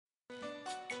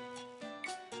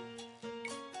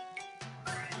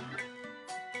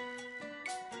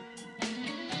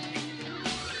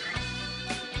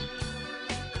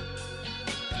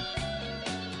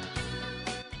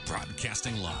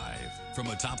Broadcasting live from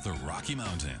atop the Rocky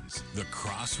Mountains, the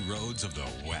crossroads of the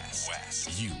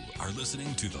West. You are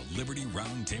listening to the Liberty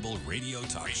Roundtable Radio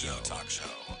Talk Show.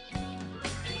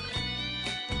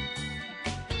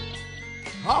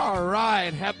 All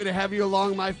right, happy to have you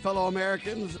along, my fellow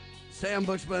Americans. Sam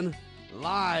Bushman,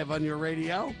 live on your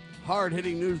radio.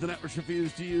 Hard-hitting news the networks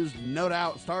refuse to use, no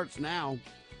doubt, starts now.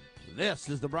 This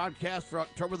is the broadcast for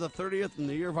October the 30th in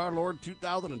the year of our Lord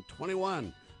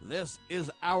 2021. This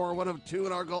is our one of two,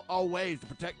 and our goal always to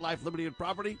protect life, liberty, and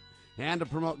property, and to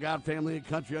promote God, family, and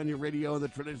country on your radio and the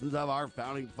traditions of our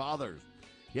founding fathers.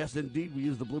 Yes, indeed, we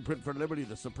use the blueprint for liberty,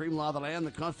 the supreme law of the land.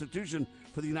 The Constitution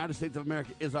for the United States of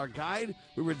America is our guide.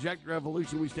 We reject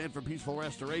revolution. We stand for peaceful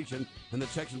restoration, and the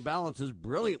checks and balances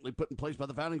brilliantly put in place by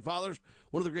the founding fathers.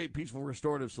 One of the great peaceful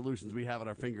restorative solutions we have at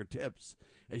our fingertips.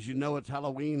 As you know, it's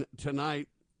Halloween tonight.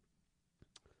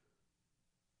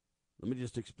 Let me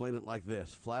just explain it like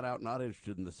this. Flat out not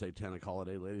interested in the satanic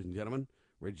holiday, ladies and gentlemen.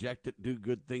 Reject it, do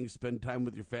good things, spend time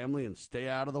with your family, and stay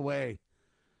out of the way.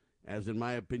 As in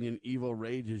my opinion, evil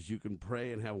rages, you can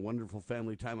pray and have wonderful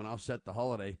family time and offset the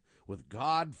holiday with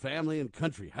God, family, and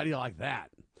country. How do you like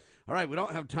that? All right, we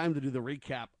don't have time to do the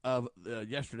recap of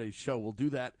yesterday's show. We'll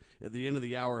do that at the end of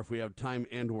the hour if we have time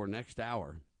and or next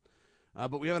hour.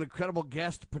 But we have an incredible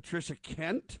guest, Patricia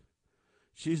Kent.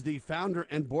 She's the founder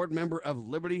and board member of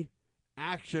Liberty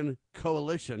Action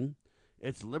Coalition.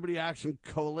 It's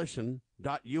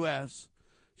libertyactioncoalition.us.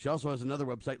 She also has another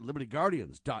website,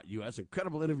 libertyguardians.us.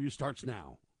 Incredible interview starts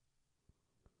now.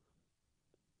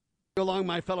 Along,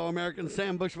 my fellow Americans,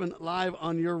 Sam Bushman, live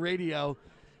on your radio.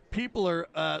 People are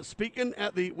speaking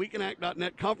at the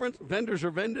WeCanAct.net conference. Vendors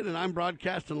are vending, and I'm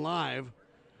broadcasting live.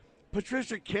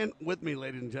 Patricia Kent with me,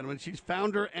 ladies and gentlemen. She's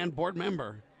founder and board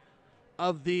member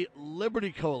of the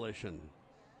Liberty Coalition.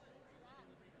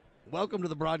 Welcome to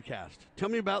the broadcast. Tell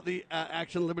me about the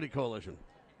Action Liberty Coalition.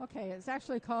 Okay, it's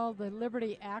actually called the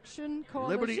Liberty Action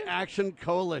Coalition. Liberty Action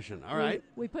Coalition, all right.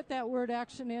 We put that word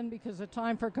action in because the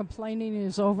time for complaining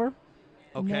is over.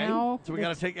 Okay, now so we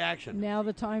got to take action. Now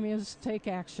the time is to take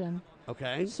action.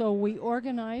 Okay. So we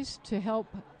organized to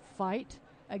help fight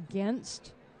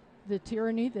against the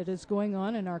tyranny that is going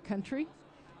on in our country.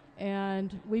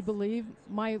 And we believe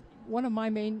one of my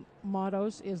main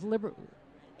mottos is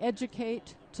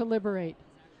educate to liberate.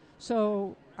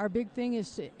 So our big thing is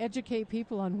to educate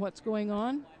people on what's going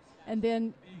on and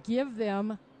then give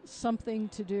them something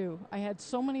to do. I had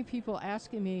so many people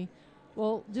asking me,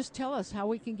 well, just tell us how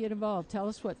we can get involved. Tell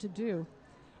us what to do.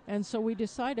 And so we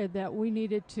decided that we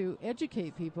needed to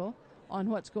educate people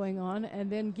on what's going on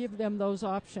and then give them those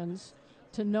options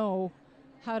to know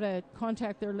how to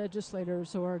contact their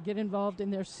legislators or get involved in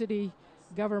their city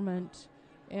government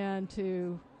and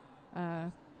to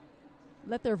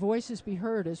let their voices be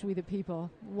heard as we the people.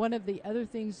 One of the other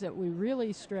things that we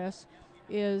really stress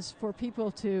is for people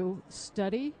to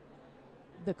study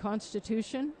the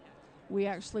Constitution. We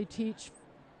actually teach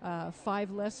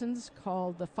 5 lessons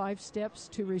called the 5 Steps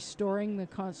to Restoring the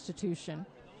Constitution.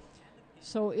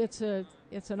 So it's an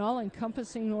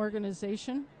all-encompassing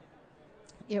organization.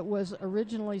 It was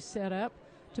originally set up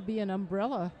to be an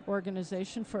umbrella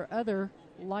organization for other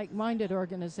like-minded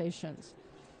organizations.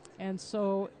 And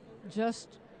so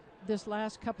just this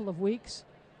last couple of weeks,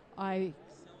 I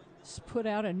put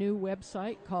out a new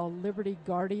website called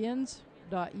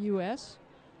libertyguardians.us,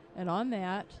 and on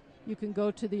that you can go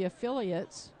to the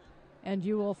affiliates and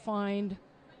you will find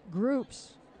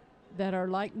groups that are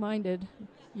like-minded.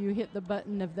 You hit the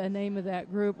button of the name of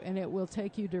that group and it will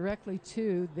take you directly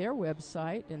to their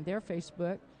website and their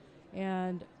Facebook.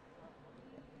 And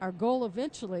our goal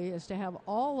eventually is to have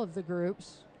all of the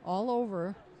groups all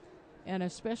over. And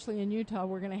especially in Utah,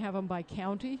 we're going to have them by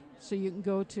county. So you can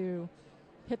go to,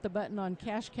 hit the button on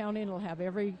Cache County, and it'll have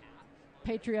every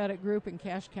patriotic group in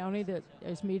Cache County that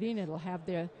is meeting. It'll have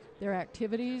their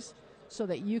activities so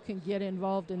that you can get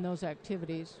involved in those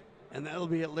activities. And that'll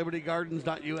be at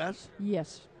libertygardens.us?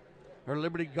 Yes. Or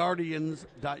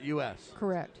libertyguardians.us?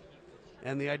 Correct.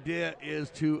 And the idea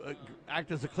is to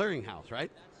act as a clearinghouse,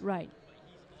 right? Right.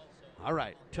 All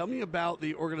right. Tell me about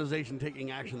the organization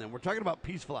taking action then. We're talking about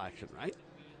peaceful action, right?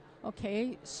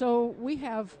 Okay. So we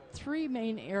have 3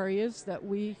 main areas that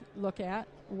we look at.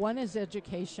 One is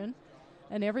education.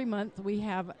 And every month we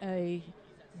have a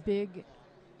big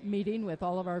meeting with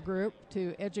all of our group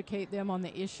to educate them on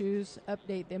the issues,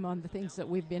 update them on the things that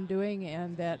we've been doing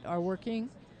and that are working.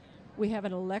 We have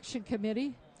an election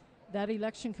committee. That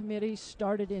election committee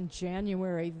started in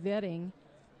January vetting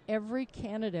every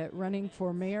candidate running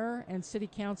for mayor and city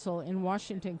council in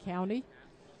Washington County.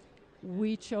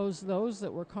 We chose those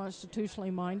that were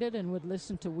constitutionally minded and would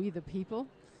listen to we the people.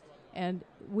 And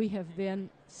we have then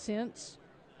since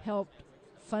helped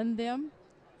fund them.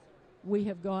 We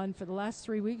have gone, for the last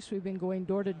 3 weeks, we've been going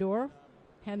door to door,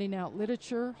 handing out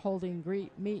literature, holding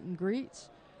meet and greets.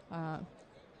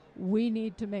 We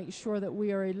need to make sure that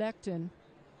we are electing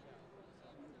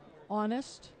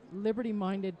honest,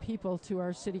 liberty-minded people to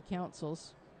our city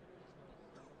councils.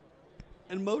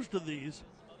 And most of these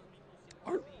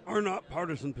are not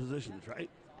partisan positions, right?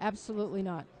 Absolutely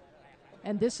not.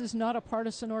 And this is not a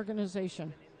partisan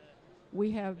organization.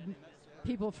 We have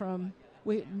people from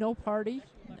no party,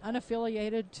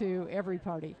 unaffiliated to every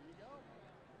party.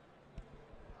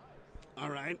 All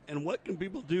right. And what can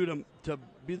people do to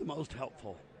be the most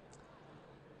helpful?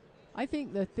 I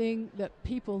think the thing that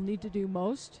people need to do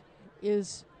most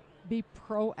is be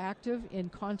proactive in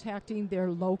contacting their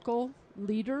local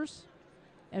leaders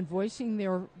and voicing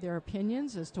their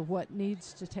opinions as to what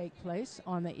needs to take place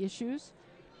on the issues.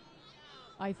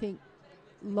 I think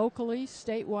locally,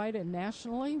 statewide, and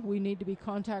nationally, we need to be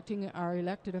contacting our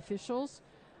elected officials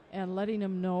and letting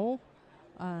them know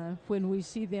when we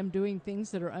see them doing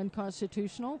things that are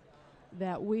unconstitutional,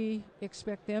 that we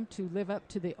expect them to live up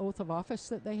to the oath of office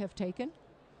that they have taken.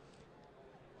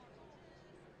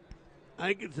 I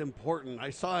think it's important.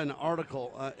 I saw an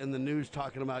article in the news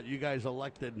talking about you guys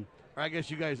elected, or I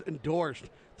guess you guys endorsed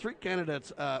 3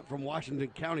 candidates from Washington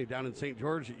County down in St.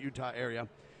 George, Utah area,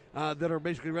 that are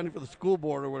basically running for the school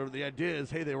board or whatever. The idea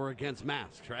is, hey, they were against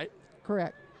masks, right?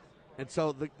 Correct. And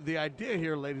so the idea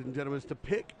here, ladies and gentlemen, is to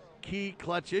pick key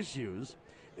clutch issues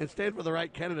and stand for the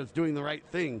right candidates doing the right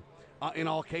thing in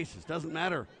all cases. Doesn't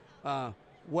matter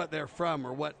what they're from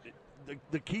or what.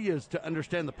 The key is to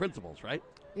understand the principles, right?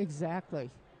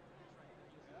 Exactly.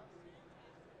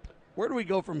 Where do we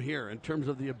go from here in terms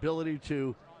of the ability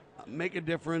to make a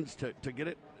difference, to get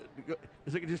it?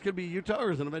 Is it just going to be Utah,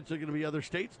 or is it eventually going to be other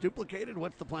states duplicated?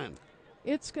 What's the plan?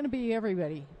 It's going to be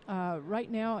everybody.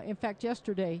 Right now, in fact,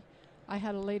 yesterday, I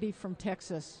had a lady from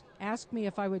Texas ask me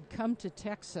if I would come to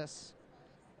Texas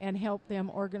and help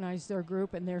them organize their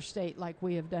group in their state like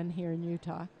we have done here in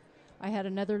Utah. I had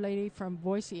another lady from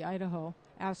Boise, Idaho,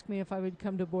 ask me if I would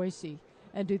come to Boise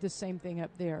and do the same thing up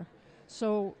there.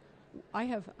 So I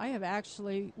have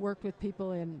actually worked with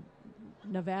people in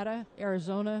Nevada,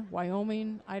 Arizona,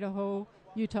 Wyoming, Idaho,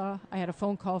 Utah. I had a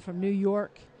phone call from New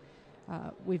York.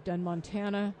 We've done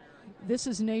Montana. This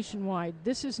is nationwide.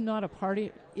 This is not a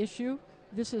party issue.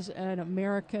 This is an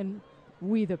American,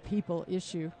 we the people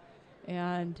issue.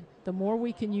 And the more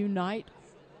we can unite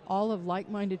all of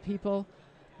like-minded people,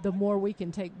 the more we can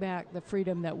take back the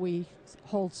freedom that we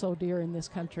hold so dear in this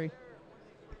country.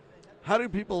 How do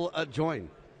people join?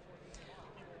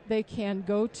 They can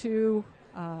go to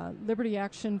Liberty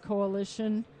Action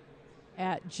Coalition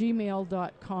at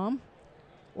gmail.com,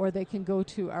 or they can go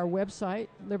to our website,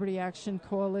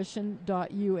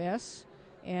 libertyactioncoalition.us,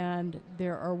 and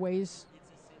there are ways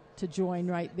to join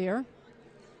right there.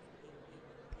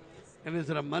 And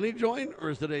is it a money join, or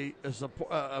is it a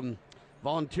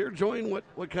volunteer join?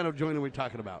 What kind of join are we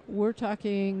talking about? We're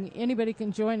talking anybody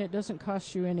can join. It doesn't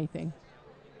cost you anything.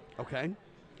 Okay.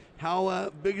 How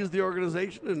big is the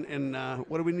organization, and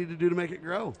what do we need to do to make it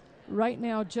grow? Right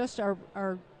now, just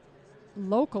our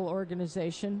local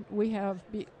organization, we have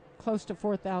close to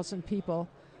 4,000 people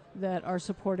that are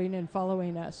supporting and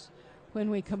following us.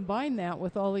 When we combine that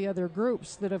with all the other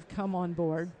groups that have come on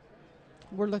board,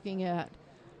 we're looking at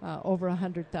over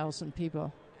 100,000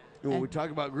 people. And when we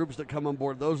talk about groups that come on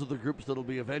board, those are the groups that will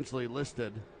be eventually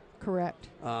listed. Correct.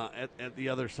 At the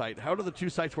other site. How do the two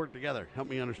sites work together? Help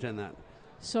me understand that.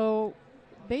 So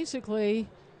basically,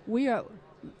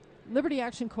 Liberty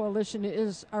Action Coalition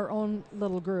is our own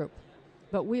little group,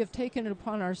 but we have taken it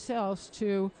upon ourselves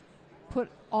to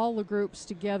put all the groups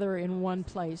together in one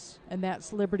place, and that's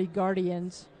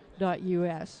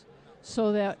libertyguardians.us,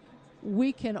 so that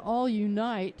we can all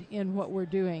unite in what we're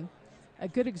doing. A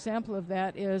good example of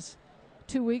that is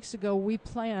 2 weeks ago we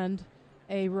planned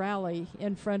a rally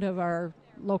in front of our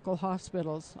local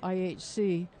hospitals,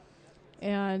 IHC,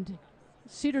 and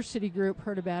Cedar City Group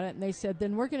heard about it, and they said,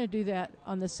 then we're going to do that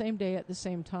on the same day at the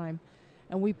same time.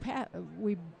 And we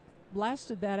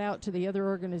blasted that out to the other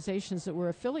organizations that we're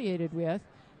affiliated with,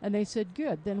 and they said,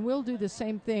 good, then we'll do the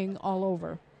same thing all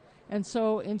over. And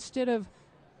so instead of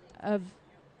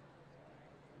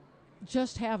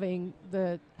just having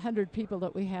the 100 people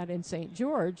that we had in St.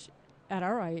 George at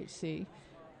our IHC,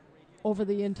 over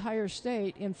the entire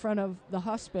state in front of the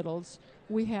hospitals,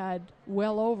 we had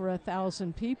well over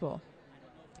 1,000 people.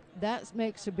 That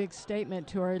makes a big statement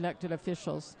to our elected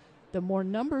officials. The more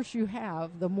numbers you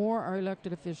have, the more our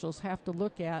elected officials have to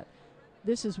look at,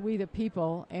 this is we the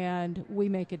people, and we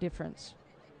make a difference.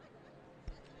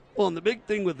 Well, and the big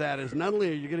thing with that is not only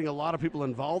are you getting a lot of people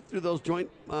involved through those joint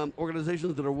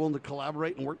organizations that are willing to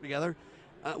collaborate and work together,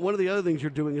 one of the other things you're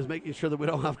doing is making sure that we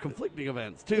don't have conflicting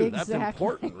events, too. Exactly. That's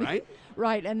important, right?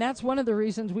 Right, and that's one of the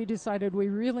reasons we decided we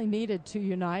really needed to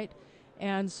unite.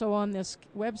 And so on this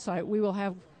website, we will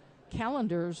have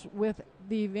calendars with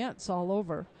the events all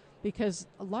over, because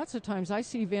lots of times I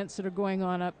see events that are going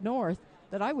on up north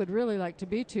that I would really like to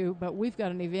be to, but we've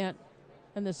got an event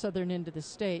in the southern end of the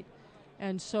state.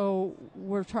 And so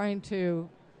we're trying to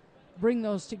bring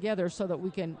those together so that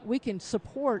we can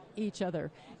support each other.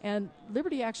 And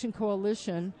Liberty Action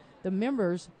Coalition, the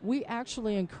members, we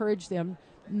actually encourage them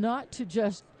not to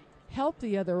just help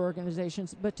the other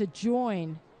organizations, but to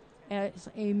join as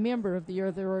a member of the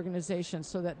other organizations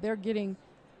so that they're getting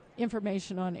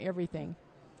information on everything.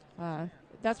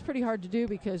 That's pretty hard to do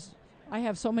because I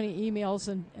have so many emails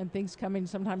and things coming.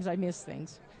 Sometimes I miss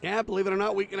things. Yeah, believe it or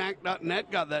not, WeCanAct.net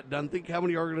got that done. Think how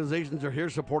many organizations are here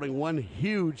supporting one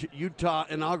huge Utah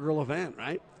inaugural event,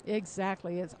 right?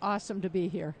 Exactly. It's awesome to be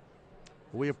here.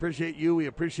 We appreciate you. We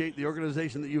appreciate the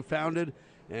organization that you founded.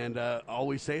 And all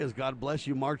we say is God bless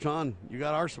you. March on. You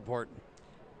got our support.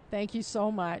 Thank you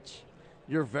so much.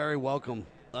 You're very welcome.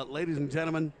 Ladies and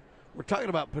gentlemen, we're talking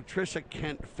about Patricia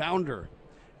Kent, founder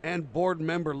and board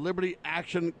member, Liberty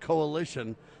Action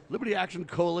Coalition,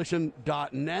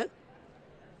 libertyactioncoalition.net.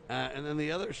 And then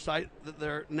the other site that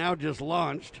they're now just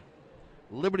launched,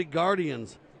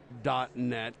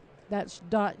 libertyguardians.net. That's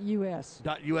 .us.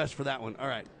 .us for that one. All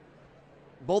right.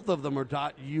 Both of them are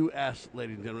 .us,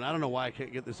 ladies and gentlemen. I don't know why I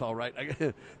can't get this all right.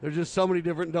 There's just so many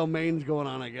different domains going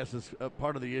on, I guess, is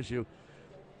part of the issue.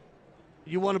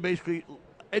 You want to basically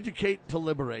educate to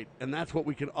liberate, and that's what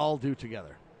we can all do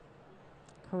together.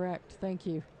 Correct. Thank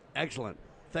you. Excellent.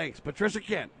 Thanks. Patricia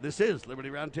Kent, this is Liberty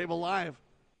Roundtable Live.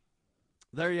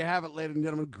 There you have it, ladies and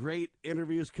gentlemen. Great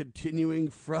interviews continuing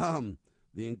from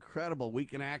the incredible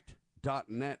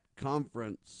WeCanAct.net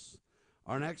conference.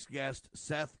 Our next guest,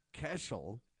 Seth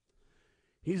Keshel.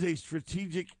 He's a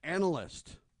strategic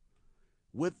analyst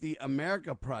with the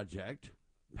America Project,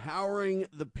 powering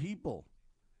the people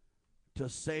to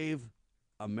save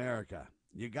America.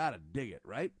 You got to dig it,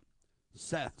 right?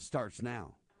 Seth starts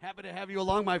now. Happy to have you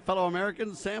along, my fellow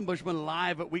Americans. Sam Bushman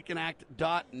live at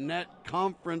WeCanAct.net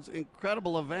conference.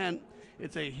 Incredible event.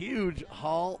 It's a huge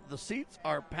hall. The seats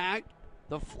are packed.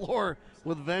 The floor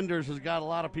with vendors has got a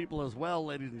lot of people as well,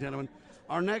 ladies and gentlemen.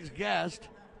 Our next guest,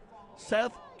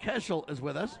 Seth Keshel, is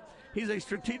with us. He's a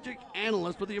strategic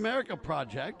analyst with the America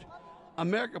Project,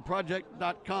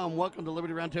 AmericaProject.com. Welcome to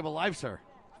Liberty Roundtable Live, sir.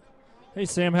 Hey,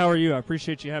 Sam, how are you? I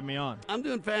appreciate you having me on. I'm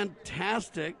doing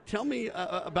fantastic. Tell me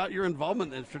about your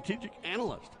involvement as strategic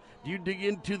analyst. Do you dig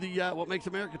into the what makes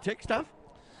America tick stuff?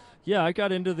 Yeah, I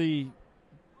got into the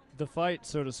fight,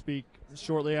 so to speak,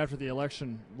 shortly after the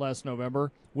election last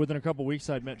November. Within a couple weeks,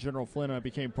 I'd met General Flynn, and I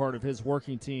became part of his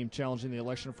working team challenging the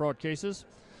election fraud cases.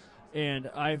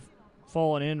 And I've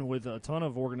fallen in with a ton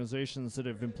of organizations that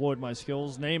have employed my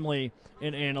skills, namely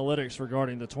in analytics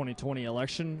regarding the 2020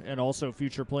 election and also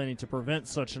future planning to prevent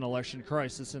such an election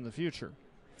crisis in the future.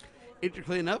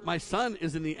 Interestingly enough, my son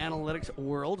is in the analytics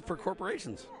world for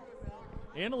corporations.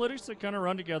 Analytics that kind of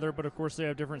run together, but of course they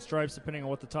have different stripes depending on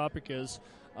what the topic is.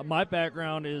 My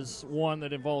background is one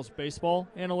that involves baseball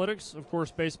analytics. Of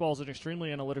course, baseball is an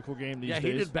extremely analytical game these days.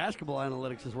 Yeah, he did basketball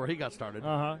analytics is where he got started.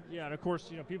 Yeah, and of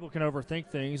course, people can overthink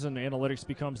things, and analytics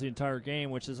becomes the entire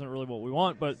game, which isn't really what we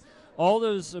want. But all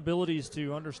those abilities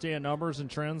to understand numbers and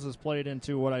trends has played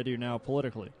into what I do now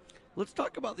politically. Let's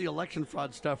talk about the election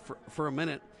fraud stuff for a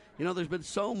minute. There's been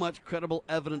so much credible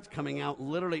evidence coming out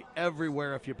literally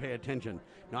everywhere if you pay attention.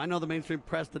 Now, I know the mainstream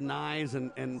press denies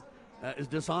and is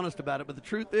dishonest about it, but the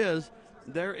truth is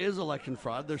there is election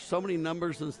fraud. There's so many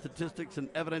numbers and statistics and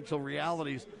evidential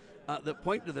realities that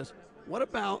point to this. What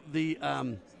about the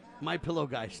MyPillow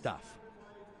guy stuff?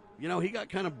 He got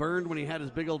kind of burned when he had his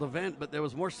big old event, but there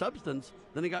was more substance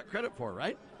than he got credit for,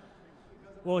 right?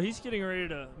 Well, he's getting ready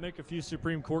to make a few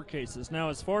Supreme Court cases. Now,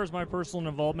 as far as my personal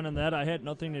involvement in that, I had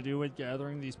nothing to do with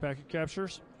gathering these packet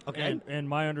captures. Okay. And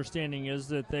my understanding is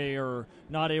that they are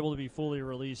not able to be fully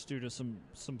released due to some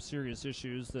serious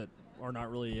issues that are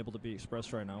not really able to be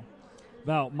expressed right now.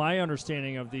 About my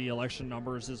understanding of the election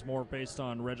numbers is more based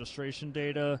on registration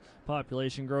data,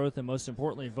 population growth, and most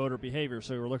importantly, voter behavior.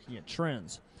 So we're looking at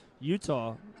trends.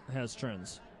 Utah has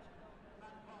trends.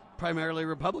 Primarily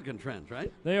Republican trends,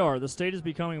 right? They are. The state is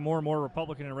becoming more and more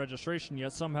Republican in registration,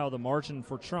 yet somehow the margin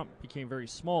for Trump became very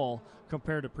small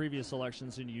compared to previous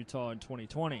elections in Utah in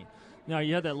 2020. Now,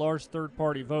 you had that large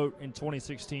third-party vote in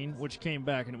 2016, which came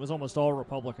back, and it was almost all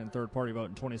Republican third-party vote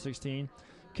in 2016.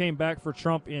 came back for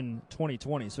Trump in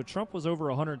 2020. So Trump was over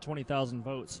 120,000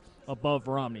 votes above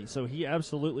Romney. So he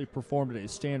absolutely performed at a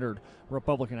standard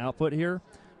Republican output here.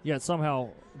 Yet somehow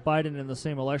Biden in the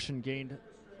same election gained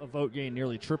a vote gain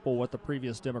nearly triple what the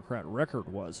previous Democrat record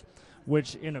was,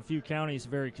 which in a few counties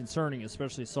very concerning,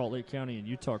 especially Salt Lake County and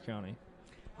Utah County.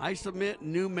 I submit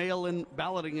new mail-in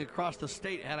balloting across the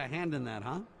state had a hand in that,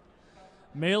 huh?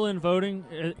 Mail-in voting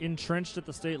entrenched at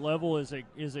the state level is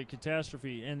a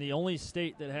catastrophe, and the only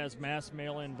state that has mass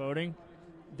mail-in voting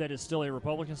that is still a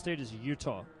Republican state is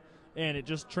Utah, and it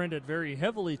just trended very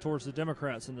heavily towards the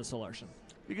Democrats in this election.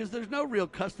 Because there's no real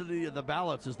custody of the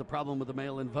ballots is the problem with the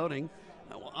mail-in voting.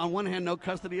 On one hand, no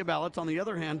custody of ballots. On the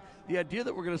other hand, the idea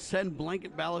that we're going to send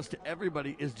blanket ballots to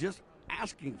everybody is just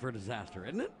asking for disaster,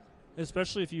 isn't it?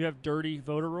 Especially if you have dirty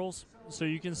voter rolls. So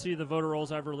you can see the voter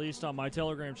rolls I've released on my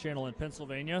Telegram channel in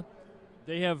Pennsylvania.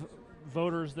 They have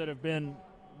voters that have been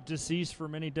deceased for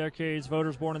many decades,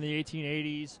 voters born in the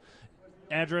 1880s,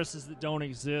 addresses that don't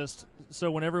exist.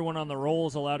 So when everyone on the roll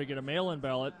is allowed to get a mail-in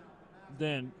ballot,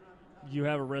 then you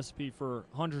have a recipe for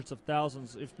hundreds of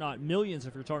thousands, if not millions,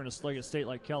 if you're talking like a state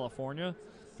like California,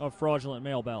 of fraudulent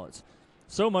mail ballots.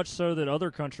 So much so that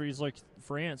other countries like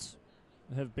France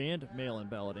have banned mail-in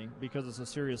balloting because it's a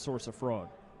serious source of fraud.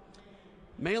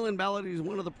 Mail-in balloting is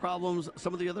one of the problems.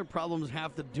 Some of the other problems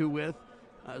have to do with,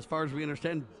 as far as we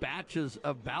understand, batches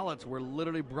of ballots were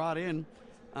literally brought in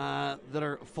that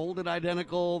are folded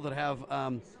identical, that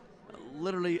have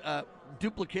literally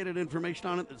duplicated information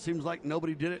on it that seems like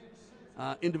nobody did it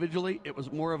individually. It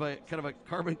was more of a kind of a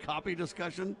carbon copy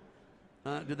discussion.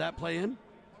 Did that play in?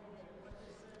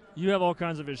 You have all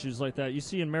kinds of issues like that. You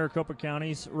see in Maricopa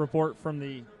County's report from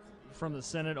the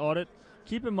Senate audit.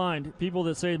 Keep in mind, people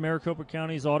that say Maricopa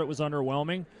County's audit was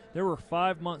underwhelming, there were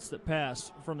 5 months that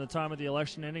passed from the time of the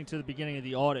election ending to the beginning of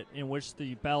the audit in which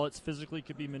the ballots physically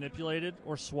could be manipulated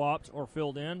or swapped or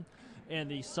filled in, and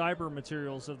the cyber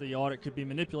materials of the audit could be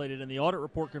manipulated, and the audit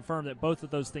report confirmed that both of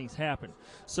those things happened.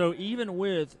 So even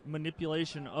with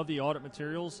manipulation of the audit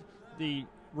materials, the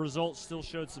results still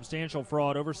showed substantial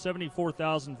fraud, over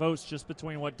 74,000 votes just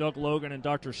between what Doug Logan and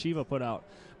Dr. Shiva put out.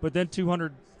 But then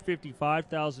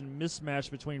 255,000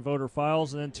 mismatched between voter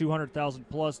files, and then 200,000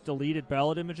 plus deleted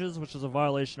ballot images, which is a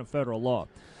violation of federal law.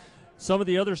 Some of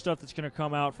the other stuff that's going to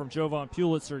come out from Jovan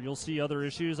Pulitzer, you'll see other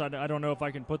issues. I don't know if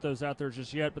I can put those out there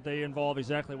just yet, but they involve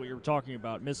exactly what you were talking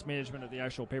about, mismanagement of the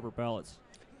actual paper ballots.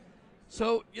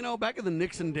 So, back in the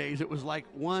Nixon days, it was like,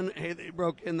 hey, they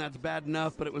broke in, that's bad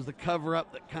enough, but it was the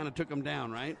cover-up that kind of took them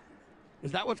down, right?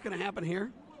 Is that what's going to happen here?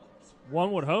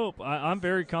 One would hope. I'm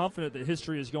very confident that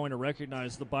history is going to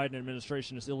recognize the Biden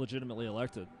administration is illegitimately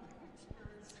elected.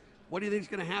 What do you think is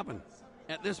going to happen?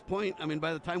 At this point,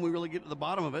 by the time we really get to the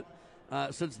bottom of it,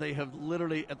 since they have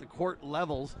literally at the court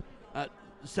levels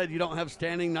said you don't have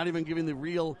standing, not even giving the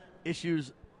real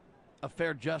issues a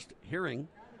fair, just hearing,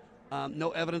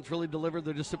 no evidence really delivered,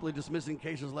 they're just simply dismissing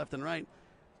cases left and right.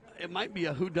 It might be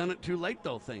a whodunit too late,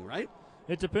 though, thing, right?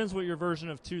 It depends what your version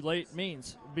of too late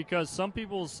means, because some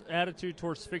people's attitude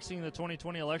towards fixing the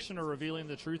 2020 election or revealing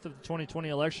the truth of the 2020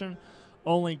 election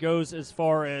only goes as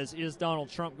far as, is Donald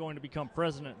Trump going to become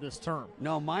president this term?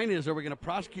 No, mine is, are we going to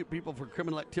prosecute people for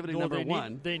criminal activity, well, number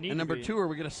one? They need and number to be. two, are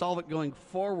we going to solve it going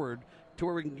forward to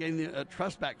where we can gain the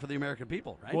trust back for the American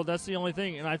people, right? Well, that's the only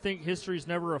thing, and I think history's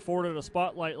never afforded a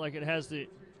spotlight like it has to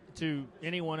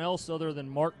anyone else other than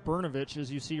Mark Brnovich,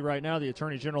 as you see right now, the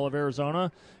Attorney General of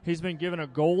Arizona. He's been given a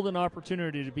golden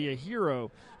opportunity to be a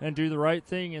hero and do the right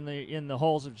thing in the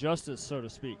halls of justice, so to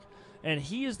speak. And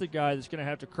he is the guy that's going to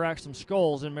have to crack some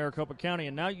skulls in Maricopa County.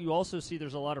 And now you also see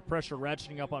there's a lot of pressure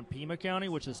ratcheting up on Pima County,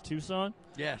 which is Tucson.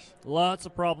 Yes. Lots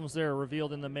of problems there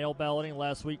revealed in the mail balloting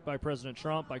last week by President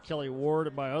Trump, by Kelly Ward,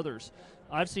 and by others.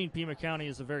 I've seen Pima County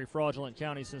as a very fraudulent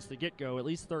county since the get-go. At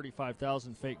least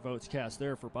 35,000 fake votes cast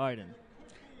there for Biden.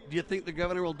 Do you think the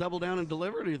governor will double down and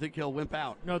deliver, or do you think he'll wimp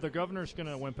out? No, the governor's going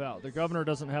to wimp out. The governor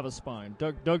doesn't have a spine.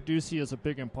 Doug Ducey is a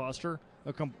big imposter,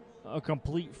 a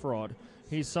complete fraud.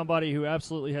 He's somebody who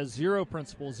absolutely has zero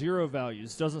principles, zero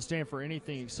values, doesn't stand for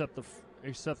anything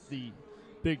except the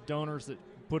big donors that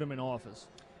put him in office.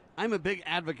 I'm a big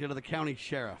advocate of the county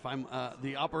sheriff. I'm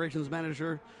the operations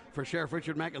manager for Sheriff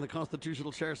Richard Mack and the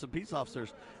Constitutional Sheriffs and Peace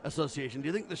Officers Association. Do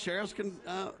you think the sheriffs can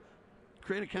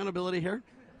create accountability here?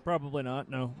 Probably not,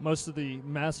 no. Most of the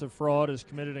massive fraud is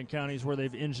committed in counties where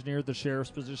they've engineered the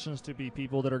sheriff's positions to be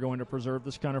people that are going to preserve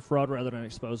this kind of fraud rather than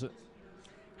expose it.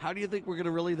 How do you think we're going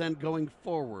to really then, going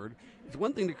forward, it's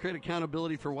one thing to create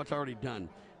accountability for what's already done.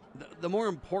 The more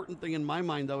important thing in my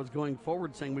mind, though, is going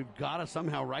forward saying we've got to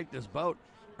somehow right this boat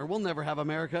or we'll never have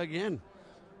America again.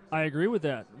 I agree with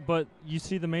that, but you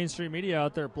see the mainstream media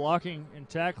out there blocking and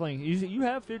tackling. You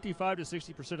have 55 to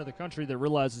 60% of the country that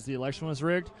realizes the election was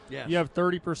rigged. Yes. You have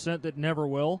 30% that never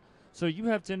will. So you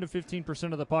have 10 to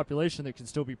 15% of the population that can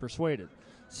still be persuaded.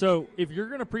 So if you're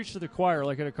going to preach to the choir,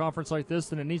 like at a conference like this,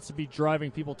 then it needs to be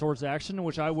driving people towards action,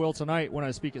 which I will tonight when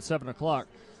I speak at 7 o'clock.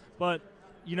 But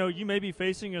you may be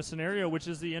facing a scenario which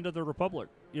is the end of the republic.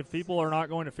 If people are not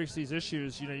going to fix these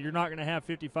issues, you're not going to have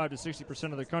 55 to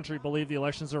 60% of the country believe the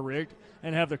elections are rigged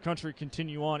and have the country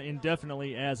continue on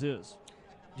indefinitely as is.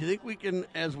 Do you think we can,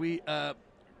 as we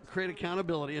create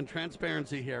accountability and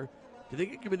transparency here, do you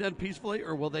think it can be done peacefully,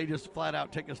 or will they just flat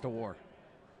out take us to war?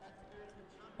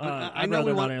 I know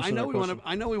we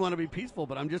want to be peaceful,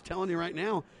 but I'm just telling you right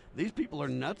now, these people are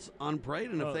nuts on parade,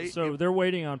 and they're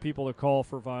waiting on people to call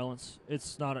for violence.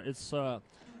 It's not.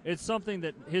 It's something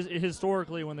that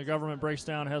historically, when the government breaks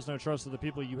down, has no trust of the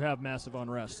people, you have massive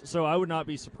unrest. So I would not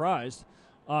be surprised,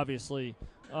 obviously.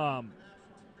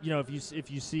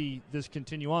 If you see this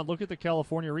continue on, look at the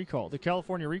California recall. The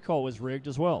California recall was rigged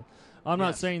as well. I'm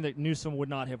not saying that Newsom would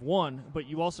not have won, but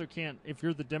you also can't, if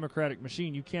you're the Democratic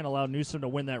machine, you can't allow Newsom to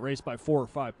win that race by 4 or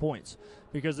 5 points,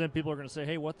 because then people are going to say,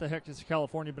 hey, what the heck has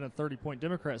California been a 30-point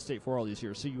Democrat state for all these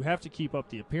years? So you have to keep up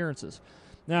the appearances.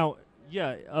 Now,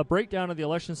 a breakdown of the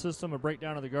election system, a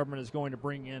breakdown of the government is going to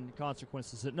bring in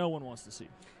consequences that no one wants to see.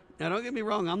 Now, don't get me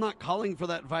wrong, I'm not calling for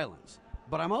that violence.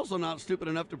 But I'm also not stupid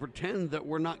enough to pretend that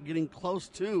we're not getting close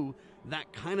to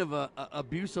that kind of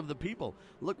abuse of the people.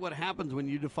 Look what happens when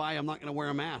you defy, I'm not going to wear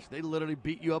a mask. They literally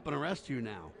beat you up and arrest you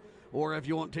now. Or if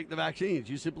you won't take the vaccines,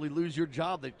 you simply lose your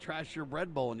job. They trash your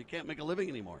bread bowl and you can't make a living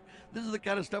anymore. This is the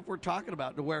kind of stuff we're talking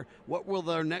about, to where what will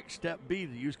their next step be?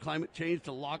 To use climate change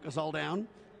to lock us all down?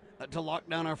 To lock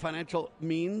down our financial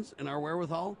means and our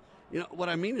wherewithal? What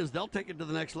I mean is they'll take it to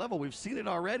the next level. We've seen it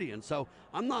already. And so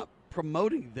I'm not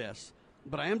promoting this,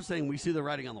 but I am saying we see the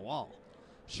writing on the wall.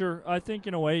 Sure. I think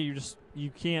in a way you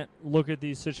can't look at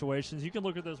these situations. You can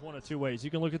look at those one of two ways.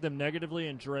 You can look at them negatively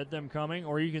and dread them coming,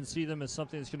 or you can see them as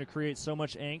something that's going to create so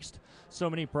much angst, so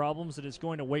many problems, that it's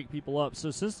going to wake people up.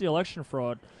 So since the election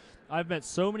fraud, I've met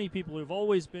so many people who've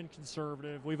always been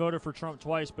conservative. We voted for Trump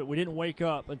twice, but we didn't wake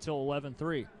up until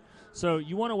 11/3. So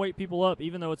you want to wake people up,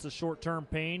 even though it's a short-term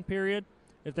pain period.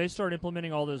 If they start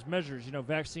implementing all those measures,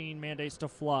 vaccine mandates to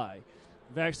fly,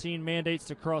 vaccine mandates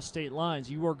to cross state lines,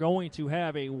 you are going to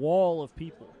have a wall of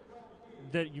people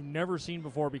that you've never seen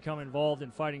before become involved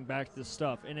in fighting back this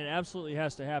stuff, and it absolutely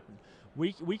has to happen.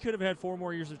 We could have had 4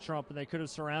 more years of Trump, and they could have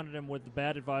surrounded him with the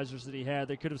bad advisors that he had.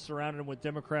 They could have surrounded him with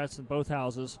Democrats in both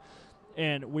houses,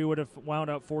 and we would have wound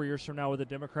up 4 years from now with a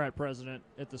Democrat president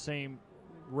at the same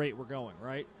rate we're going,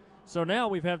 right? So now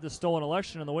we've had this stolen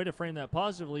election, and the way to frame that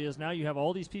positively is now you have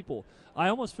all these people. I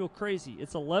almost feel crazy.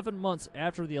 It's 11 months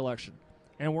after the election,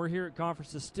 and we're here at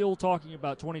conferences still talking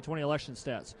about 2020 election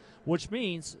stats, which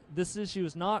means this issue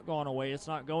has not gone away. It's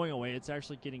not going away. It's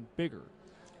actually getting bigger.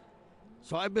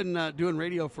 So I've been doing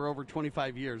radio for over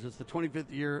 25 years. It's the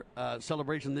 25th year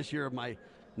celebration this year of my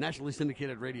nationally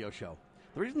syndicated radio show.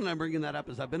 The reason I'm bringing that up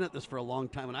is I've been at this for a long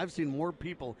time, and I've seen more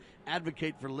people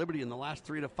advocate for liberty in the last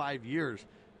 3 to 5 years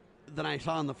than I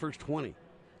saw in the first 20.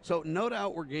 So no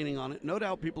doubt we're gaining on it. No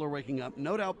doubt people are waking up.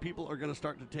 No doubt people are going to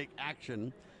start to take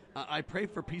action. I pray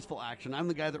for peaceful action. I'm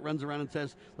the guy that runs around and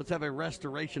says, let's have a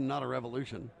restoration, not a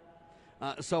revolution.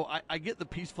 So I get the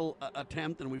peaceful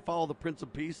attempt, and we follow the Prince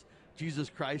of Peace, Jesus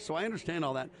Christ. So I understand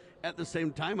all that. At the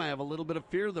same time, I have a little bit of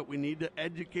fear that we need to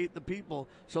educate the people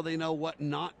so they know what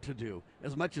not to do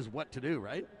as much as what to do,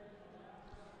 right?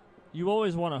 You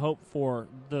always want to hope for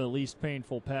the least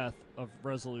painful path of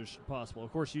resolution possible.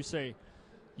 Of course, you say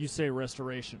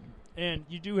restoration. And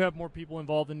you do have more people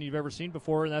involved than you've ever seen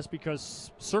before, and that's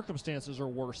because circumstances are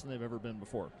worse than they've ever been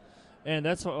before. And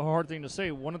that's a hard thing to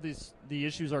say. One of the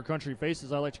issues our country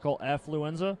faces I like to call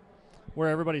affluenza, where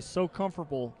everybody's so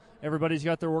comfortable. Everybody's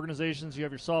got their organizations. You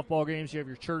have your softball games. You have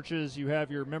your churches. You have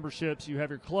your memberships. You have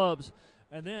your clubs.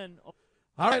 And then...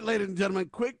 All right, ladies and gentlemen,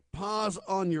 quick pause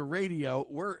on your radio.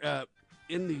 We're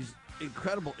in these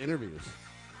incredible interviews.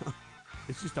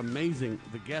 It's just amazing,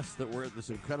 the guests that were at this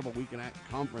incredible Week in Act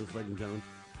conference, ladies and gentlemen.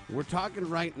 We're talking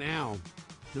right now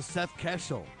to Seth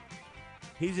Keshel.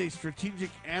 He's a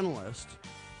strategic analyst.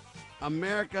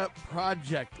 America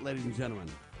Project, ladies and gentlemen.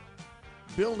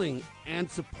 Building and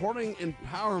supporting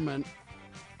empowerment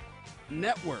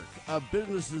network of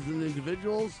businesses and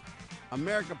individuals.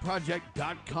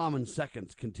 AmericaProject.com in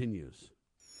seconds continues.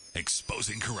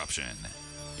 Exposing corruption,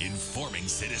 informing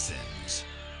citizens,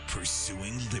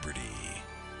 pursuing liberty.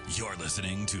 You're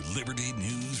listening to Liberty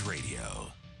News Radio.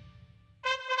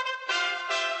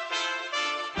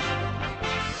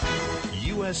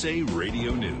 USA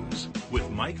Radio News with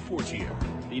Mike Fortier.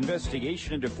 The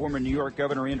investigation into former New York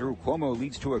Governor Andrew Cuomo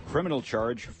leads to a criminal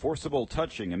charge, forcible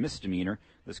touching, a misdemeanor.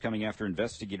 This coming after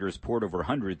investigators poured over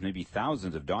hundreds, maybe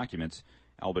thousands of documents.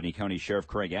 Albany County Sheriff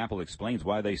Craig Apple explains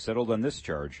why they settled on this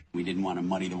charge. We didn't want to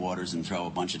muddy the waters and throw a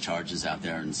bunch of charges out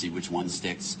there and see which one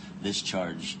sticks. This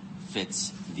charge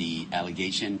fits the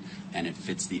allegation, and it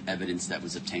fits the evidence that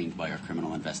was obtained by our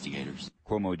criminal investigators.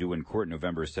 Cuomo due in court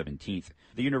November 17th.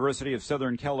 The University of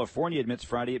Southern California admits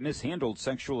Friday it mishandled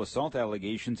sexual assault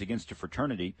allegations against a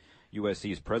fraternity.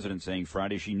 USC's president saying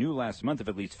Friday she knew last month of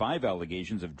at least 5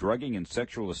 allegations of drugging and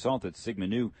sexual assault at Sigma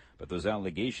Nu, but those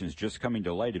allegations just coming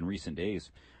to light in recent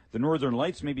days. The northern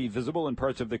lights may be visible in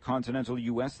parts of the continental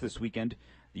U.S. this weekend.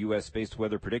 The U.S.-based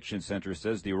Weather Prediction Center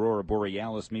says the aurora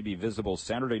borealis may be visible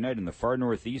Saturday night in the far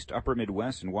northeast, upper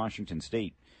Midwest, and Washington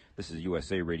state. This is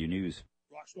USA Radio News.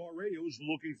 Rockstar Radio is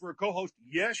looking for a co-host.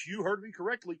 Yes, you heard me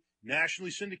correctly.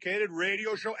 Nationally syndicated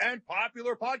radio show and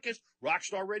popular podcast.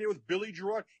 Rockstar Radio with Billy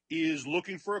Gerard is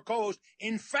looking for a co-host.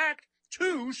 In fact,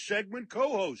 2 segment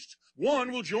co-hosts.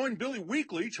 One will join Billy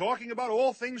weekly talking about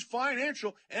all things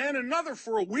financial, and another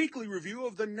for a weekly review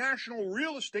of the national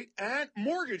real estate and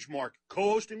mortgage market.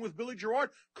 Co-hosting with Billy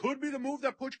Gerard could be the move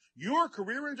that puts your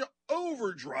career into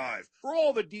overdrive. For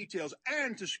all the details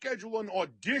and to schedule an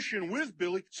audition with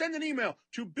Billy, send an email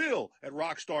to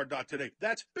bill@rockstar.today.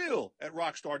 That's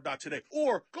bill@rockstar.today.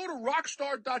 Or go to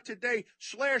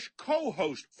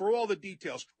rockstar.today/co-host for all the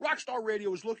details. Rockstar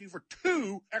Radio is looking for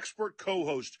 2 expert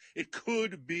co-hosts. It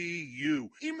could be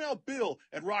you. Email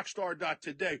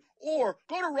bill@rockstar.today or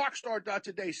go to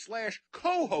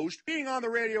rockstar.today/co-host. Being on the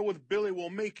radio with Billy will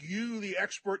make you the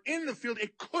expert in the field.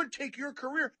 It could take your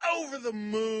career over the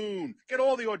moon. Get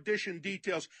all the audition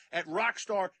details at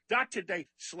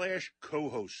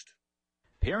rockstar.today/co-host.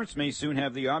 Parents may soon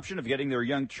have the option of getting their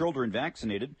young children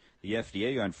vaccinated. The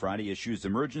FDA on Friday issues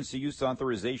emergency use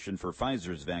authorization for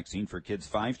Pfizer's vaccine for kids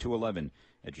 5 to 11.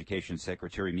 Education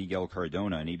Secretary Miguel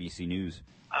Cardona on ABC News.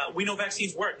 We know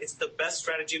vaccines work. It's the best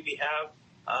strategy we have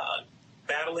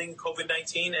battling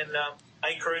COVID-19, and I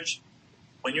encourage,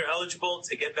 when you're eligible,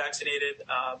 to get vaccinated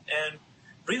and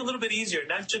breathe a little bit easier,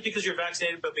 not just because you're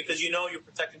vaccinated, but because you know you're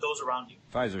protecting those around you.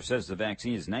 Pfizer says the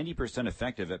vaccine is 90%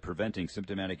 effective at preventing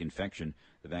symptomatic infection.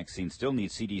 The vaccine still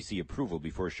needs CDC approval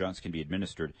before shots can be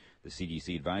administered. The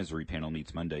CDC advisory panel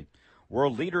meets Monday.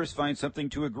 World leaders find something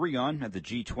to agree on. At the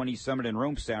G20 summit in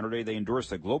Rome Saturday, they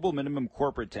endorsed a global minimum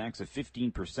corporate tax of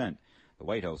 15%. The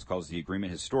White House calls the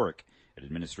agreement historic. An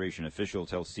administration official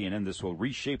tells CNN this will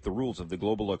reshape the rules of the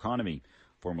global economy.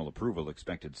 Formal approval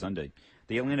expected Sunday.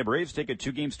 The Atlanta Braves take a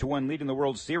 2-1 lead in the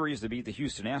World Series. They beat the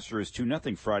Houston Astros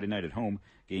 2-0 Friday night at home.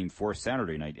 Game 4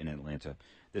 Saturday night in Atlanta.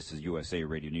 This is USA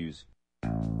Radio News.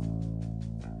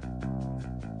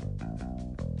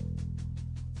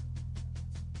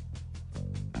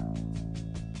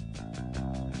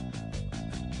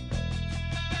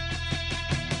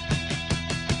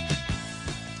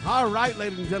 All right,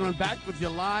 ladies and gentlemen, back with you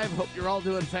live. Hope you're all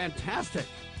doing fantastic.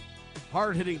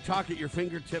 Hard-hitting talk at your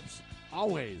fingertips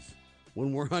always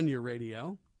when we're on your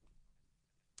radio.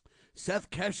 Seth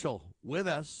Keshel with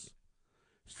us,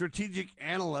 strategic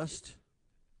analyst.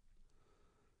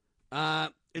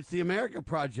 It's the America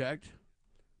Project,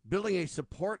 building a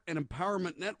support and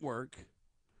empowerment network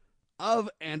of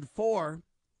and for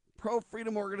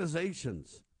pro-freedom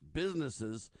organizations,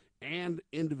 businesses, and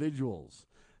individuals.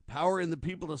 Power in the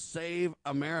people to save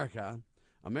America.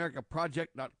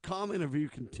 AmericaProject.com. Interview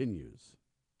continues.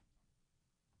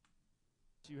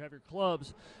 You have your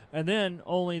clubs, and then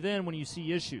only then when you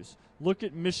see issues. Look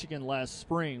at Michigan last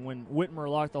spring when Whitmer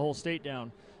locked the whole state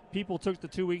down. People took the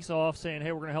 2 weeks off saying,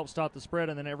 hey, we're going to help stop the spread,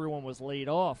 and then everyone was laid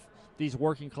off. These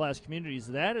working class communities,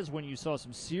 that is when you saw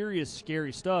some serious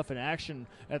scary stuff in action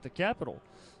at the Capitol.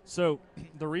 So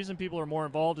the reason people are more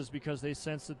involved is because they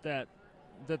sense that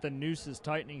the noose is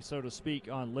tightening, so to speak,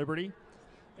 on liberty.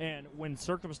 And when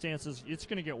circumstances, it's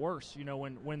going to get worse. You know,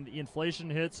 when the inflation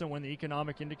hits and when the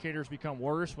economic indicators become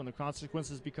worse, when the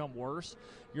consequences become worse,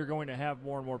 you're going to have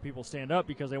more and more people stand up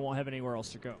because they won't have anywhere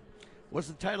else to go. What's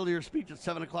the title of your speech at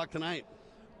 7 o'clock tonight?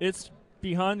 It's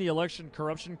Behind the Election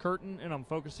Corruption Curtain, and I'm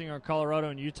focusing on Colorado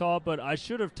and Utah, but I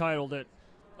should have titled it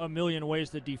A Million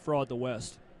Ways to Defraud the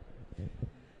West.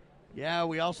 Yeah,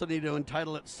 we also need to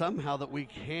entitle it somehow that we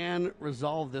can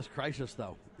resolve this crisis,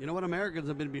 though. You know what? Americans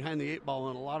have been behind the 8 ball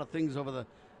on a lot of things over the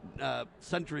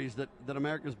centuries that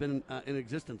America's been in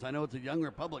existence. I know it's a young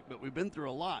republic, but we've been through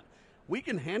a lot. We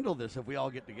can handle this if we all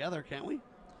get together, can't we?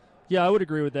 Yeah, I would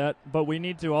agree with that, but we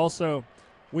need to also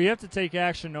we have to take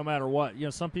action no matter what.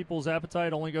 Some people's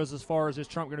appetite only goes as far as, is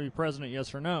Trump going to be president,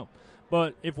 yes or no?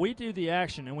 But if we do the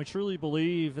action and we truly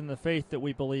believe in the faith that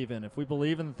we believe in, if we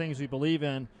believe in the things we believe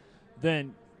in,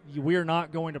 then we are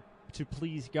not going to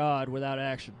please God without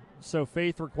action. So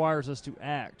faith requires us to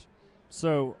act.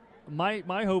 So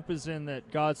my hope is in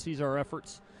that God sees our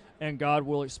efforts and God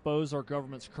will expose our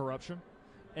government's corruption,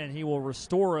 and he will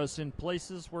restore us in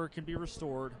places where it can be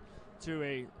restored to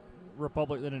a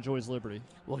republic that enjoys liberty.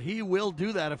 Well, he will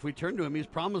do that if we turn to him. He's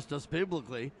promised us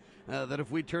biblically that if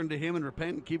we turn to him and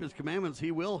repent and keep his commandments, he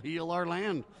will heal our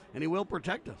land and he will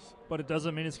protect us. But it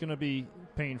doesn't mean it's going to be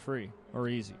pain-free or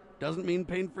easy. Doesn't mean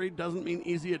pain-free, doesn't mean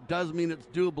easy. It does mean it's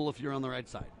doable if you're on the right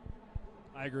side.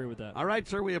 I agree with that. All right,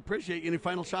 sir, we appreciate you. Any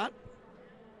final shot?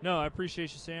 No, I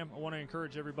appreciate you, Sam. I want to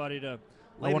encourage everybody to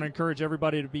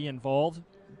be involved,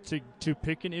 to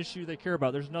pick an issue they care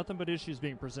about. There's nothing but issues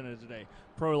being presented today.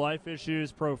 Pro-life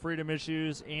issues, pro-freedom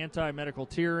issues, anti-medical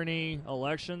tyranny,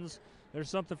 elections. There's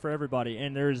something for everybody,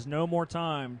 and there is no more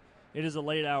time. It is a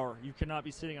late hour. You cannot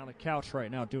be sitting on the couch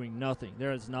right now doing nothing.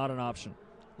 There is not an option.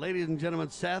 Ladies and gentlemen,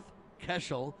 Seth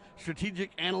Keshel, Strategic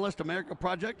Analyst, America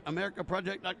Project,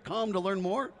 americaproject.com to learn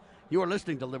more. You are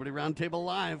listening to Liberty Roundtable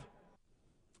Live.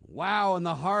 Wow, and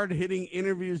the hard-hitting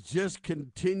interviews just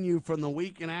continue from the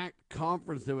Week in Act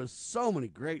conference. There was so many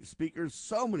great speakers,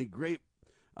 so many great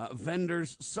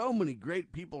vendors, so many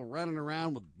great people running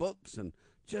around with books and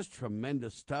just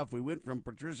tremendous stuff. We went from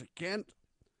Patricia Kent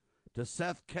to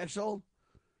Seth Keshel,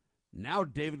 now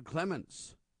David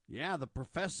Clements. Yeah, the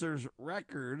professor's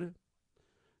record.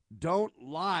 Don't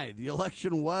lie. The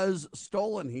election was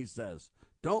stolen, he says.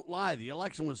 Don't lie. The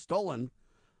election was stolen.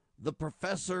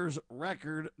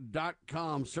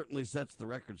 TheProfessorsRecord.com certainly sets the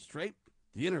record straight.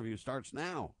 The interview starts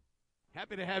now.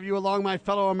 Happy to have you along, my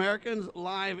fellow Americans.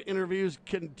 Live interviews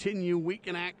continue. Week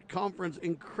in Act conference.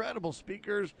 Incredible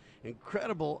speakers,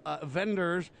 incredible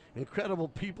vendors, incredible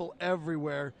people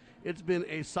everywhere. It's been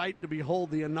a sight to behold.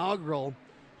 The inaugural,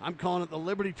 I'm calling it the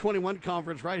Liberty 21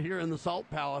 conference right here in the Salt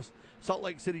Palace, Salt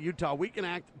Lake City, Utah.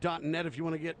 Weekinact.net if you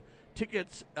want to get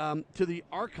tickets to the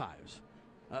archives.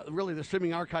 Really, the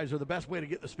streaming archives are the best way to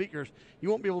get the speakers. You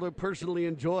won't be able to personally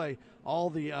enjoy all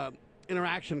the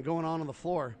interaction going on the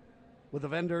floor with the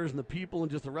vendors and the people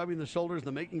and just the rubbing the shoulders and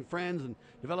the making friends and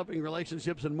developing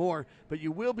relationships and more. But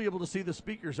you will be able to see the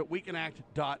speakers at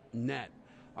weekinact.net.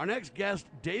 Our next guest,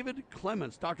 David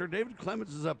Clements. Dr. David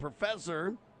Clements is a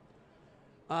professor,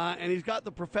 and he's got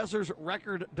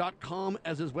theprofessorsrecord.com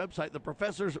as his website,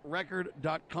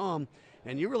 theprofessorsrecord.com.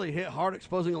 And you really hit hard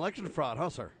exposing election fraud, huh,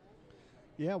 sir?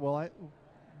 Yeah, well, I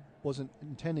wasn't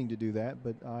intending to do that,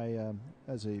 but I,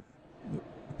 as a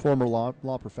former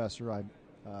law professor, I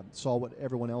saw what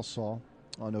everyone else saw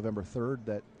on November 3rd,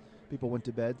 that people went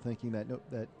to bed thinking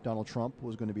that Donald Trump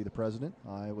was going to be the president.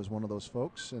 I was one of those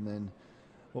folks, and then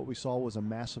what we saw was a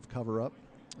massive cover-up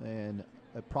and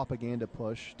a propaganda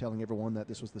push telling everyone that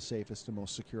this was the safest and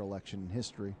most secure election in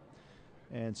history.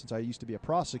 And since I used to be a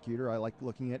prosecutor, I like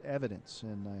looking at evidence,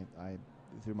 and I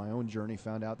through my own journey,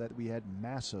 found out that we had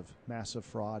massive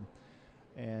fraud.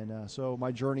 And so my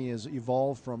journey has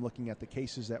evolved from looking at the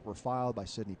cases that were filed by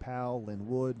Sidney Powell, Lynn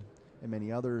Wood, and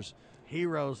many others.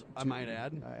 Heroes, I might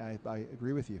add. I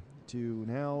agree with you. To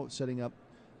now setting up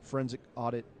forensic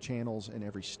audit channels in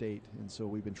every state. And so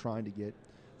we've been trying to get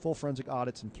full forensic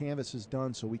audits and canvases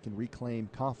done so we can reclaim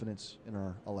confidence in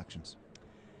our elections.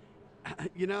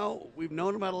 You know, we've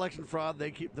known about election fraud.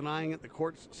 They keep denying it. The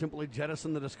courts simply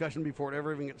jettison the discussion before it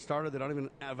ever even gets started. They don't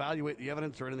even evaluate the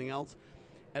evidence or anything else.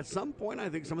 At some point, I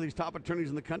think some of these top attorneys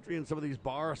in the country and some of these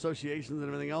bar associations and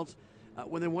everything else,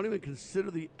 when they won't even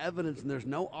consider the evidence and there's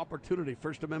no opportunity,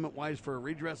 First Amendment-wise, for a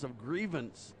redress of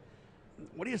grievance.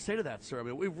 What do you say to that, sir? I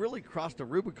mean, we've really crossed a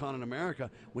Rubicon in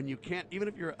America when you can't, even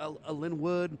if you're a Lynn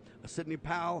Wood, a Sidney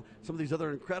Powell, some of these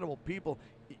other incredible people,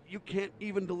 you can't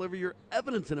even deliver your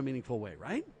evidence in a meaningful way,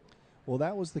 right? Well,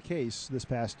 that was the case this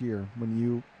past year. When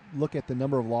you look at the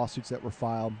number of lawsuits that were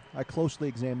filed, I closely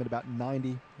examined about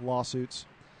 90 lawsuits.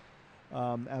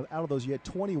 Out of those, you had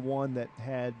 21 that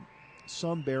had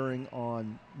some bearing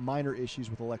on minor issues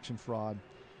with election fraud.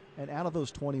 And out of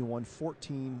those 21,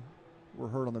 14 were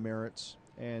heard on the merits.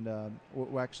 And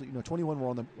actually, 21 were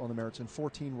on the merits, and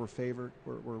 14 were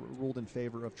ruled in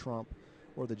favor of Trump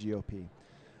or the GOP.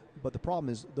 But the problem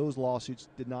is those lawsuits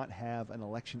did not have an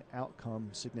election outcome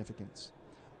significance.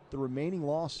 The remaining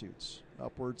lawsuits,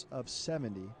 upwards of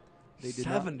 70,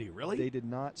 really? They did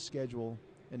not schedule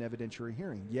an evidentiary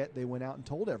hearing, yet they went out and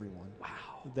told everyone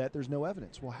that there's no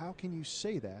evidence. Well, how can you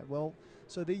say that? Well,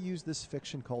 so they used this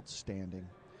fiction called standing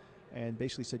and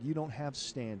basically said you don't have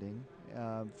standing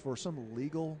for some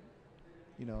legal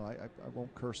I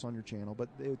won't curse on your channel, but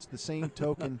it's the same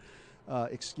token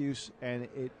excuse, and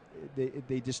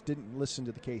they just didn't listen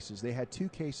to the cases. They had 2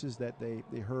 cases that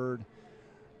they heard.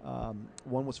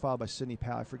 One was filed by Sidney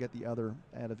Powell, I forget the other,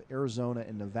 out of Arizona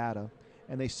and Nevada,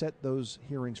 and they set those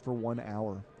hearings for 1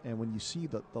 hour. And when you see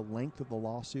the length of the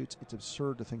lawsuits, it's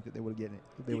absurd to think that they would get it.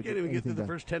 You can't even get through the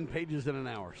first 10 pages in an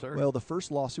hour, sir. Well, the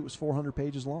first lawsuit was 400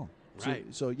 pages long. Right.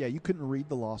 So yeah, you couldn't read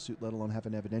the lawsuit, let alone have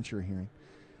an evidentiary hearing.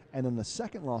 And then the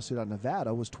second lawsuit out of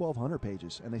Nevada was 1,200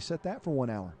 pages, and they set that for 1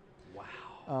 hour.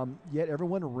 Wow. Yet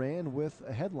everyone ran with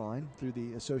a headline through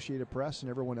the Associated Press and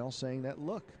everyone else saying that,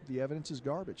 look, the evidence is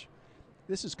garbage.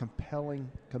 This is compelling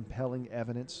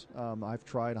evidence. I've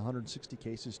tried 160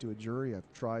 cases to a jury.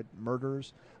 I've tried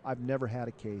murders. I've never had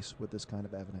a case with this kind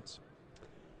of evidence.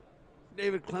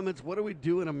 David Clements, what do we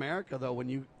do in America, though,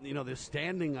 when this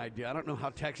standing idea? I don't know how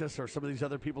Texas or some of these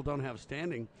other people don't have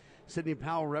standing. Sidney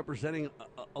Powell representing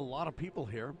a lot of people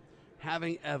here,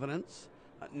 having evidence.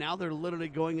 Now they're literally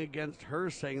going against her,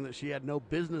 saying that she had no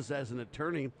business as an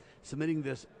attorney submitting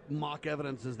this mock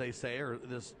evidence, as they say, or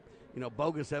this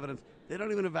bogus evidence. They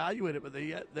don't even evaluate it, but they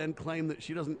yet then claim that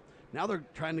she doesn't. Now they're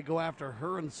trying to go after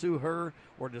her and sue her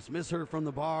or dismiss her from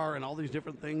the bar and all these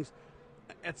different things.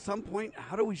 At some point,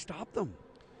 how do we stop them?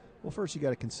 Well, first you got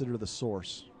to consider the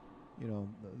source.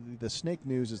 The snake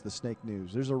news is the snake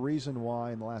news. There's a reason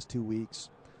why in the last 2 weeks,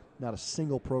 not a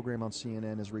single program on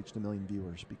CNN has reached 1 million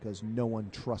viewers, because no one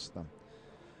trusts them.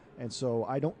 And so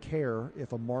I don't care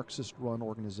if a Marxist-run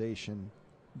organization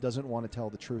doesn't want to tell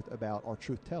the truth about our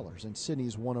truth tellers, and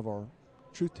Sidney's one of our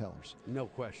truth tellers. No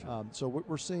question. So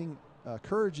we're seeing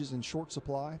courage is in short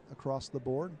supply across the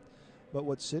board, but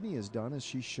what Sidney has done is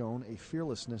she's shown a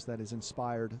fearlessness that has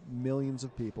inspired millions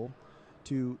of people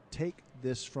to take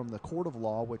this from the court of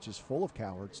law, which is full of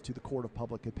cowards, to the court of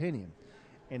public opinion.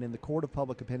 And in the court of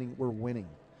public opinion, we're winning.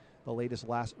 The latest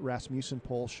Rasmussen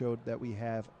poll showed that we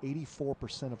have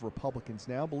 84% of Republicans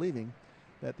now believing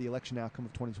that the election outcome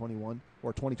of 2021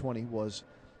 or 2020 was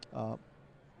there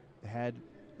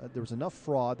was enough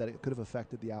fraud that it could have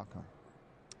affected the outcome.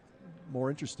 More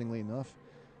interestingly enough,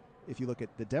 if you look at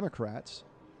the Democrats,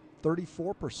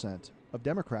 34% of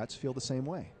Democrats feel the same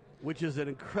way. Which is an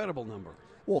incredible number.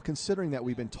 Well, considering that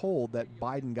we've been told that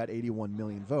Biden got 81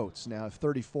 million votes. Now, if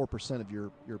 34% of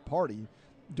your party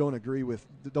don't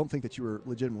think that you were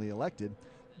legitimately elected,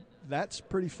 that's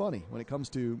pretty funny when it comes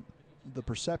to the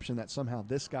perception that somehow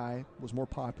this guy was more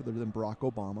popular than Barack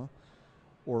Obama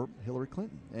or Hillary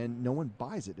Clinton. And no one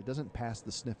buys it. It doesn't pass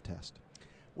the sniff test.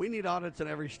 We need audits in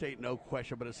every state, no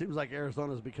question, but it seems like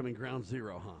Arizona is becoming ground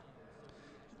zero, huh?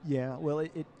 Yeah, well,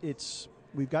 it's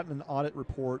we've gotten an audit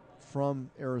report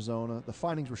from Arizona. The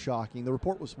findings were shocking. The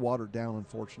report was watered down,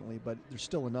 unfortunately, but there's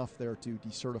still enough there to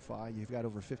decertify. You've got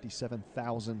over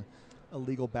 57,000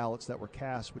 illegal ballots that were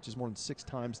cast, which is more than 6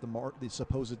 times the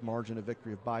supposed margin of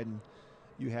victory of Biden.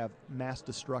 You have mass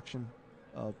destruction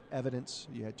of evidence.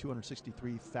 You had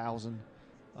 263,000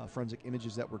 forensic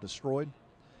images that were destroyed.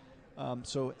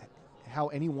 So how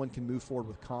anyone can move forward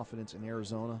with confidence in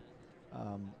Arizona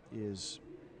is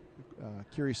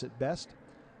curious at best.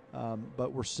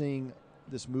 But we're seeing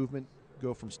this movement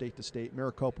go from state to state.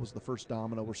 Maricopa was the first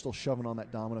domino. We're still shoving on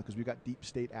that domino because we've got deep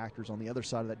state actors on the other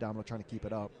side of that domino trying to keep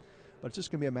it up. But it's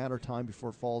just going to be a matter of time before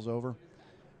it falls over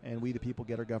and we, the people,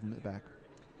 get our government back.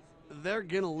 They're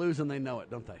going to lose, and they know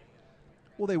it, don't they?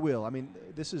 Well, they will. I mean,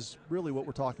 this is really what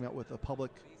we're talking about with the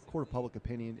court of public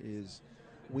opinion is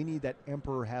we need that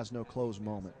emperor has no clothes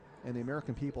moment. And the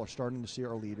American people are starting to see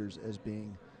our leaders as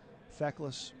being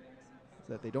feckless,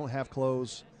 that they don't have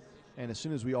clothes, and as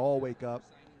soon as we all wake up,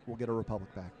 we'll get our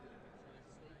republic back.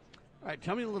 All right,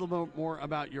 tell me a little bit more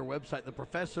about your website, The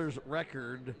Professor's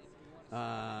Record.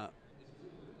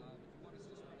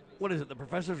 What is it,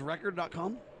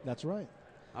 theprofessorsrecord.com? That's right.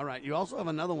 All right, you also have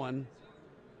another one,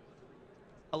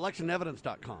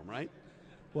 electionevidence.com, right?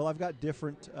 Well, I've got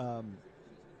different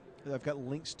I've got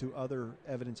links to other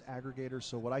evidence aggregators.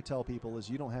 So what I tell people is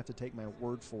you don't have to take my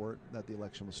word for it that the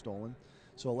election was stolen.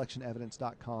 So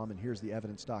electionevidence.com and here's the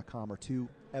evidence.com are 2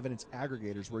 evidence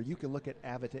aggregators where you can look at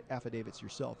affidavits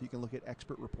yourself. You can look at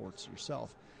expert reports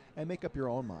yourself and make up your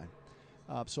own mind.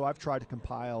 So I've tried to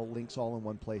compile links all in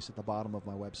one place at the bottom of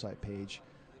my website page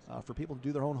for people to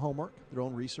do their own homework, their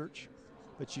own research.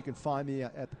 But you can find me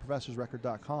at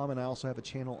theprofessorsrecord.com, and I also have a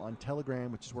channel on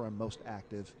Telegram, which is where I'm most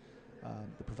active,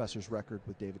 The Professor's Record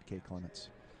with David K. Clements.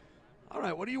 All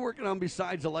right, what are you working on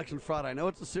besides election fraud? I know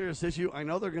it's a serious issue. I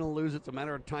know they're going to lose. It's a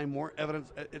matter of time. More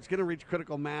evidence. It's going to reach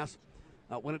critical mass.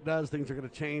 When it does, things are going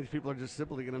to change. People are just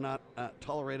simply going to not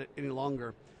tolerate it any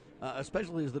longer,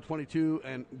 especially as the 22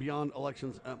 and beyond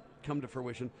elections come to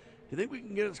fruition. you think we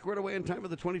can get it squared away in time for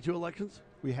the 22 elections?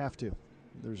 We have to.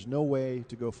 There's no way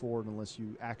to go forward unless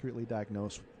you accurately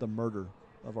diagnose the murder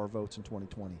of our votes in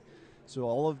 2020. So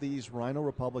all of these rhino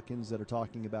Republicans that are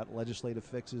talking about legislative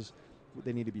fixes,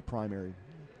 they need to be primaried.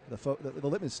 The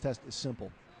litmus test is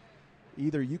simple.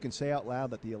 Either you can say out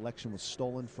loud that the election was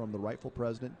stolen from the rightful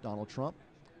president, Donald Trump,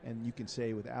 and you can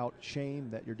say without shame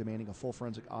that you're demanding a full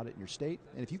forensic audit in your state.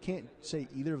 And if you can't say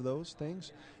either of those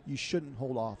things, you shouldn't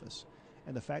hold office.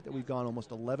 And the fact that we've gone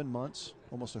almost 11 months,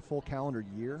 almost a full calendar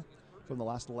year from the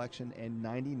last election, and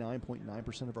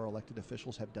 99.9% of our elected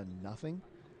officials have done nothing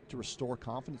to restore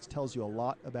confidence tells you a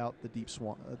lot about the deep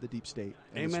state.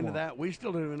 Amen to that. We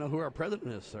still don't even know who our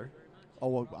president is, sir. Oh,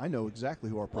 well, I know exactly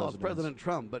who our president is. Well, it's President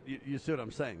Trump, but you see what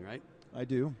I'm saying, right? I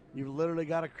do. You've literally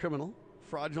got a criminal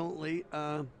fraudulently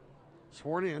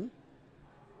sworn in,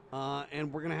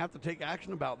 and we're going to have to take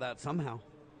action about that somehow.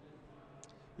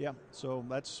 Yeah, so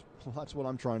that's what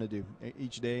I'm trying to do.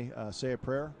 Each day, say a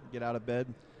prayer, get out of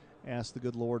bed, ask the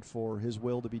good Lord for his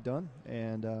will to be done,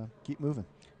 and keep moving.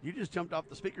 You just jumped off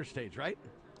the speaker stage, right?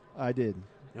 I did.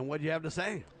 And what do you have to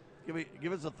say?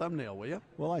 Give us a thumbnail, will you?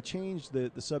 Well, I changed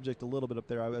the subject a little bit up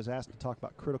there. I was asked to talk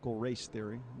about critical race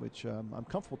theory, which I'm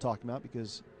comfortable talking about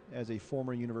because as a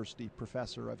former university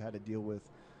professor, I've had to deal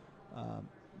with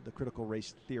the critical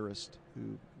race theorist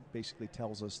who basically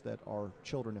tells us that our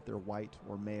children, if they're white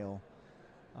or male,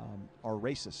 are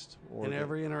racist. In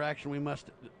every interaction, we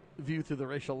must view through the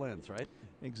racial lens, right?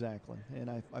 Exactly. And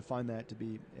I find that to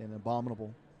be an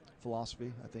abominable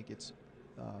philosophy. I think it's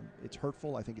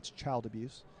hurtful. I think it's child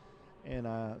abuse. And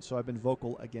so I've been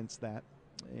vocal against that.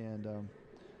 And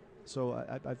so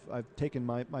I've taken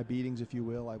my beatings, if you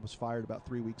will. I was fired about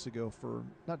 3 weeks ago for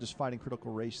not just fighting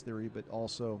critical race theory, but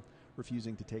also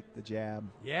refusing to take the jab.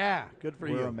 Yeah, good for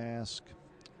you. Wear a mask,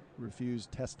 refuse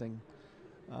testing,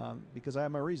 because I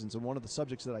have my reasons. And one of the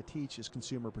subjects that I teach is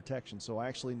consumer protection. So I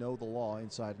actually know the law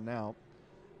inside and out.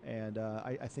 And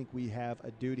I think we have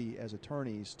a duty as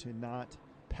attorneys to not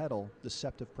peddle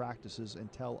deceptive practices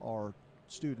and tell our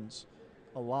students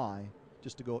a lie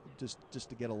just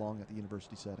to get along at the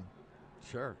university setting.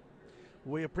 Sure.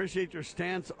 We appreciate your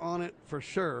stance on it for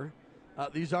sure.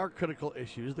 These are critical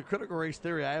issues. The critical race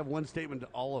theory, I have one statement to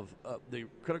all of the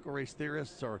critical race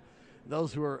theorists or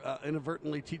those who are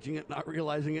inadvertently teaching it, not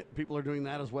realizing it. People are doing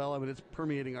that as well. I mean, it's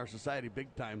permeating our society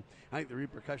big time. I think the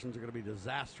repercussions are going to be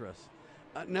disastrous.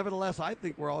 Nevertheless, I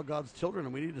think we're all God's children,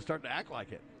 and we need to start to act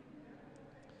like it.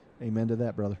 Amen to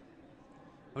that, brother.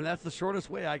 I mean, that's the shortest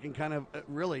way I can kind of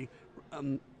really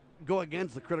go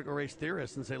against the critical race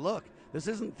theorists and say, look, this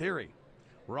isn't theory.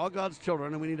 We're all God's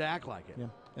children, and we need to act like it. Yeah.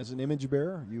 As an image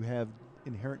bearer, you have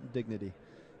inherent dignity.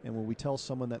 And when we tell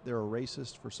someone that they're a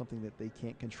racist for something that they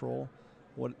can't control,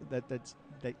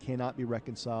 that cannot be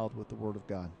reconciled with the Word of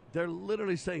God. They're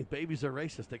literally saying babies are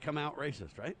racist. They come out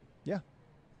racist, right? Yeah.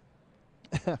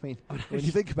 I mean, when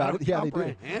you think about it, yeah, they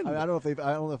do. I don't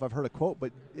know if I've heard a quote,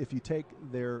 but if you take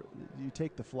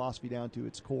the philosophy down to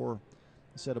its core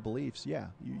set of beliefs, yeah,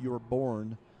 you were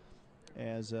born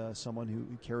as someone who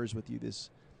carries with you this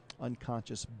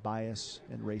unconscious bias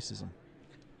and racism.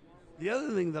 The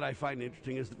other thing that I find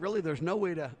interesting is that really there's no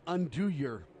way to undo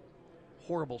your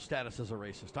horrible status as a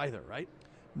racist either, right?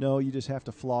 No, you just have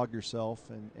to flog yourself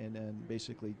and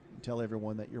basically tell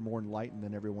everyone that you're more enlightened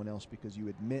than everyone else because you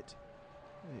admit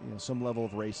some level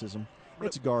of racism.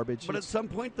 It's garbage. But at some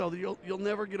point, though, you'll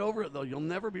never get over it, though. You'll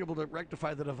never be able to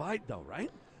rectify the divide, though,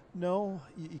 right? No,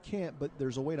 you can't, but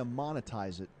there's a way to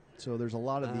monetize it. So there's a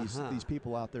lot of these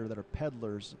people out there that are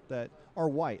peddlers that are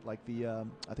white, like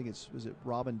I think was it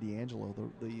Robin DiAngelo,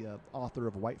 the author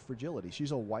of White Fragility.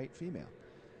 She's a white female.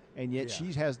 And yet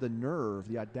she has the nerve,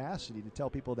 the audacity to tell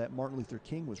people that Martin Luther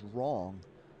King was wrong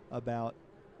about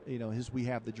his "We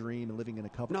Have the Dream" and living in a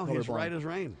colorblind. No, he's right as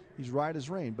rain. He's right as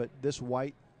rain. But this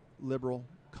white, liberal,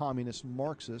 communist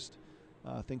Marxist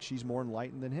thinks she's more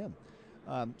enlightened than him.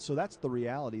 So that's the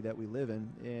reality that we live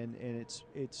in, and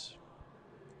it's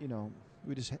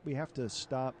we have to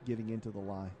stop giving into the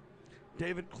lie.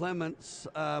 David Clements,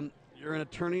 you're an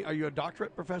attorney. Are you a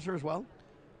doctorate professor as well?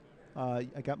 I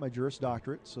got my Juris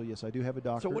Doctorate, so yes, I do have a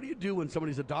doctorate. So what do you do when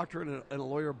somebody's a doctor and a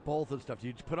lawyer both and stuff? Do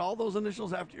you put all those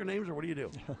initials after your names, or what do you do?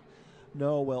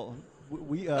 No, well,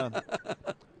 we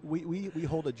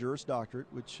hold a Juris Doctorate,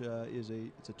 which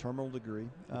it's a terminal degree.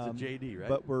 It's a JD, right?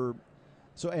 But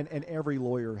and every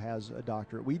lawyer has a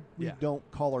doctorate. We don't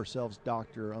call ourselves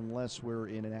doctor unless we're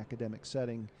in an academic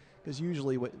setting, because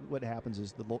usually what happens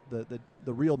is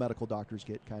the real medical doctors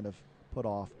get kind of put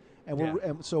off.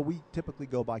 And so we typically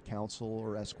go by counsel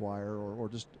or esquire or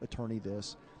just attorney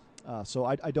this. So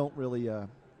I don't really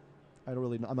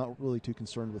I'm not really too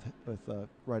concerned with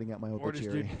writing out my Or just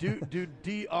obituary. do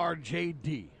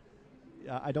DRJD.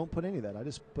 I don't put any of that. I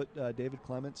just put David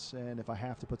Clements, and if I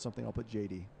have to put something, I'll put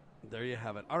JD. There you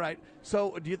have it. All right.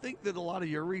 So do you think that a lot of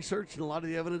your research and a lot of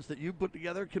the evidence that you put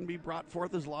together can be brought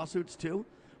forth as lawsuits too?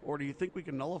 Or do you think we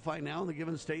can nullify now in the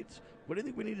given states? What do you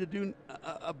think we need to do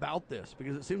about this?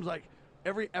 Because it seems like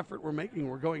every effort we're making,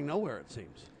 we're going nowhere, it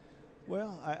seems.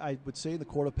 Well, I would say in the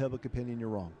court of public opinion, you're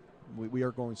wrong. We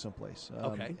are going someplace.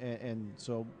 Okay. And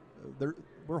so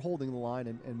we're holding the line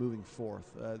and moving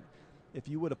forth. If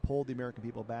you would have polled the American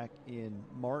people back in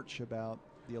March about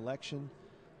the election,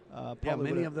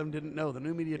 many of them didn't know. The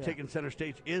new media taking center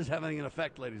stage is having an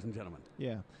effect, ladies and gentlemen.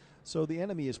 Yeah. So the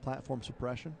enemy is platform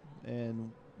suppression,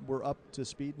 and we're up to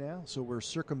speed now. So we're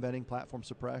circumventing platform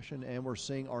suppression, and we're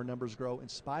seeing our numbers grow in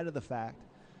spite of the fact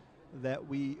that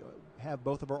we have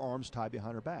both of our arms tied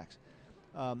behind our backs.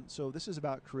 So this is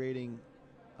about creating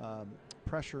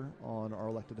pressure on our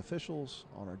elected officials,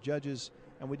 on our judges,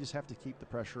 and we just have to keep the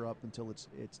pressure up until it's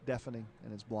deafening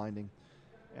and it's blinding.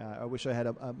 I wish I had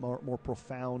a more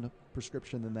profound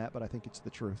prescription than that, but I think it's the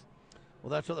truth.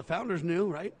 Well, that's what the founders knew,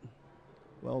 right?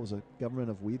 Well, it was a government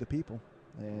of we the people,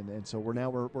 and so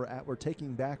we're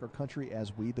taking back our country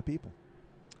as we the people.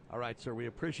 All right, sir. We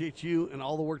appreciate you and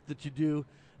all the work that you do.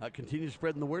 Continue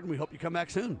spreading the word, and we hope you come back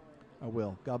soon. I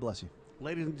will. God bless you.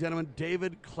 Ladies and gentlemen,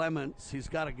 David Clements. He's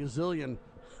got a gazillion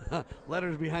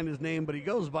letters behind his name, but he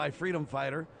goes by Freedom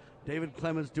Fighter. David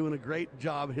Clements doing a great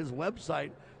job. His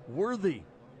website, worthy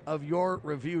of your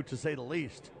review, to say the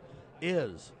least,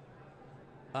 is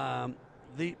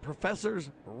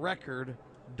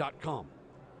theprofessorsrecord.com.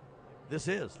 This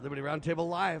is Liberty Roundtable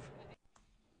Live.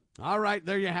 All right,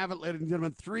 there you have it, ladies and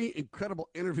gentlemen. 3 incredible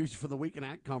interviews for the Week in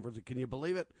Act Conference. Can you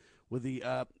believe it? With the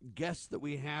guests that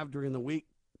we have during the week,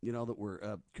 that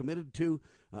we're committed to,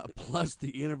 plus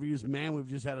the interviews. Man, we've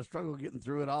just had a struggle getting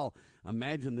through it all.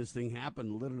 Imagine this thing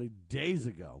happened literally days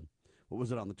ago. What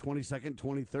was it, on the 22nd,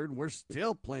 23rd? We're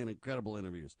still playing incredible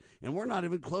interviews. And we're not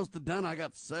even close to done. I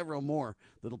got several more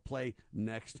that'll play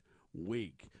next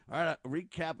week. All right, a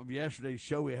recap of yesterday's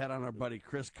show. We had on our buddy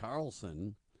Chris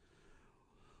Carlson.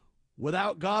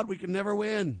 Without God, we can never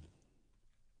win.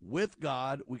 With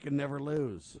God, we can never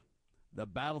lose. The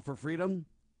battle for freedom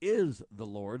is the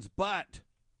Lord's, but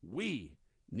we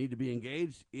need to be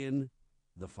engaged in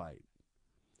the fight.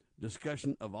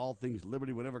 Discussion of all things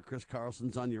liberty whenever Chris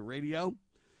Carlson's on your radio.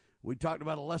 We talked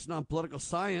about a lesson on political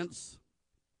science.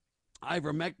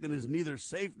 Ivermectin is neither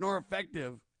safe nor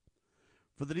effective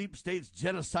for the deep state's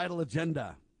genocidal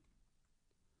agenda.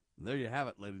 There you have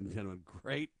it, ladies and gentlemen.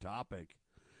 Great topic.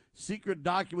 Secret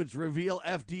documents reveal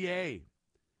FDA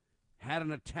had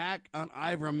an attack on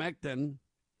ivermectin.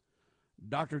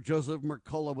 Dr. Joseph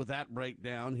Mercola with that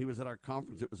breakdown. He was at our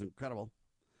conference. It was incredible.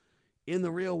 In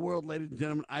the real world, ladies and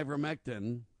gentlemen,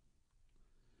 ivermectin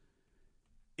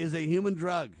is a human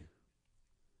drug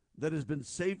that has been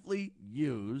safely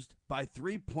used by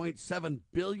 3.7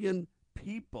 billion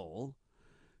people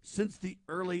since the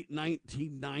early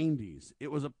 1990s. It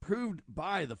was approved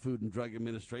by the Food and Drug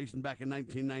Administration back in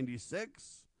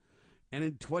 1996. And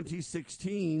in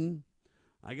 2016,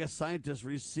 I guess scientists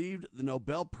received the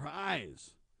Nobel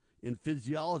Prize in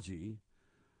Physiology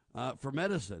for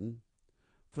medicine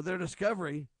for their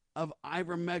discovery of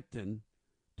ivermectin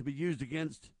to be used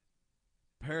against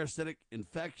parasitic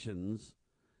infections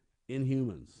in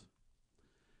humans.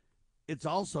 It's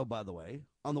also, by the way,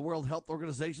 on the World Health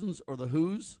Organization's, or the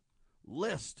WHO's,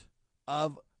 list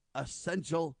of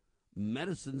essential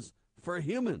medicines for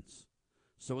humans.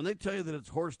 So when they tell you that it's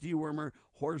horse dewormer,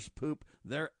 horse poop,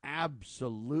 they're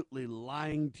absolutely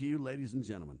lying to you, ladies and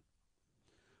gentlemen.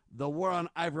 The war on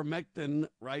ivermectin,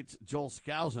 writes Joel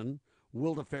Skousen,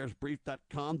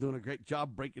 worldaffairsbrief.com, doing a great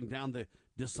job breaking down the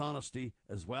dishonesty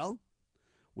as well.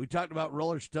 We talked about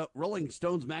Rolling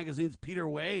Stones magazine's Peter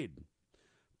Wade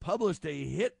published a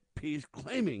hit piece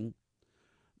claiming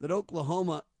that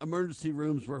Oklahoma emergency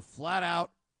rooms were flat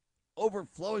out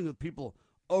overflowing with people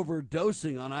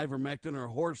overdosing on ivermectin or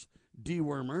horse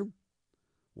dewormer.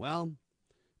 Well,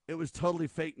 it was totally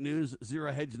fake news.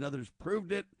 Zero Hedge and others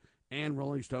proved it, and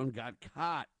Rolling Stone got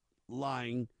caught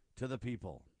lying to the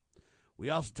people. We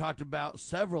also talked about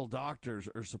several doctors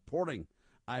are supporting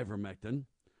ivermectin.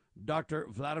 Dr.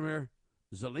 Vladimir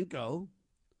Zelenko,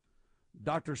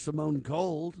 Dr. Simone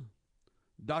Gold,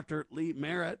 Dr. Lee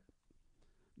Merritt,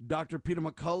 Dr. Peter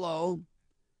McCullough,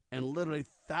 and literally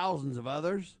thousands of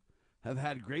others have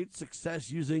had great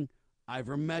success using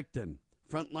ivermectin.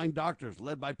 Frontline doctors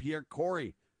led by Pierre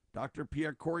Corey, Dr.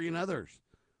 Pierre Corey and others.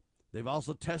 They've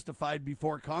also testified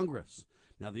before Congress.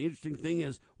 Now, the interesting thing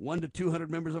is 100 to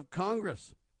 200 members of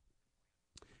Congress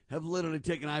have literally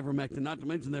taken ivermectin, not to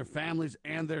mention their families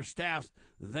and their staffs.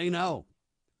 They know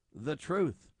the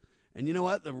truth. And you know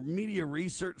what? The Media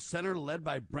Research Center, led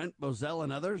by Brent Bozell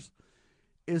and others,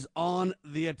 is on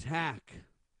the attack.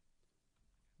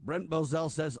 Brent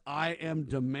Bozell says, I am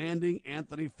demanding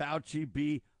Anthony Fauci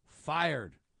be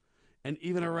fired and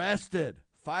even arrested.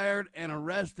 Fired and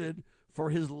arrested for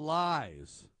his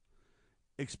lies.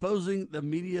 Exposing the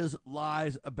media's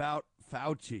lies about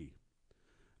Fauci.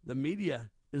 The media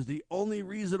is the only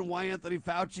reason why Anthony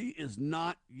Fauci is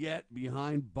not yet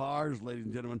behind bars, ladies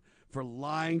and gentlemen, for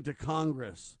lying to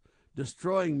Congress,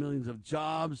 destroying millions of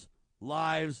jobs,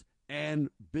 lives, and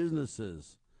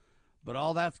businesses. But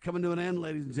all that's coming to an end,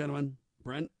 ladies and gentlemen.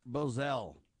 Brent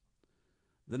Bozell.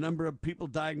 The number of people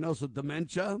diagnosed with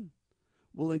dementia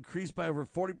will increase by over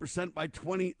 40% by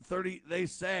 2030, they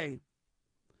say.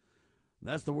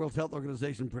 That's the World Health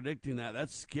Organization predicting that.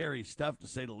 That's scary stuff, to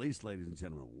say the least, ladies and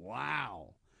gentlemen.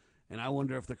 Wow. And I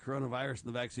wonder if the coronavirus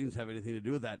and the vaccines have anything to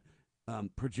do with that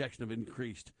projection of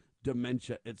increased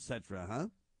dementia, etc., huh?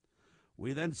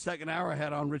 We then, second hour,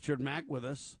 had on Richard Mack with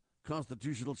us,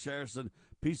 Constitutional Sheriffs and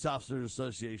Peace Officers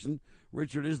Association.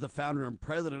 Richard is the founder and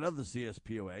president of the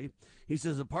CSPOA. He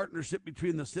says a partnership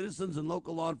between the citizens and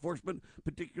local law enforcement,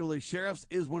 particularly sheriffs,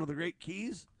 is one of the great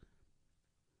keys.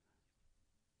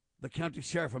 The County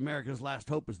Sheriff, America's Last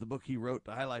Hope, is the book he wrote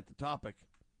to highlight the topic.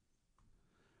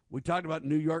 We talked about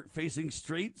New York facing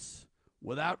streets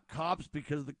without cops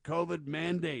because of the COVID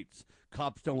mandates.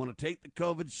 Cops don't want to take the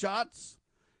COVID shots,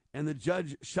 and the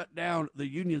judge shut down the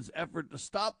union's effort to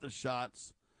stop the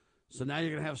shots. So now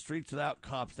you're going to have streets without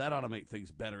cops. That ought to make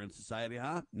things better in society,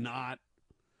 huh? Not.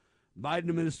 Biden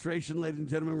administration, ladies and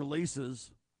gentlemen,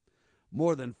 releases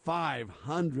more than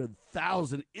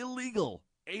 500,000 illegal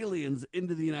aliens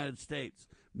into the United States,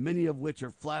 many of which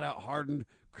are flat-out hardened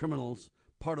criminals,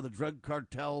 part of the drug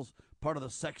cartels, part of the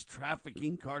sex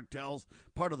trafficking cartels,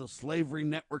 part of the slavery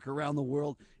network around the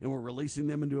world, and we're releasing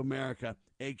them into America,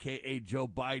 a.k.a. Joe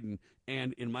Biden,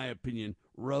 and, in my opinion,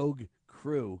 rogue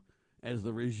crew, as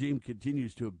the regime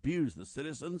continues to abuse the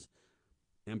citizens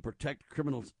and protect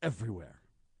criminals everywhere.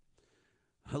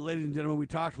 Ladies and gentlemen, we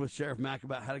talked with Sheriff Mack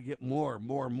about how to get more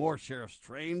sheriffs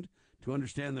trained to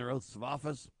understand their oaths of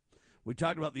office. We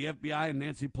talked about the FBI and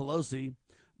Nancy Pelosi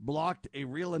blocked a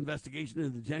real investigation into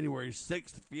the January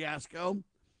 6th fiasco.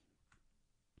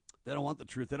 They don't want the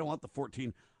truth. They don't want the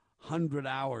 1,400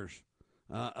 hours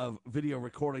of video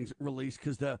recordings released,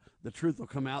 because the truth will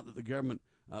come out that the government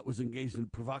was engaged in a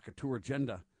provocateur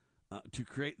agenda to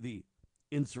create the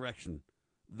insurrection,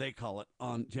 they call it,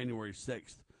 on January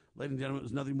 6th. Ladies and gentlemen, it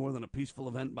was nothing more than a peaceful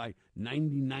event by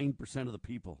 99% of the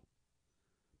people.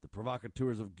 The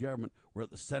provocateurs of government were at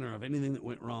the center of anything that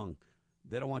went wrong.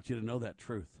 They don't want you to know that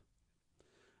truth.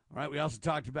 All right, we also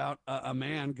talked about a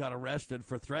man got arrested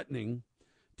for threatening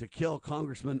to kill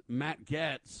Congressman Matt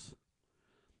Gaetz.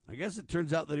 I guess it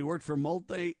turns out that he worked for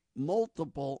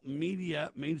multiple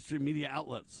mainstream media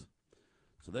outlets.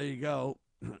 So there you go.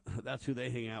 That's who they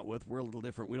hang out with. We're a little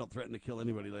different. We don't threaten to kill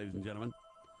anybody, ladies and gentlemen.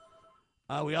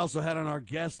 We also had on our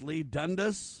guest Lee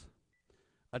Dundas,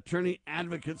 attorney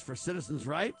advocates for citizens'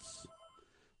 rights.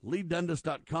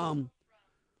 LeeDundas.com.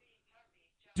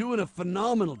 Doing a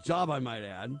phenomenal job, I might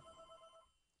add.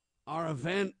 Our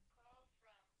event,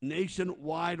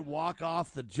 nationwide walk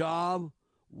off the job,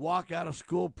 walk out of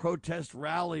school protest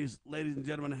rallies, ladies and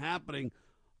gentlemen, happening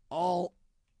all,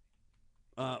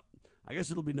 I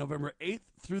guess it'll be November 8th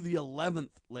through the 11th,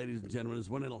 ladies and gentlemen, is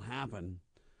when it'll happen.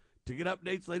 To get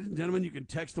updates, ladies and gentlemen, you can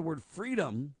text the word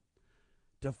freedom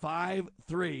to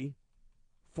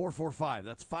 53445.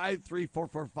 That's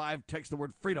 53445. Text the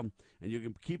word freedom, and you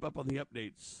can keep up on the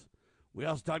updates. We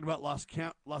also talked about Los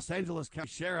Angeles County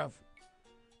Sheriff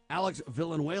Alex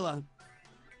Villanueva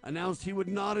announced he would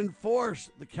not enforce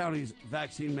the county's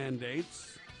vaccine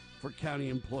mandates for county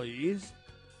employees.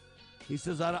 He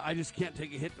says, I just can't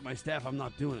take a hit to my staff. I'm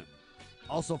not doing it.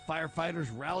 Also,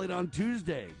 firefighters rallied on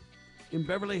Tuesday in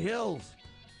Beverly Hills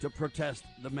to protest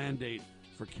the mandate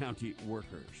for county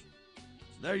workers.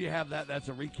 So there you have that. That's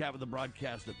a recap of the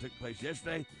broadcast that took place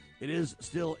yesterday. It is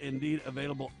still indeed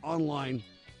available online.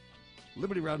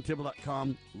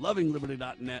 LibertyRoundtable.com,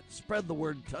 LovingLiberty.net. Spread the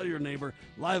word. Tell your neighbor.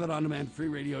 Live and on-demand free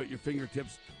radio at your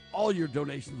fingertips. All your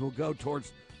donations will go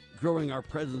towards growing our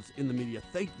presence in the media.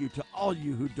 Thank you to all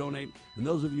you who donate. And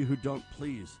those of you who don't,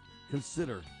 please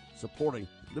consider supporting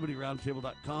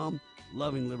LibertyRoundtable.com,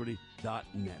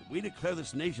 LovingLiberty.net. We declare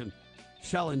this nation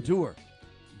shall endure.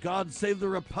 God save the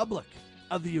Republic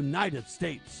of the United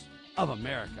States of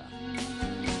America.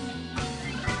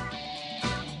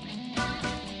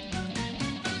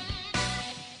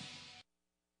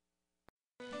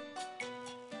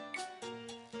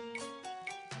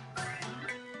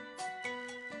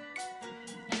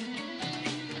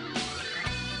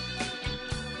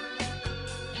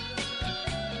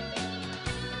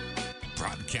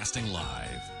 Broadcasting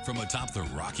live from atop the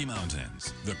Rocky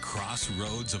Mountains, the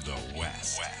crossroads of the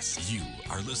West. You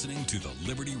are listening to the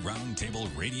Liberty Roundtable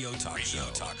Radio Talk Show.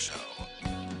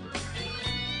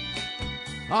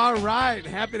 All right.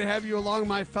 Happy to have you along,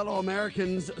 my fellow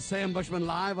Americans. Sam Bushman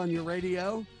live on your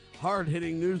radio.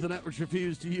 Hard-hitting news the networks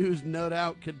refuse to use, no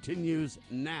doubt, continues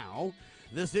now.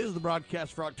 This is the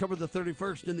broadcast for October the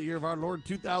 31st in the year of our Lord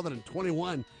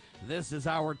 2021. This is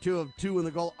hour 2 of 2, and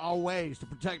the goal always to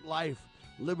protect life,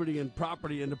 liberty, and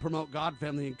property, and to promote God,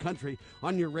 family, and country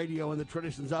on your radio and the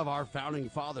traditions of our founding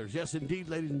fathers. Yes, indeed,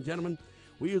 ladies and gentlemen,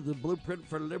 we use the blueprint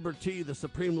for liberty, the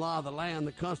supreme law of the land,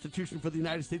 the Constitution for the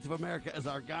United States of America as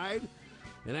our guide.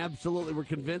 And absolutely, we're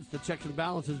convinced the checks and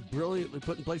balances brilliantly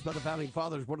put in place by the Founding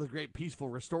Fathers, one of the great peaceful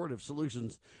restorative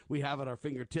solutions we have at our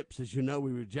fingertips. As you know,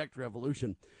 we reject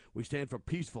revolution. We stand for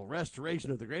peaceful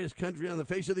restoration of the greatest country on the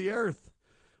face of the earth.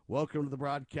 Welcome to the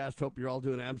broadcast. Hope you're all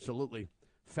doing absolutely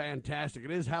fantastic.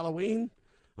 It is Halloween.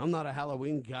 I'm not a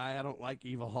Halloween guy. I don't like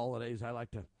evil holidays. I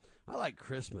like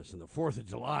Christmas and the 4th of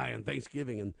July and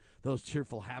Thanksgiving and those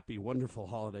cheerful, happy, wonderful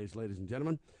holidays, ladies and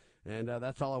gentlemen. And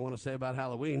that's all I want to say about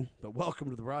Halloween. But welcome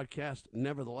to the broadcast.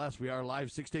 Nevertheless, we are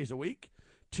live 6 days a week,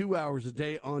 2 hours a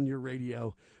day on your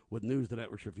radio with news the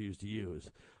networks refuse to use.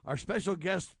 Our special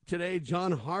guest today,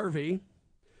 John Harvey.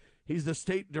 He's the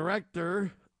state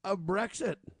director of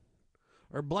Brexit,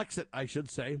 or Blexit, I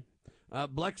should say.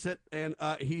 Blexit, and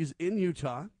he's in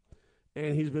Utah,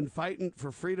 and he's been fighting for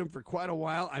freedom for quite a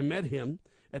while. I met him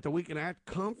at the Week in Act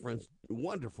conference.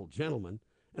 Wonderful gentleman.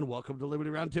 And welcome to Liberty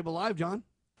Roundtable Live, John.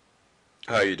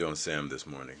 How are you doing, Sam, this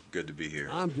morning? Good to be here.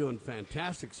 I'm doing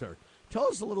fantastic, sir. Tell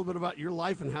us a little bit about your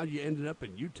life and how you ended up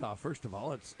in Utah, first of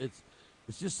all. It's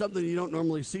just something you don't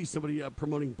normally see, somebody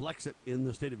promoting Blexit in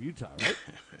the state of Utah, right?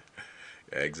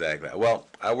 Exactly. Well,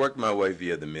 I worked my way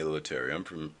via the military.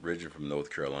 I'm originally from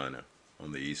North Carolina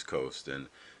on the East Coast, and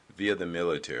via the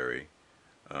military,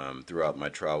 throughout my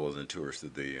travels and tours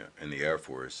in the Air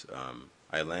Force,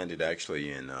 I landed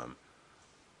actually in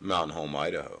Mountain Home,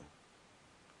 Idaho.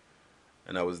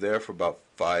 And I was there for about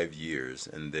 5 years,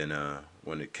 and then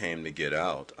when it came to get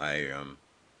out, I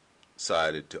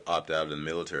decided to opt out of the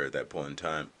military at that point in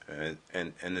time.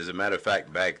 And as a matter of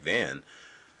fact, back then,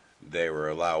 they were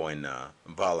allowing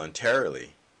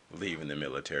voluntarily leaving the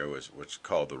military, which was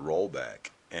called the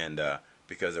rollback. And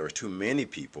because there were too many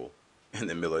people in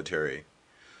the military,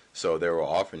 so they were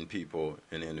offering people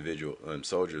and individual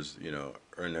soldiers,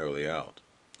 an early out.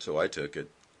 So I took it.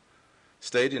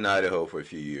 Stayed in Idaho for a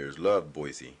few years. Loved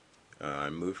Boise.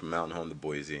 I moved from Mountain Home to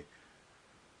Boise.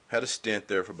 Had a stint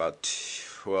there for about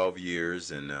 12 years,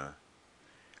 and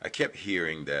I kept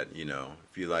hearing that,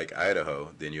 if you like Idaho,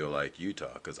 then you'll like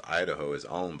Utah, because Idaho is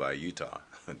owned by Utah.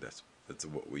 That's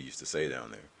what we used to say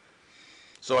down there.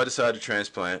 So I decided to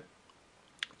transplant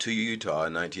to Utah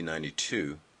in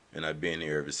 1992, and I've been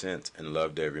here ever since and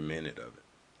loved every minute of it.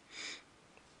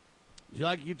 Do you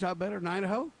like Utah better than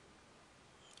Idaho?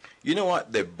 You know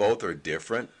what? They both are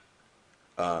different.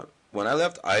 When I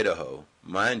left Idaho,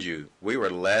 mind you, we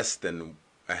were less than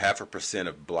 0.5%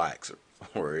 of blacks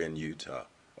were in Utah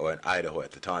or in Idaho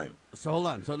at the time. So hold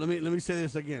on. So let me say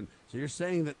this again. So you're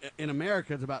saying that in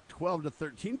America, it's about 12 to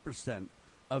 13%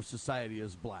 of society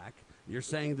is black. You're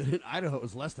saying that in Idaho it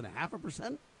was less than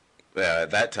 0.5%?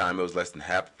 At that time, it was less than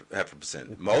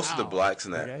 0.5%. Most of the blacks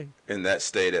in that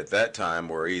state at that time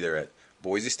were either at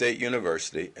Boise State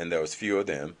University, and there was few of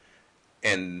them,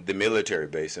 and the military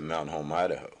base in Mountain Home,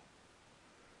 Idaho.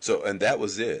 So, and that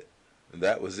was it.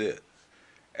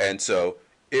 And so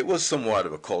it was somewhat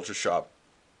of a culture shock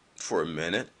for a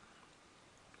minute.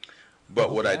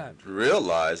 But what I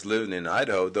realized living in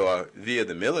Idaho, though via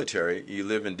the military, you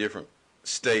live in different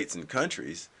states and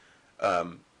countries.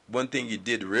 One thing you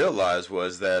did realize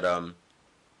was that,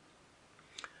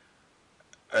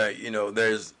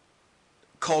 there's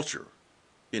culture.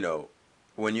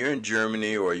 When you're in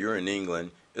Germany or you're in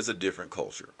England, it's a different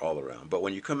culture all around. But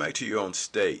when you come back to your own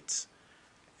states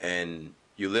and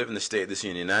you live in the state that's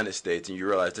in the United States and you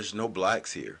realize there's no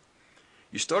blacks here,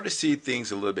 you start to see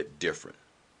things a little bit different.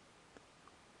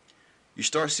 You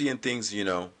start seeing things, wait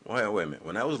a minute.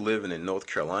 When I was living in North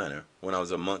Carolina, when I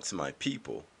was amongst my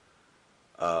people,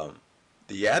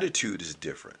 the attitude is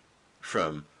different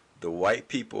from the white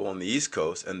people on the East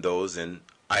Coast and those in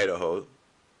Idaho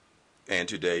and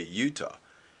today Utah.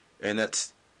 And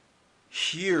that's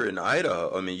here in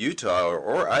Utah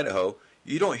or Idaho,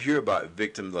 you don't hear about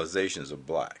victimizations of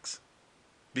blacks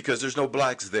because there's no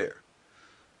blacks there.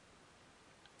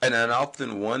 And I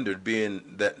often wondered,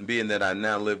 being that I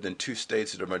now lived in 2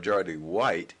 states that are majority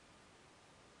white,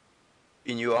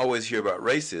 and you always hear about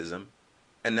racism,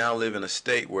 and now live in a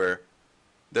state where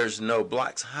there's no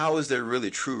blacks, how is there really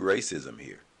true racism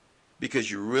here? Because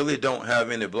you really don't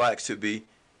have any blacks to be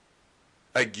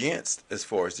against as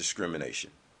far as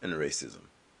discrimination and racism.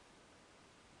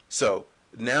 So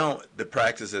now the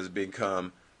practice has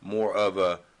become more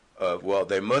of well,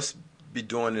 they must be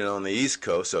doing it on the East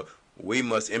Coast, so we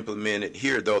must implement it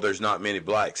here, though there's not many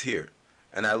blacks here.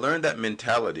 And I learned that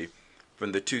mentality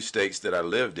from the 2 states that I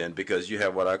lived in, because you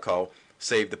have what I call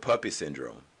save the puppy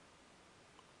syndrome.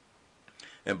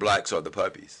 And blacks are the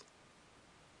puppies.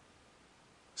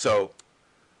 So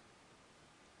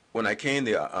when I came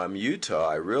to Utah,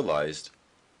 I realized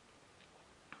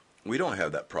we don't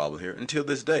have that problem here until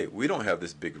this day. We don't have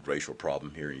this big racial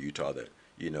problem here in Utah that,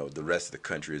 you know, the rest of the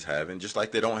country is having, just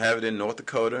like they don't have it in North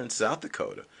Dakota and South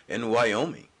Dakota and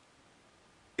Wyoming.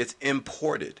 It's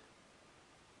imported.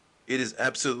 It is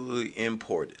absolutely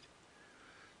imported.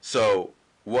 So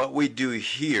what we do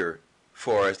here,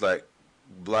 for us, like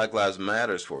Black Lives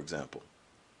Matters, for example,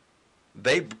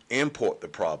 they import the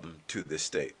problem to this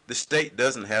state. The state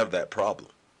doesn't have that problem.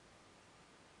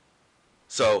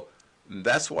 So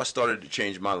that's what started to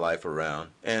change my life around,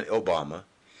 and Obama,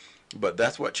 but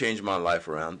that's what changed my life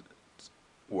around,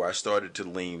 where I started to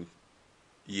lean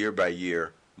year by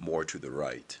year more to the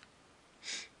right.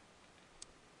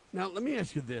 Now, let me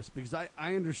ask you this, because I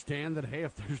understand that, hey,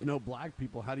 if there's no black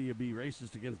people, how do you be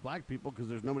racist against black people? Because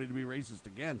there's nobody to be racist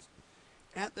against.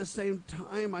 At the same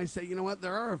time, I say, you know what,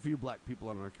 there are a few black people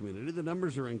in our community. The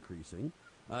numbers are increasing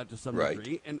to some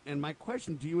degree. And my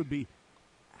question to you would be,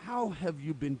 how have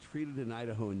you been treated in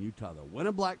Idaho and Utah, though? When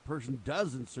a black person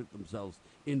does insert themselves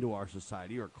into our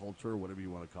society or culture or whatever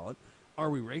you want to call it, are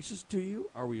we racist to you?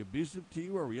 Are we abusive to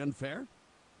you? Are we unfair?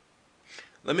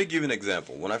 Let me give you an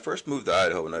example. When I first moved to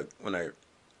Idaho, when I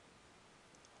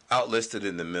outlisted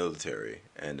in the military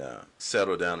and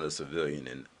settled down as a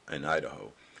civilian in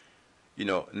Idaho, you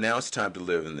know, now it's time to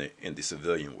live in the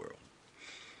civilian world.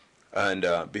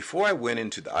 And before I went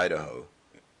into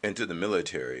the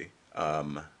military,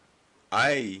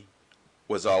 I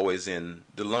was always in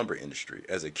the lumber industry.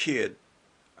 As a kid,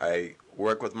 I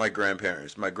worked with my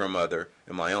grandparents, my grandmother,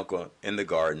 and my uncle in the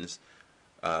gardens.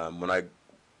 When I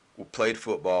played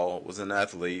football, was an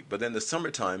athlete. But then the summer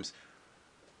times,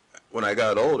 when I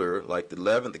got older, like the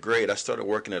 11th grade, I started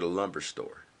working at a lumber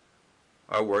store.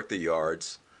 I worked the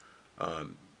yards,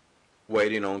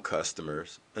 waiting on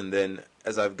customers. And then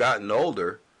as I've gotten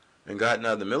older and gotten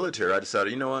out of the military, I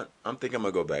decided, you know what, I'm thinking I'm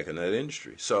going to go back in that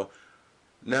industry. So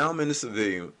now I'm in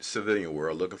the civilian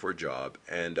world looking for a job.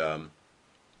 And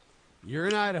you're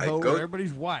in Idaho where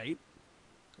everybody's white.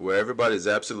 Where everybody's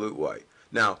absolute white.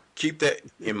 Now, keep that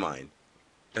in mind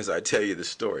as I tell you the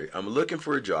story. I'm looking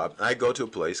for a job. I go to a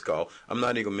place called, I'm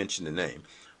not even going to mention the name,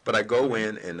 but I go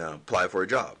in and apply for a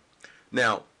job.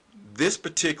 Now, this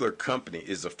particular company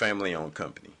is a family-owned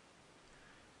company.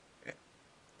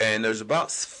 And there's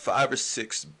about 5 or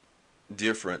 6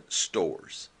 different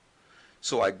stores.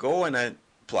 So I go and I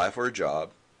apply for a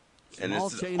job, and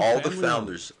it's all the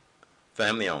founders,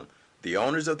 family-owned. The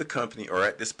owners of the company are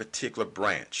at this particular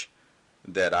branch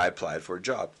that I applied for a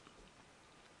job.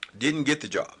 Didn't get the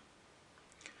job.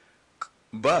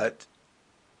 But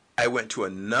I went to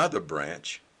another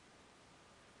branch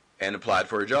and applied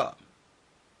for a job.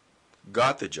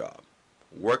 Got the job.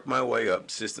 Worked my way up,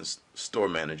 assistant store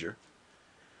manager.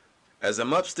 As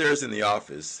I'm upstairs in the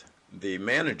office, the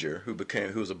manager, who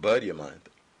was a buddy of mine,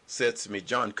 said to me,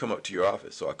 John, come up to your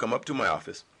office. So I come up to my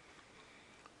office,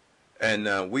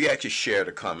 and we actually shared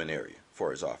a common area for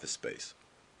his office space.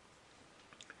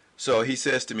 So he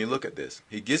says to me, look at this.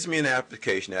 He gives me an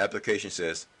application. The application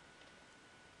says,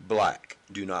 black,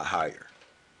 do not hire.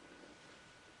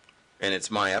 And it's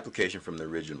my application from the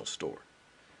original store.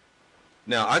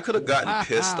 Now, I could have gotten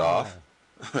pissed off.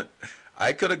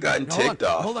 I could have gotten ticked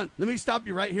off. Hold on. Let me stop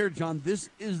you right here, John. This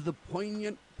is the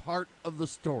poignant part of the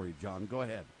story, John. Go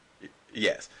ahead.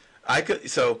 Yes.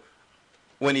 So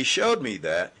when he showed me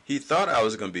that, he thought I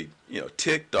was going to be,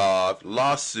 ticked off,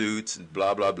 lawsuits, and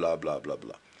blah, blah, blah, blah, blah,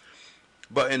 blah.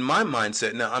 But in my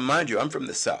mindset, now, mind you, I'm from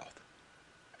the South.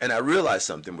 And I realized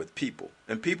something with people.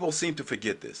 And people seem to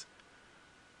forget this.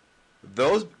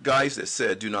 Those guys that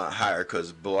said do not hire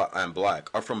because I'm black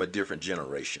are from a different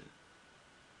generation.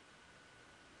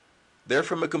 They're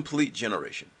from a complete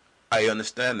generation. I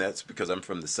understand that's because I'm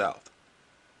from the South.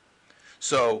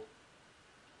 So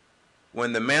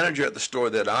when the manager at the store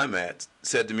that I'm at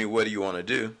said to me, what do you want to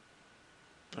do?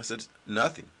 I said,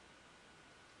 nothing.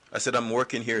 I said, I'm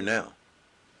working here now.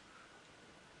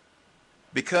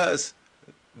 Because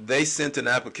they sent an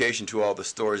application to all the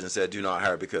stores and said, do not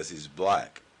hire because he's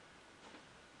black.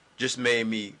 Just made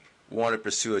me want to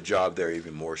pursue a job there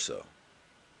even more so.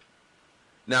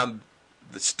 Now,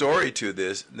 the story to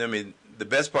this, I mean, the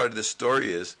best part of this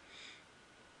story is,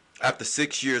 after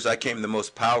 6 years, I came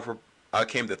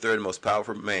the third most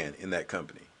powerful man in that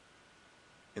company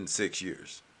in 6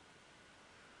 years.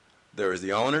 There was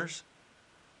the owners,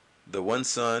 the one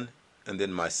son, and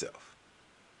then myself.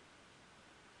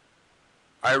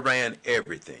 I ran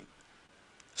everything.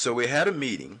 So we had a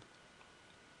meeting,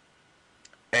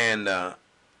 and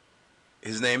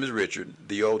his name is Richard,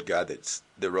 the old guy that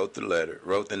wrote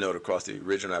the note across the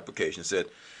original application, said,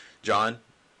 John,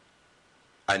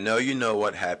 I know you know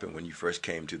what happened when you first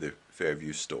came to the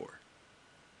Fairview store.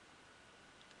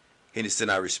 And he said,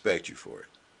 I respect you for it.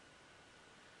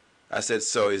 I said,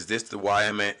 so is this why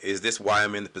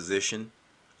I'm in the position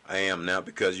I am now,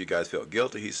 because you guys felt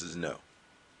guilty? He says, no,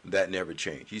 that never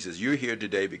changed. He says, you're here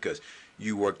today because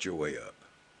you worked your way up.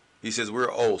 He says,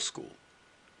 we're old school.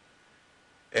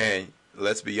 And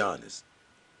let's be honest,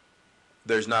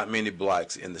 there's not many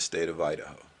blacks in the state of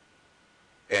Idaho.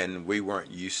 And we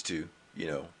weren't used to,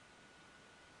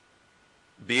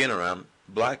 being around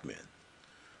black men.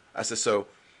 I said, so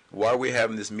why are we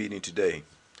having this meeting today?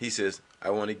 He says, I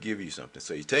want to give you something.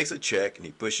 So he takes a check and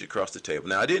he pushes it across the table.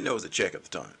 Now, I didn't know it was a check at the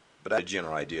time, but I had a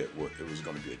general idea it was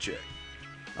going to be a check.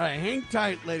 All right, hang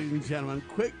tight, ladies and gentlemen.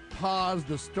 Quick pause.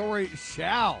 The story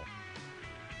shall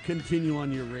continue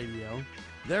on your radio.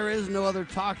 There is no other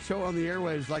talk show on the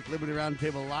airwaves like Liberty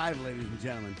Roundtable Live, ladies and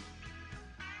gentlemen.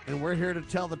 And we're here to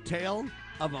tell the tale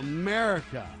of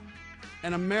America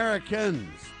and Americans.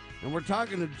 And we're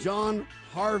talking to John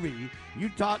Harvey,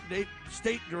 Utah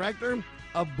State Director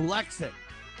of Blexit.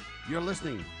 You're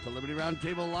listening to Liberty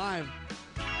Roundtable Live.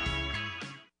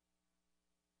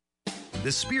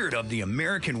 The spirit of the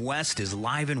American West is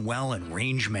live and well in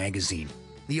Range Magazine,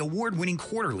 the award-winning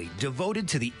quarterly devoted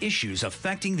to the issues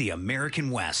affecting the American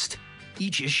West.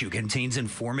 Each issue contains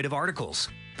informative articles,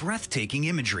 breathtaking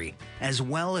imagery, as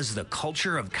well as the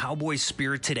culture of cowboy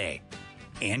spirit today,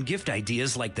 and gift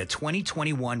ideas like the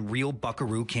 2021 Real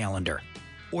Buckaroo Calendar.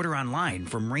 Order online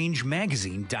from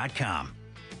rangemagazine.com.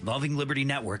 Loving Liberty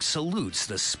Network salutes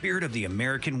the spirit of the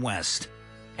American West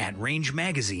at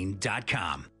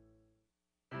rangemagazine.com.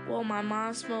 Well, my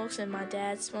mom smokes and my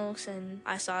dad smokes, and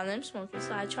I saw them smoking,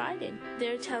 so I tried it.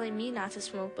 They're telling me not to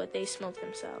smoke, but they smoke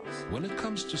themselves. When it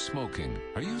comes to smoking,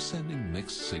 are you sending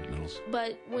mixed signals?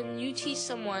 But when you teach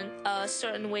someone a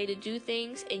certain way to do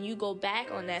things and you go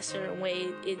back on that certain way,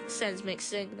 it sends mixed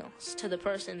signals to the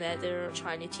person that they're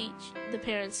trying to teach. The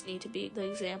parents need to be the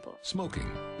example. Smoking.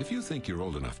 If you think you're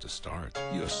old enough to start,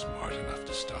 you're smart enough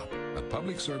to stop. A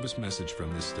public service message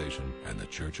from this station and the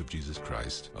Church of Jesus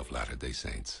Christ of Latter-day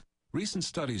Saints. Recent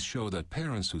studies show that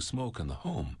parents who smoke in the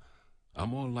home are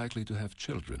more likely to have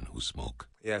children who smoke.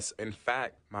 Yes, in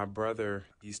fact, my brother,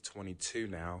 he's 22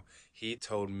 now. He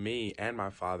told me and my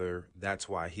father that's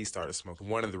why he started smoking.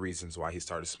 One of the reasons why he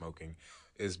started smoking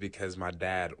is because my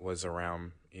dad was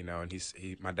around, and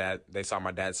they saw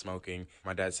my dad smoking.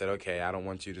 My dad said, okay, I don't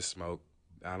want you to smoke.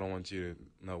 I don't want you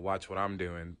to watch what I'm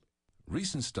doing.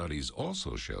 Recent studies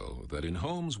also show that in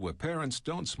homes where parents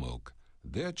don't smoke,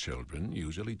 their children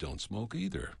usually don't smoke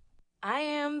either. I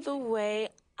am the way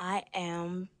I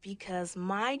am because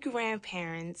my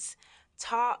grandparents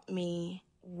taught me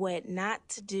what not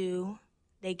to do.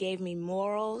 They gave me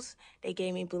morals. They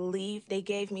gave me belief. They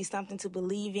gave me something to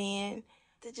believe in.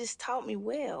 They just taught me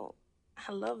well.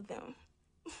 I love them.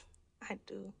 I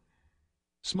do.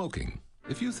 Smoking.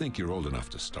 If you think you're old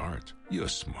enough to start, you're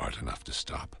smart enough to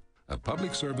stop. A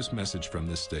public service message from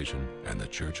this station and the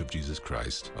Church of Jesus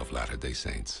Christ of Latter-day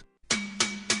Saints.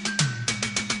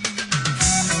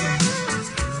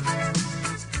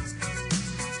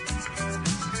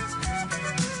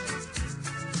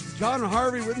 John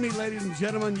Harvey with me, ladies and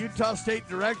gentlemen, Utah State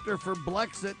Director for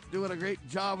Blexit, doing a great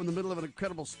job in the middle of an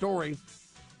incredible story.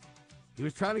 He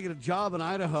was trying to get a job in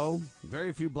Idaho.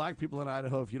 Very few black people in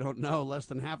Idaho, if you don't know, less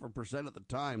than 0.5% at the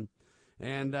time.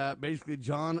 And basically,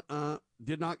 John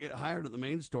did not get hired at the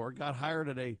main store, got hired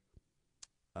at a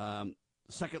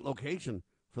second location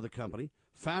for the company,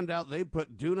 found out they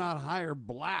put do not hire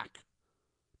black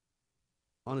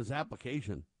on his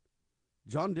application.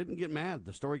 John didn't get mad.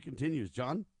 The story continues.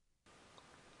 John?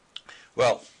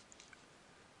 Well,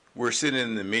 we're sitting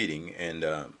in the meeting, and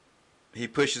he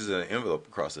pushes an envelope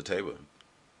across the table.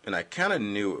 And I kind of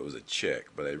knew it was a check,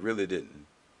 but I really didn't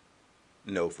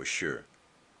know for sure.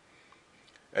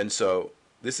 And so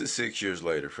this is 6 years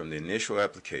later from the initial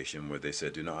application where they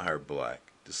said do not hire black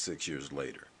to 6 years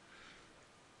later.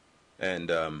 And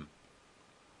I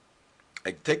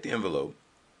take the envelope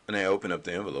and I open up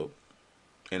the envelope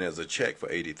and there's a check for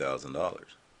 $80,000.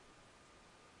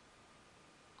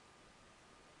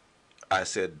 I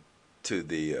said, to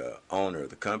the owner of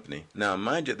the company. Now,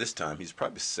 mind you, at this time, he's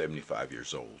probably 75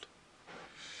 years old.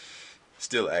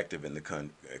 Still active in the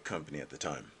company at the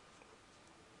time.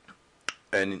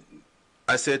 And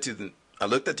I said to them, I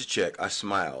looked at the check, I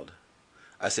smiled.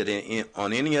 I said,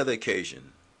 on any other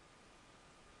occasion,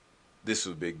 this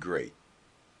would be great.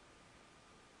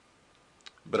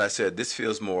 But I said, this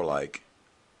feels more like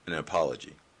an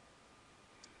apology.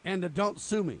 And don't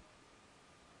sue me.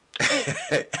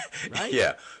 Right?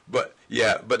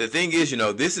 Yeah, but the thing is,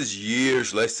 this is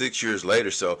 6 years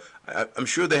later, so I'm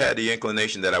sure they had the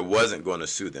inclination that I wasn't going to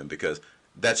sue them, because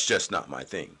that's just not my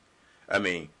thing. I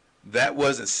mean, that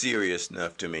wasn't serious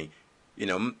enough to me.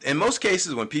 In most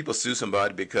cases, when people sue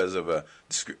somebody because of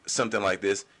something like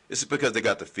this, it's because they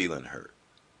got the feeling hurt.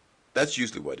 That's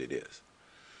usually what it is.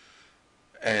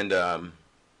 And I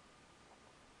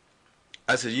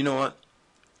said, you know what?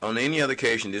 On any other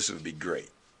occasion, this would be great.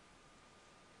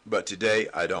 But today,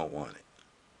 I don't want it.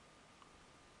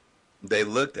 They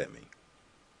looked at me.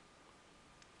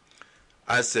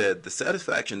 I said, the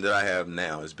satisfaction that I have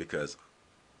now is because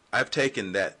I've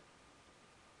taken that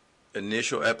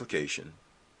initial application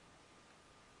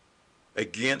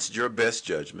against your best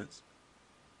judgments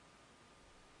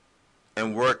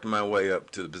and worked my way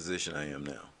up to the position I am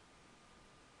now.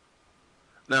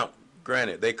 Now,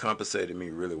 granted, they compensated me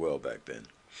really well back then.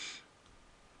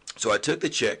 So I took the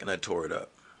check and I tore it up.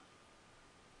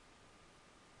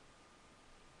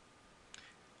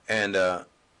 And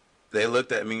they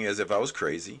looked at me as if I was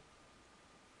crazy.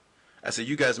 I said,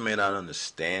 you guys may not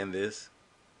understand this,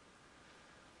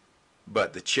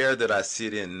 but the chair that I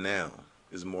sit in now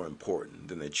is more important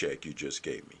than the check you just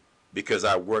gave me, because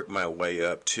I worked my way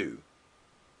up to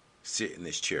sit in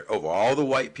this chair over all the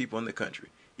white people in the country,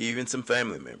 even some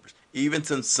family members, even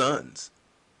some sons.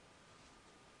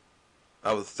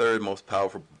 I was the third most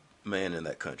powerful man in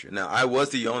that country. Now, I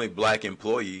was the only black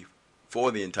employee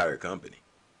for the entire company.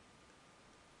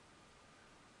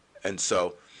 And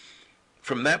so,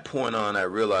 from that point on, I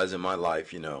realized in my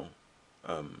life, I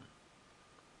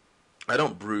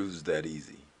don't bruise that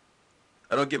easy.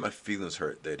 I don't get my feelings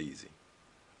hurt that easy.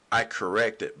 I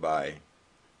correct it by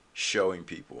showing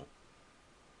people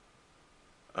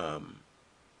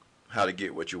how to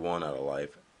get what you want out of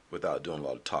life without doing a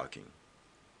lot of talking.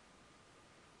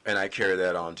 And I carry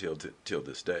that on till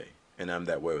this day. And I'm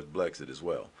that way with Blexit as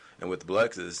well. And with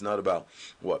Blexit, it's not about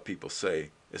what people say.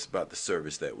 It's about the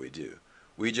service that we do.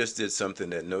 We just did something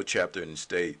that no chapter in the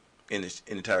state, in the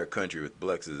entire country with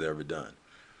Blexit has ever done.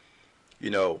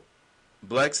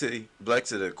 Blexit,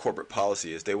 a corporate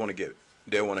policy is they want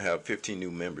to have 15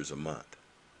 new members a month.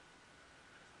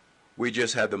 We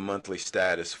just had the monthly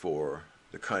status for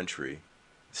the country,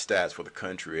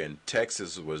 and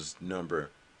Texas was number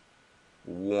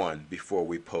 1 before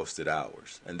we posted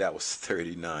ours, and that was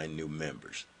 39 new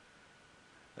members.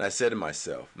 And I said to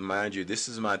myself, mind you, this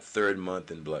is my 3rd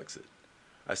month in Blexit.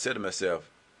 I said to myself,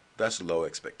 that's low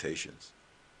expectations.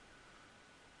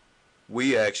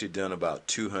 We actually done about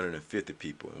 250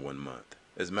 people in 1 month.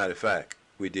 As a matter of fact,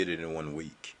 we did it in 1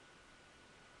 week.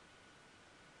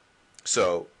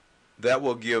 So that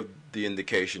will give the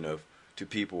indication to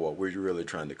people what we're really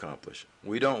trying to accomplish.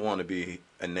 We don't want to be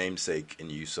a namesake in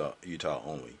Utah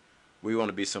only. We want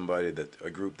to be a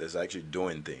group that's actually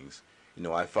doing things.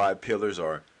 Our 5 pillars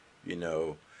are,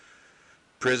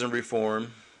 prison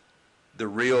reform, the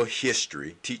real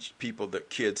history, teach people, the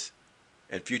kids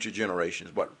and future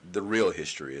generations, what the real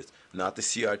history is, not the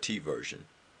CRT version.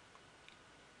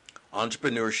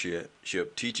 Entrepreneurship,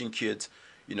 teaching kids,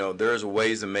 there's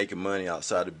ways of making money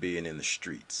outside of being in the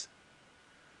streets.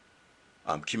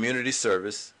 Community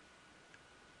service,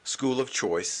 school of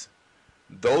choice.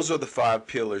 Those are the 5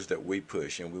 pillars that we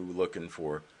push, and we were looking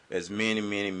for as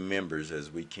many members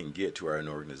as we can get to our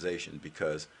organization,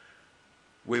 because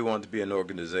we want to be an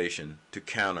organization to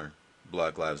counter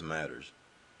Black Lives Matters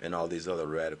and all these other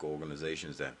radical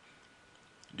organizations that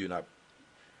do not,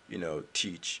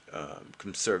 teach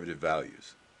conservative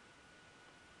values.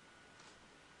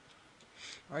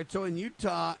 All right, so in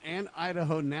Utah and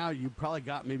Idaho now, you probably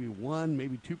got maybe 1,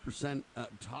 maybe 2%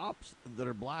 tops that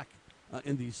are black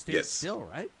in these states still,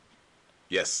 right?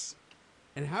 Yes.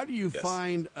 And how do you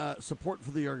find support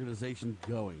for the organization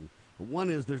going? One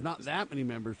is there's not that many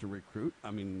members to recruit.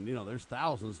 I mean, there's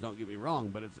thousands, don't get me wrong,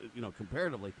 but it's,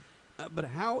 comparatively. But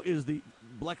how is the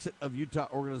Blexit of Utah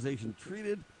organization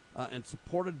treated and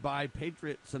supported by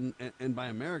patriots and by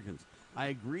Americans? I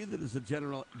agree that it's a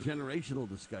generational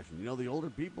discussion. The older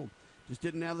people just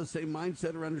didn't have the same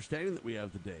mindset or understanding that we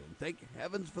have today. And thank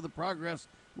heavens for the progress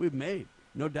we've made,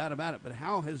 no doubt about it. But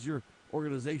how has your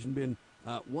organization been,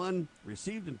 1,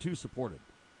 received, and 2, supported?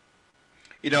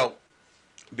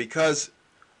 because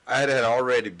I had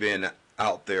already been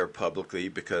out there publicly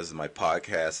because of my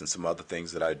podcast and some other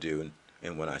things that I do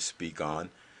and when I speak on.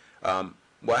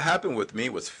 What happened with me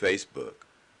was Facebook.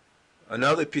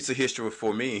 Another piece of history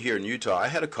for me here in Utah, I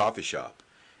had a coffee shop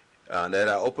that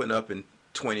I opened up in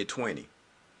 2020,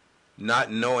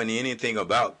 not knowing anything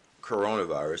about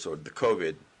coronavirus or the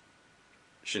COVID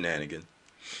shenanigan.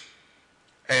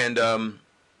 And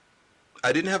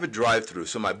I didn't have a drive-through,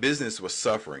 so my business was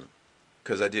suffering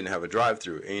because I didn't have a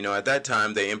drive-through. And, at that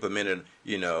time they implemented,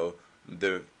 the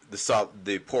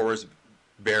porous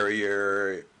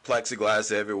barrier,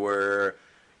 plexiglass everywhere,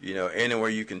 anywhere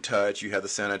you can touch, you have to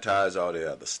sanitize, all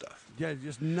the other stuff. Yeah,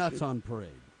 just nuts on parade.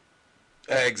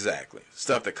 Exactly.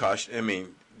 Stuff that costs,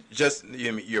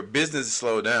 your business is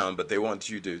slowed down, but they want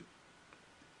you to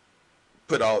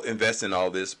invest in all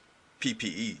this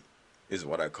PPE is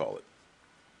what I call it.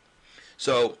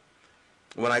 So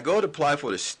when I go to apply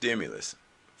for the stimulus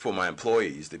for my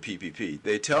employees, the PPP,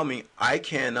 they tell me I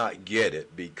cannot get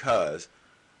it because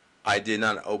I did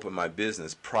not open my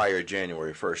business prior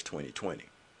January 1st, 2020.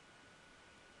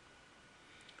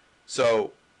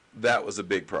 So that was a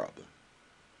big problem.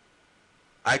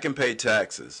 I can pay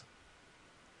taxes.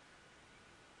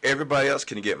 Everybody else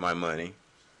can get my money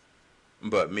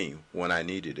but me when I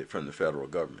needed it from the federal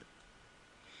government.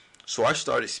 So I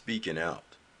started speaking out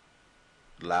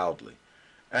loudly.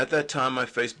 At that time, my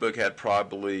Facebook had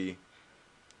probably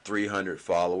 300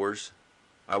 followers.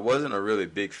 I wasn't a really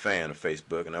big fan of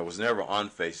Facebook, and I was never on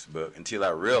Facebook until I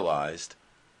realized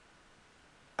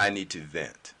I need to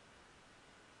vent.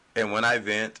 And when I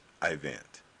vent, I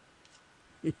vent.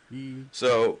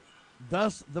 So,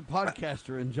 thus the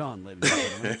podcaster and John, ladies and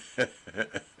gentlemen.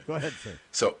 Go ahead, sir.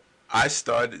 So I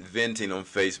started venting on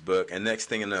Facebook, and next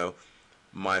thing you know,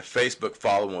 my Facebook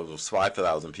following was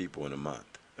 5,000 people in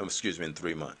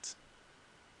 3 months.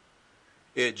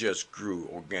 It just grew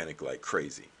organic like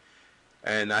crazy.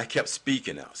 And I kept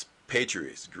speaking out,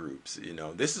 patriots groups,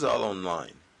 this is all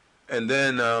online. And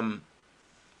then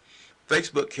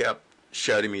Facebook kept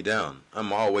shutting me down.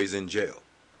 I'm always in jail.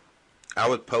 I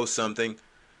would post something,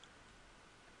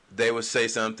 they would say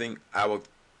something, I would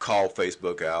call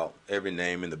Facebook out, every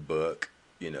name in the book,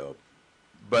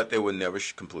 but they would never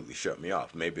completely shut me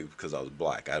off. Maybe because I was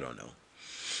black, I don't know.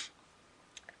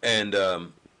 And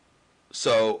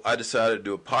so I decided to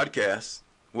do a podcast.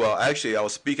 Well, actually, I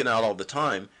was speaking out all the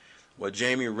time. Well,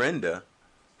 Jamie Renda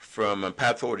from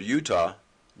Path Forward to Utah,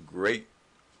 great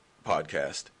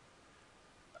podcast.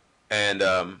 And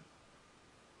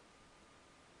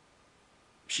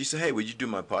she said, hey, would you do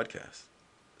my podcast?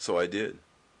 So I did.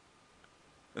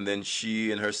 And then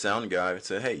she and her sound guy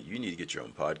said, hey, you need to get your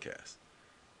own podcast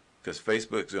because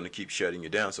Facebook's going to keep shutting you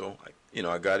down. So,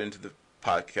 I got into the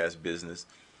podcast business,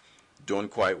 doing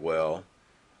quite well.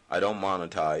 I don't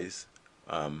monetize.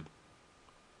 And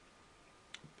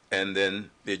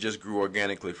then it just grew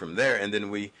organically from there. And then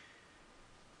we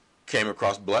came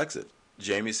across Blexit.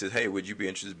 Jamie said, hey, would you be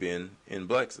interested in being in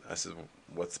Blexit? I said, well,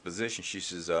 what's the position? She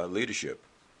says, leadership.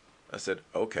 I said,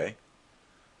 okay.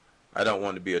 I don't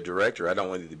want to be a director. I don't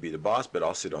want to be the boss, but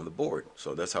I'll sit on the board.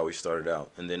 So that's how we started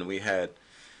out. And then we had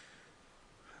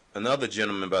another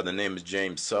gentleman by the name of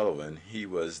James Sullivan. He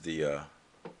was the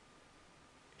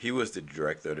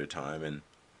director at the time, and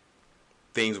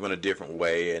things went a different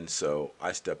way, and so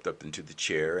I stepped up into the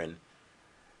chair. And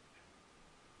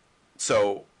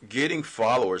so getting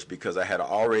followers, because I had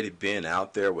already been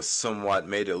out there, was somewhat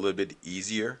made it a little bit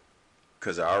easier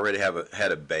because I already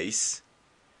had a base.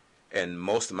 And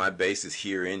most of my base is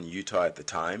here in Utah at the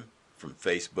time from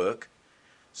Facebook.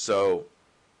 So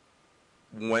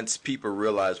once people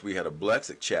realized we had a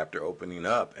Blexit chapter opening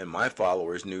up, and my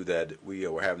followers knew that we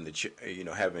were having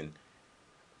having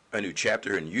a new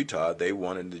chapter in Utah, they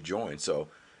wanted to join. So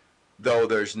though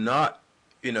there's not,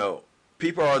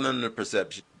 people are under the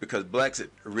perception because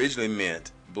Blexit originally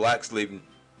meant blacks leaving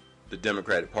the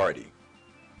Democratic Party.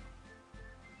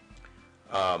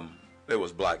 It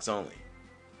was blacks only.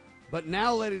 But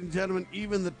now, ladies and gentlemen,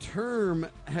 even the term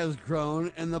has grown,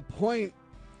 and the point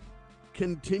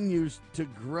continues to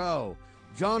grow.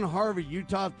 John Harvey,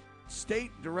 Utah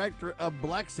State Director of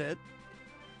Blexit.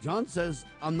 John says,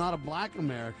 I'm not a black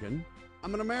American.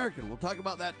 I'm an American. We'll talk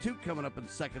about that, too, coming up in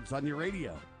seconds on your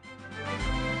radio.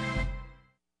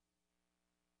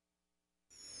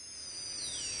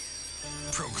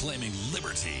 Proclaiming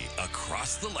liberty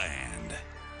across the land.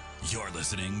 You're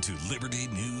listening to Liberty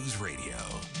News Radio.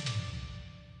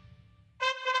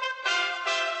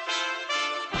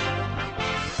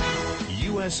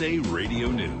 USA Radio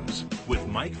News with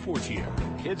Mike Fortier.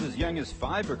 Kids as young as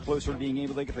 5 are closer to being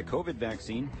able to get the COVID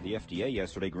vaccine. The FDA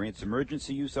yesterday grants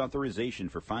emergency use authorization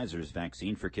for Pfizer's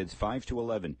vaccine for kids 5 to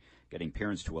 11. Getting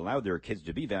parents to allow their kids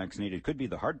to be vaccinated could be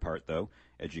the hard part, though.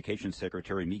 Education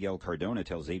Secretary Miguel Cardona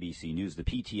tells ABC News the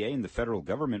PTA and the federal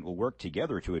government will work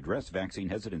together to address vaccine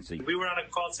hesitancy. We were on a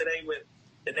call today with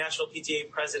the National PTA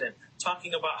president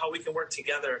talking about how we can work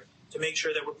together to make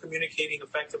sure that we're communicating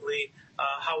effectively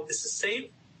how this is safe,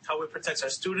 how it protects our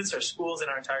students, our schools, and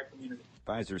our entire community.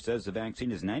 Pfizer says the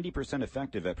vaccine is 90%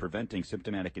 effective at preventing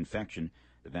symptomatic infection.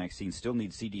 The vaccine still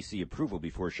needs CDC approval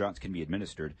before shots can be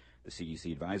administered. The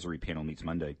CDC advisory panel meets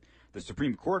Monday. The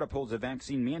Supreme Court upholds a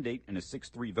vaccine mandate in a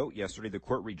 6-3 vote yesterday. The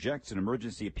court rejects an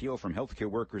emergency appeal from healthcare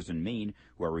workers in Maine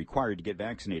who are required to get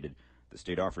vaccinated. The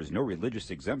state offers no religious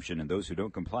exemption, and those who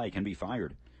don't comply can be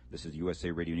fired. This is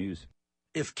USA Radio News.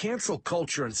 If cancel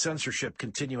culture and censorship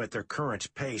continue at their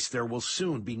current pace, there will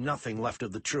soon be nothing left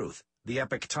of the truth. The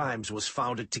Epoch Times was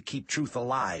founded to keep truth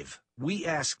alive. We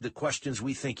ask the questions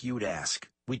we think you'd ask.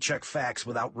 We check facts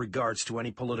without regards to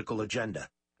any political agenda.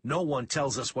 No one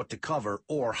tells us what to cover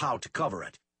or how to cover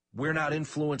it. We're not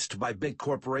influenced by big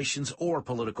corporations or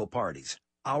political parties.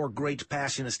 Our great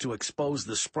passion is to expose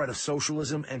the spread of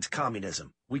socialism and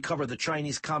communism. We cover the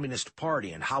Chinese Communist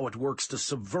Party and how it works to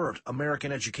subvert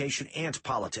American education and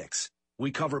politics.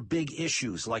 We cover big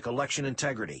issues like election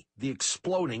integrity, the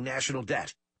exploding national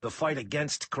debt, the fight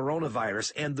against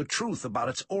coronavirus, and the truth about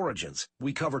its origins.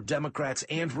 We cover Democrats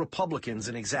and Republicans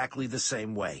in exactly the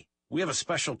same way. We have a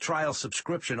special trial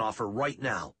subscription offer right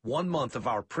now. 1 month of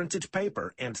our printed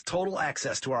paper and total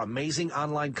access to our amazing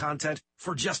online content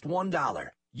for just $1.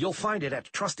 You'll find it at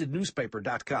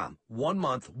trustednewspaper.com. 1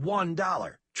 month,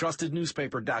 $1.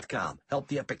 Trustednewspaper.com. Help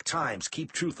the Epoch Times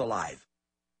keep truth alive.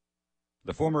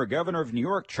 The former governor of New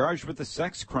York charged with a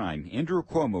sex crime. Andrew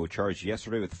Cuomo charged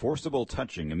yesterday with forcible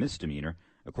touching, a misdemeanor.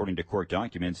 According to court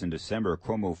documents, in December,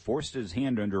 Cuomo forced his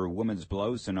hand under a woman's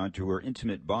blouse and onto her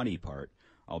intimate body part.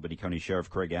 Albany County Sheriff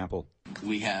Craig Apple.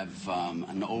 We have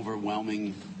an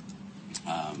overwhelming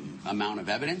amount of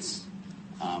evidence.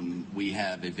 We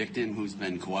have a victim who's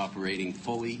been cooperating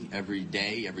fully every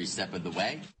day, every step of the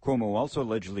way. Cuomo also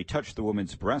allegedly touched the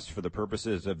woman's breast for the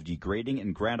purposes of degrading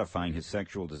and gratifying his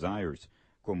sexual desires.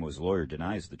 Cuomo's lawyer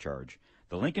denies the charge.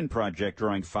 The Lincoln Project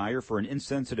drawing fire for an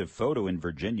insensitive photo in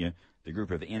Virginia. The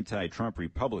group of anti-Trump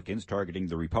Republicans targeting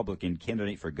the Republican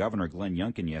candidate for governor Glenn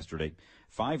Youngkin yesterday.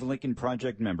 5 Lincoln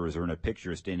Project members are in a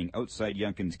picture standing outside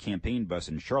Youngkin's campaign bus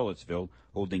in Charlottesville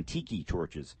holding tiki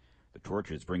torches. The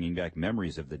torches bringing back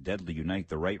memories of the deadly Unite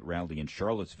the Right rally in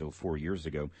Charlottesville 4 years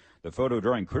ago. The photo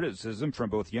drawing criticism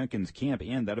from both Youngkin's camp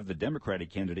and that of the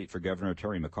Democratic candidate for governor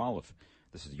Terry McAuliffe.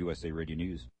 This is USA Radio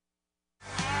News.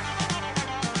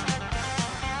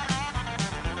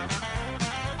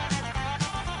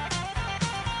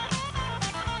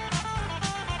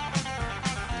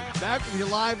 Back with you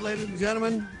live, ladies and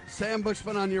gentlemen. Sam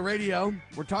Bushman on your radio.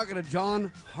 We're talking to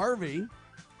John Harvey,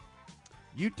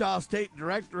 Utah State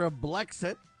Director of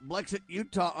Blexit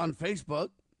Utah on Facebook.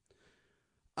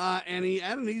 And he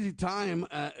had an easy time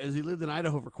as he lived in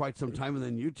Idaho for quite some time and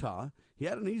then Utah. He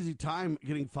had an easy time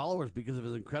getting followers because of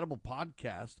his incredible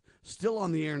podcast, still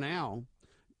on the air now,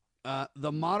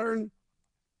 The Modern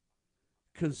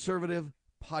Conservative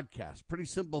Podcast. Pretty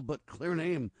simple but clear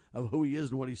name of who he is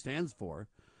and what he stands for.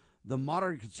 The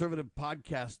Modern Conservative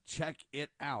Podcast. Check it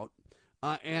out.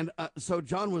 So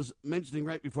John was mentioning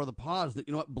right before the pause that,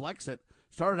 you know what, Blexit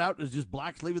started out as just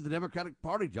blacks leaving the Democratic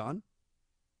Party, John.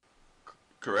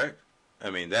 Correct. I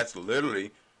mean, that's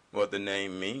literally what the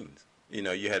name means. You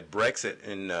know, you had Brexit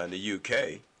in the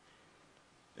UK,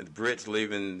 and the Brits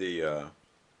leaving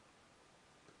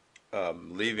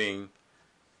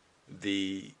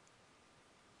the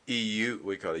EU,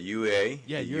 we call it UA.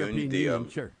 Yeah, European Union,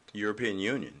 sure. European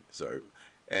Union, sorry.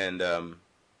 And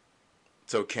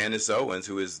so Candace Owens,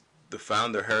 who is the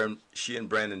founder, she and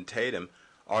Brandon Tatum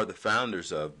are the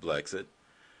founders of Blexit.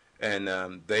 And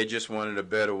they just wanted a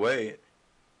better way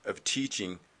of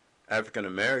teaching African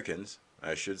Americans,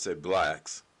 I should say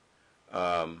blacks,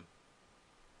 the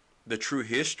true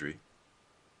history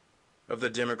of the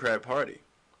Democrat Party.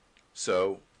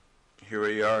 So here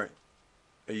we are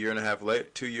a year and a half later,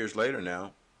 2 years later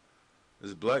now,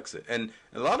 is Blexit. And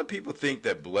a lot of people think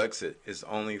that Blexit is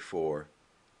only for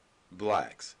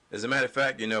blacks. As a matter of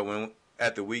fact, you know, when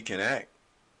at the We Can Act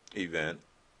event,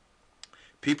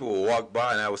 people will walk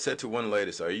by, and I was said to one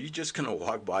lady, so are you just going to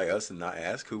walk by us and not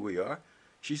ask who we are?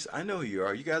 She said, I know who you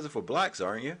are. You guys are for blacks,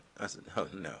 aren't you? I said,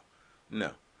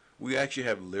 no. We actually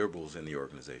have liberals in the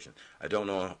organization. I don't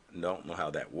know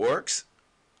how that works,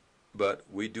 but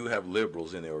we do have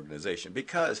liberals in the organization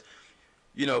because,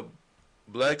 you know,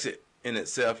 Blexit in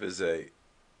itself is a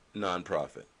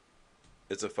nonprofit.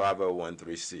 It's a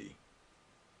 501(c)(3).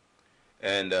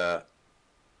 And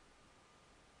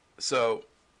so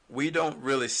we don't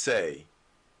really say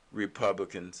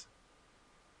Republicans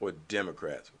or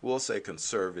Democrats. We'll say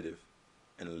conservative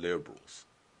and liberals.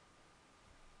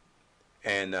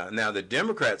 And now the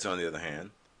Democrats, on the other hand,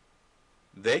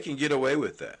 they can get away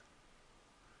with that.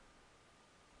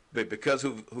 But because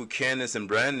who Candace and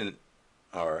Brandon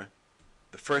are,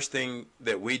 the first thing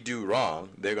that we do wrong,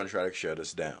 they're going to try to shut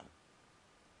us down.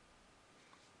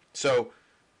 So,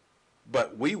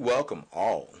 but we welcome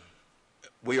all.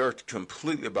 We are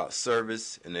completely about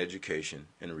service and education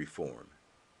and reform.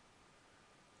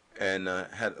 And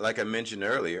like I mentioned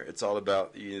earlier, it's all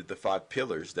about the 5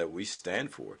 pillars that we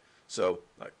stand for. So,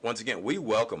 once again, we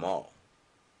welcome all.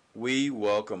 We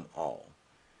welcome all.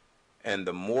 And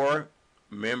the more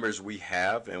members we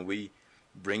have and we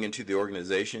bring into the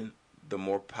organization, the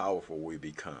more powerful we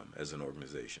become as an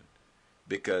organization.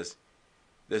 Because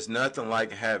there's nothing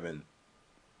like having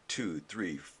 2,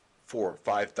 3, 4,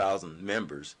 5,000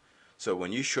 members. So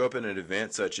when you show up at an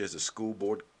event such as a school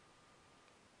board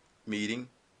meeting,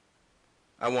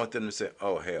 I want them to say,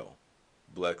 oh, hell,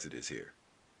 Blexit is here.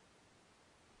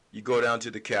 You go down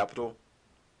to the Capitol,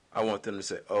 I want them to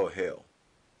say, oh, hell,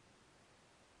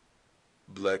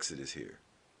 Blexit is here.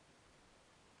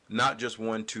 Not just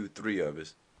 1, 2, 3 of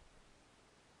us,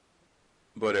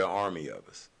 but an army of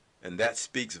us. And that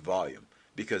speaks volume,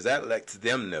 because that lets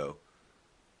them know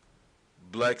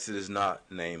Blexit is not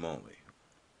name only.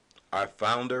 Our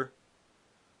founder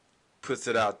puts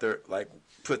it out there,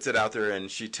 and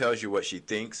she tells you what she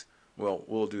thinks. Well,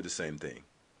 we'll do the same thing,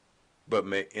 but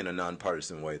in a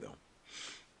nonpartisan way, though.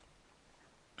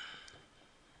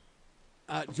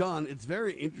 John, it's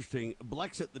very interesting.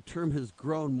 Blexit, the term has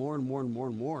grown more and more and more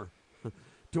and more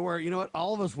to where, you know what,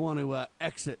 all of us want to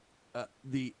exit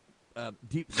the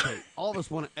deep state. All of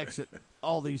us want to exit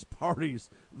all these parties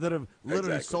that have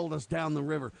literally sold us down the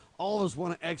river. All of us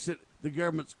want to exit the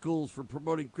government schools for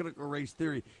promoting critical race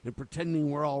theory and pretending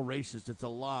we're all racist. It's a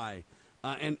lie.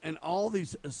 And all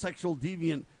these sexual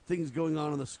deviant things going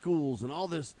on in the schools and all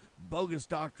this bogus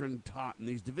doctrine taught and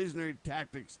these divisionary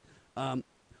tactics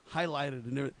highlighted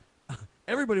and everything.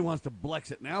 Everybody wants to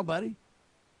Blexit now, buddy.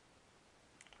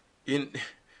 You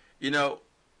know,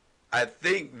 I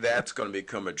think that's going to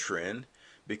become a trend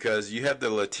because you have the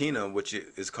Latino, which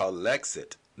is called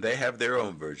Lexit. They have their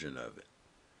own version of it.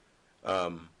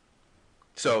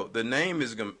 So the name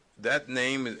is going,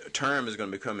 term is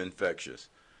going to become infectious.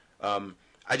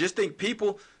 I just think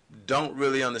people don't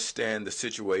really understand the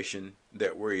situation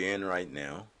that we're in right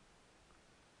now.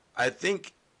 I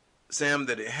think, Sam,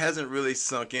 that it hasn't really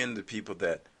sunk into people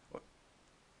that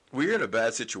we're in a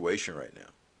bad situation right now.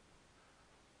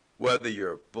 Whether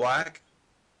you're black,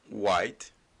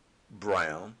 white,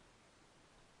 brown,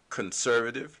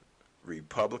 conservative,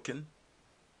 Republican,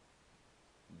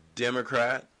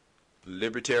 Democrat,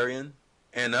 Libertarian,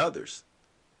 and others.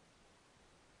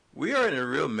 We are in a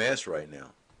real mess right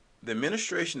now. The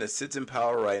administration that sits in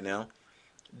power right now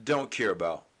don't care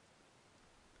about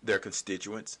their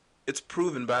constituents. It's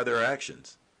proven by their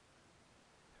actions.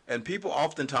 And people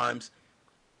oftentimes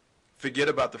forget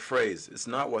about the phrase, it's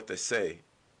not what they say,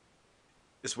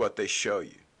 it's what they show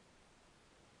you.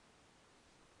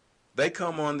 They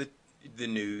come on the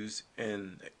news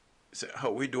and say,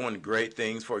 oh, we're doing great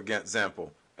things, for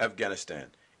example, Afghanistan.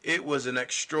 It was an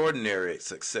extraordinary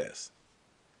success.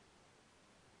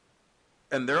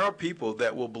 And there are people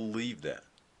that will believe that.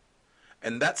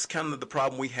 And that's kind of the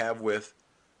problem we have with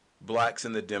blacks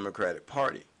in the Democratic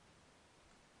Party.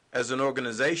 As an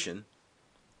organization,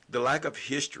 the lack of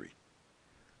history.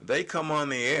 They come on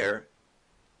the air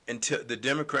and the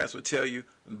Democrats will tell you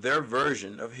their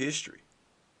version of history.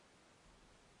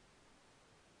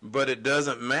 But it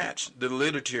doesn't match the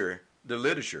literature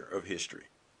of history,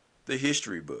 the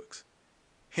history books.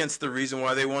 Hence the reason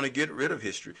why they want to get rid of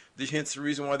history. Hence the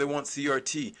reason why they want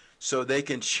CRT, so they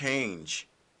can change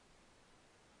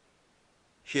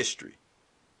history.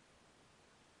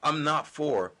 I'm not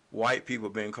for white people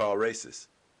being called racist.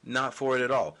 Not for it at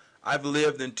all. I've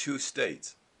lived in 2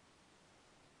 states.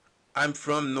 I'm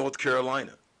from North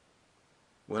Carolina.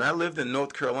 When I lived in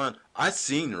North Carolina, I've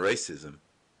seen racism.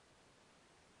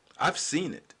 I've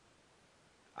seen it.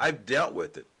 I've dealt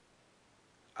with it.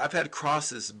 I've had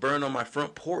crosses burned on my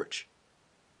front porch.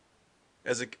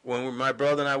 When my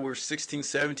brother and I were 16,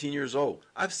 17 years old,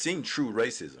 I've seen true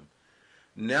racism.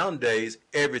 Nowadays,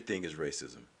 everything is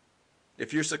racism.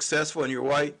 If you're successful and you're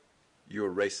white,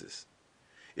 you're a racist.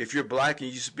 If you're black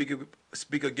and you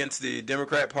speak against the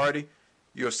Democrat Party,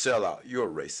 you're a sellout. You're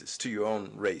a racist to your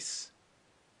own race.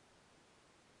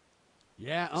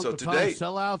 Yeah, Uncle Tom,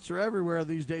 sellouts are everywhere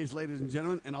these days, ladies and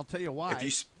gentlemen, and I'll tell you why. If you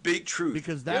speak truth.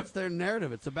 Because that's their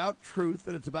narrative. It's about truth,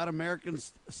 and it's about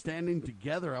Americans standing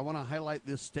together. I want to highlight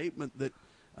this statement that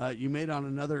you made on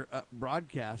another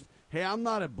broadcast. Hey, I'm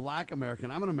not a black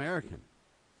American. I'm an American.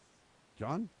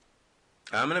 John?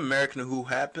 I'm an American who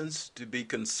happens to be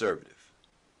conservative.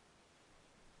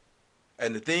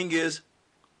 And the thing is,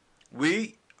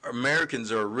 we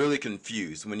Americans are really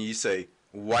confused when you say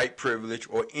white privilege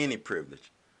or any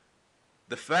privilege.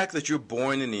 The fact that you're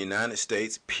born in the United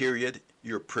States, period,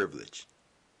 you're privileged.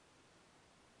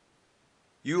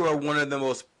 You are one of the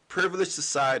most privileged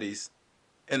societies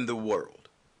in the world.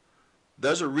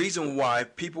 There's a reason why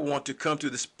people want to come to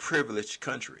this privileged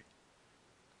country.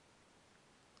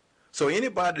 So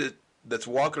anybody that's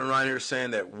walking around here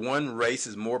saying that one race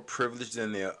is more privileged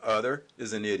than the other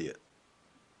is an idiot.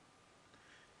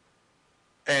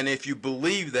 And if you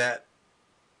believe that,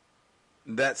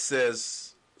 that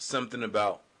says something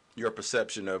about your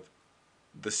perception of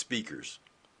the speakers.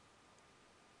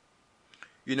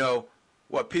 You know,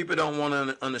 what people don't want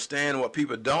to understand, what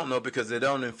people don't know because they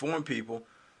don't inform people,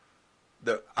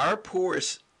 our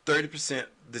poorest 30%,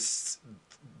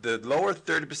 the lower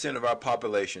 30% of our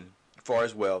population, as far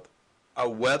as wealth, are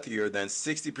wealthier than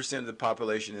 60% of the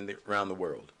population around the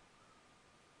world.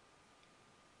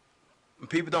 And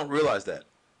people don't realize that.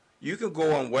 You can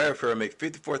go on welfare and make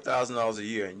 $54,000 a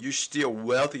year, and you're still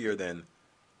wealthier than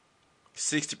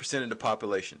 60% of the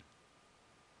population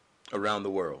around the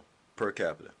world per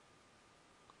capita.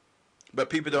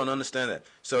 But people don't understand that.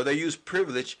 So they use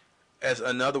privilege as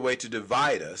another way to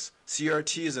divide us.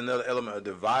 CRT is another element to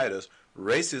divide us.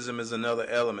 Racism is another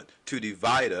element to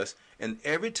divide us. And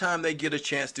every time they get a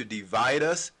chance to divide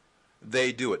us,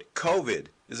 they do it. COVID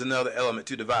is another element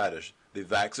to divide us. The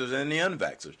vaxxers and the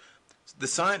unvaxxers. The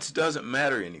science doesn't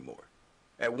matter anymore.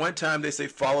 At one time they say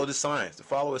follow the science, to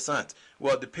follow the science.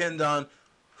 Well, it depends on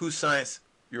whose science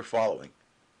you're following.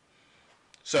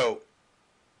 So,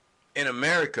 in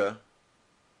America,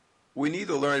 we need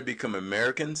to learn to become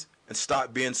Americans and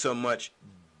stop being so much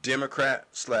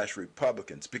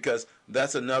Democrat/Republicans, because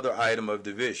that's another item of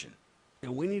division.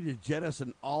 And we need to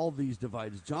jettison all these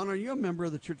divides. John, are you a member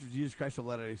of the Church of Jesus Christ of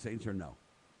Latter-day Saints or no?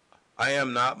 I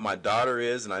am not. My daughter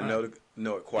is, and I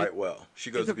know it quite well. She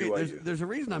goes to BYU. There's a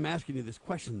reason I'm asking you this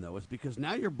question, though. It's because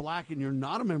now you're black and you're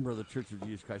not a member of the Church of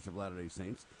Jesus Christ of Latter-day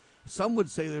Saints. Some would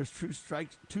say there's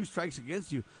two strikes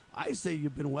against you. I say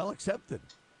you've been well accepted.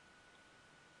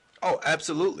 Oh,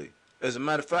 absolutely. As a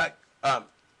matter of fact,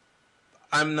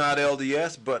 I'm not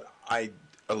LDS, but I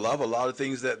love a lot of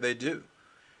things that they do.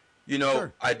 You know,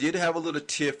 sure. I did have a little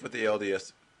tiff with the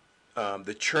LDS,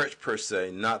 the church per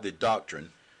se, not the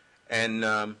doctrine.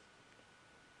 And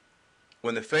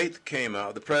when the faith came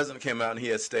out, the president came out and he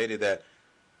had stated that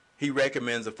he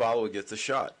recommends a follower gets a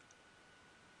shot,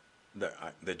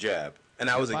 the jab. And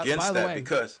I was against that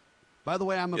because... By the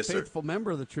way, I'm a faithful member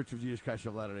of the Church of Jesus Christ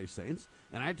of Latter-day Saints,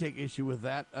 and I take issue with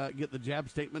that, get the jab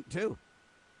statement too.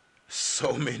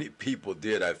 So many people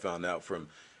did, I found out from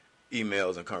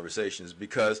emails and conversations,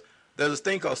 because there's a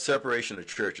thing called separation of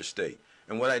church and state.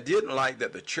 And what I didn't like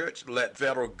that the church let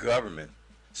federal government,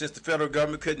 since the federal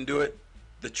government couldn't do it,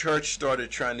 the church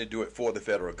started trying to do it for the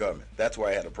federal government. That's why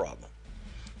I had a problem.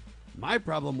 My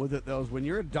problem with it, though, is when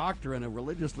you're a doctor and a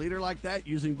religious leader like that,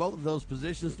 using both of those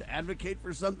positions to advocate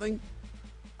for something,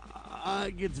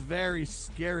 it gets very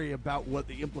scary about what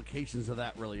the implications of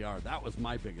that really are. That was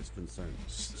my biggest concern.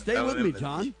 Stay with me,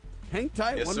 John. Hang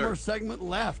tight. Yes, One sir. more segment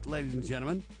left, ladies and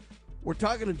gentlemen. We're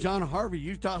talking to John Harvey,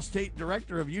 Utah State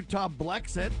Director of Utah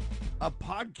Blexit, a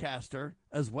podcaster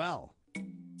as well.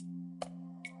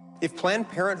 If Planned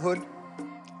Parenthood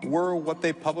were what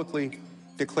they publicly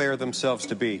declare themselves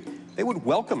to be, they would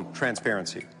welcome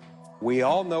transparency. We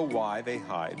all know why they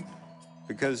hide,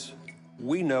 because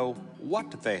we know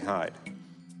what they hide.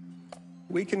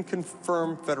 We can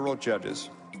confirm federal judges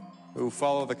who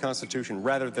follow the Constitution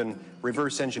rather than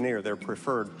reverse engineer their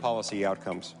preferred policy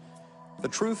outcomes. The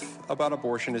truth about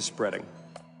abortion is spreading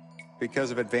because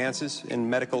of advances in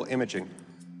medical imaging,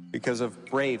 because of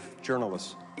brave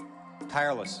journalists,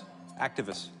 tireless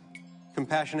activists,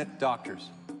 compassionate doctors,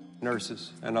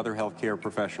 nurses, and other healthcare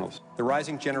professionals. The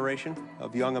rising generation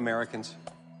of young Americans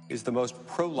is the most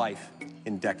pro-life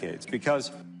in decades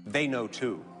because they know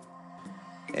too.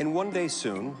 And one day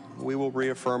soon, we will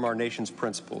reaffirm our nation's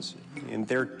principles in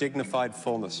their dignified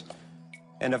fullness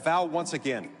and avow once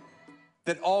again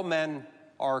that all men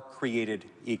are created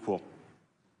equal.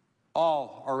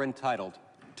 All are entitled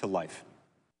to life.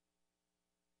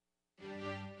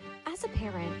 As a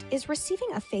parent, is receiving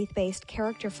a faith-based,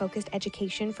 character-focused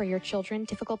education for your children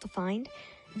difficult to find?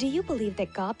 Do you believe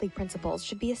that godly principles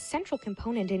should be a central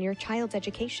component in your child's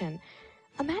education?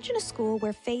 Imagine a school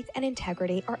where faith and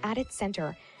integrity are at its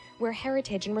center, where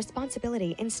heritage and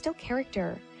responsibility instill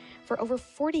character. For over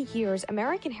 40 years,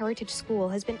 American Heritage School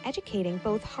has been educating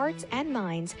both hearts and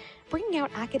minds, bringing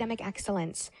out academic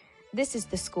excellence. This is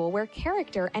the school where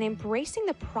character and embracing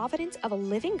the providence of a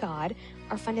living God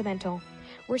are fundamental,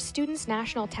 where students'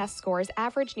 national test scores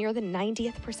average near the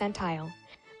 90th percentile.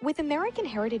 With American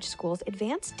Heritage School's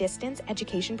advanced distance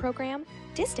education program,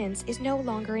 distance is no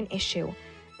longer an issue.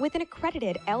 With an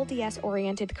accredited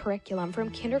LDS-oriented curriculum from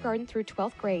kindergarten through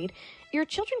 12th grade, your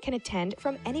children can attend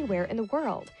from anywhere in the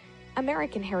world.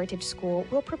 American Heritage School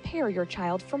will prepare your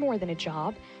child for more than a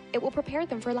job. It will prepare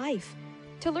them for life.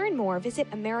 To learn more, visit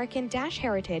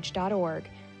american-heritage.org.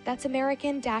 That's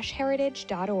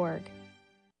american-heritage.org.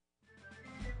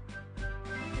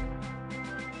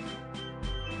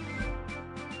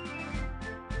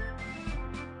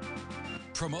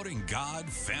 Promoting God,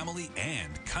 family,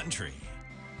 and country.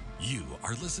 You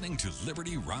are listening to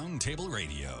Liberty Roundtable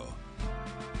Radio.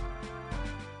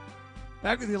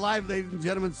 Back with you live, ladies and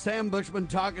gentlemen. Sam Bushman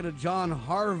talking to John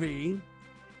Harvey.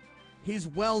 He's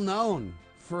well known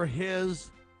for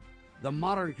the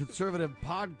Modern Conservative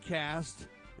podcast,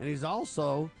 and he's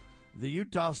also the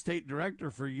Utah State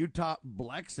Director for Utah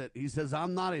Blexit. He says,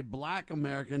 I'm not a black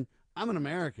American, I'm an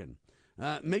American.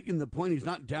 Making the point, he's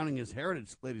not downing his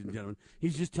heritage, ladies and gentlemen.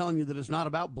 He's just telling you that it's not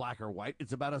about black or white.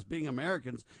 It's about us being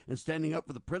Americans and standing up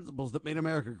for the principles that made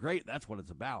America great. That's what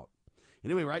it's about.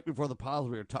 Anyway, right before the pause,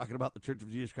 we were talking about the Church of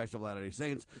Jesus Christ of Latter-day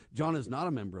Saints. John is not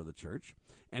a member of the church,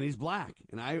 and he's black.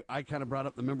 And I kind of brought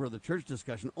up the member of the church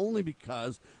discussion only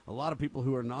because a lot of people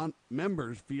who are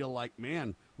non-members feel like,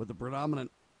 man, with the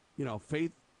predominant,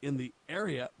 faith in the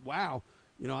area, wow,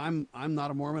 I'm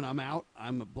not a Mormon, I'm out.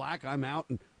 I'm black, I'm out.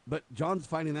 But John's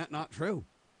finding that not true,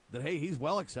 that, hey, he's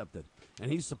well accepted,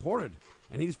 and he's supported,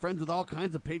 and he's friends with all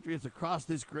kinds of patriots across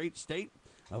this great state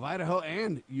of Idaho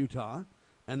and Utah.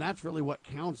 And that's really what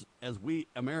counts as we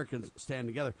Americans stand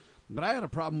together. But I had a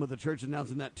problem with the church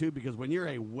announcing that, too, because when you're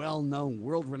a well-known,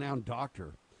 world-renowned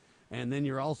doctor, and then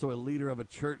you're also a leader of a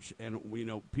church, and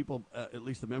people, at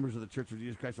least the members of the Church of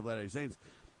Jesus Christ of Latter-day Saints,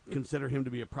 consider him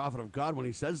to be a prophet of God. When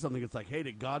he says something, it's like, hey,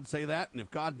 did God say that? And if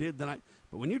God did, then I...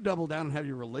 But when you double down and have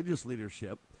your religious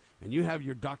leadership, and you have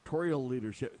your doctoral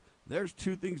leadership, there's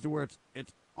two things to where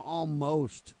it's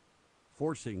almost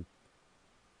forcing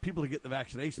people to get the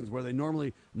vaccinations where they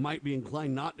normally might be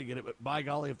inclined not to get it, but by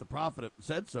golly, if the prophet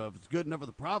said so, if it's good enough for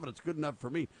the prophet, it's good enough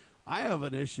for me. I have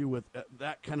an issue with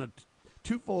that kind of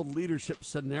twofold leadership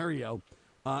scenario,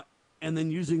 and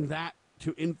then using that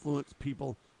to influence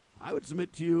people. I would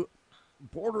submit to you,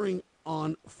 bordering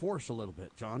on force a little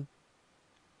bit, John.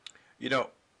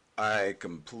 I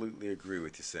completely agree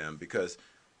with you, Sam, because,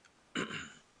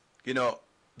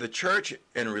 the church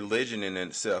and religion in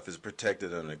itself is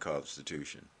protected under the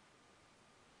Constitution.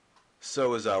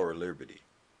 So is our liberty.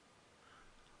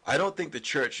 I don't think the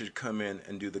church should come in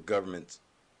and do the government's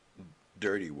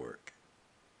dirty work.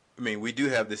 I mean, we do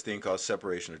have this thing called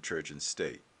separation of church and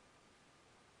state.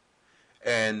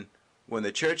 And when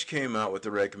the church came out with the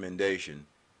recommendation,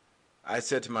 I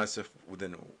said to myself, well,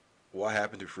 then what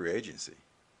happened to free agency?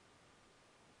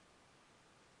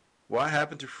 What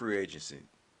happened to free agency?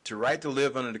 To right to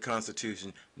live under the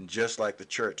Constitution, just like the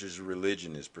church's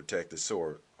religion is protected, so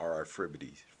are our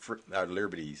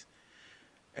liberties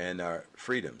and our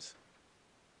freedoms.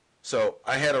 So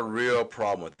I had a real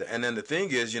problem with that. And then the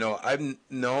thing is, I've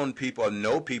known people,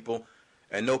 know people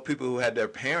who had their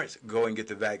parents go and get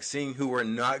the vaccine who were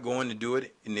not going to do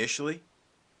it initially.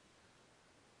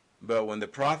 But when the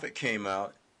prophet came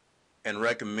out and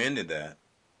recommended that,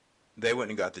 they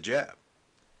went and got the jab.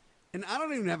 And I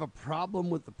don't even have a problem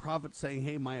with the prophet saying,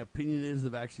 hey, my opinion is the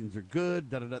vaccines are good,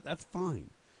 that's fine.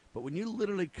 But when you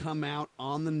literally come out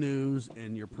on the news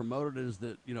and you're promoted as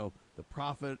the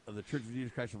prophet of the Church of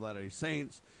Jesus Christ of Latter-day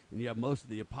Saints, and you have most of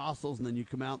the apostles, and then you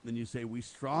come out and then you say, we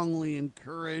strongly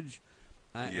encourage,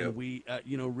 and we,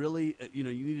 really, you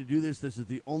need to do this. This is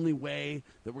the only way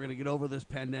that we're going to get over this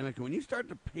pandemic. And when you start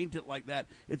to paint it like that,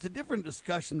 it's a different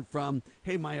discussion from,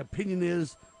 hey, my opinion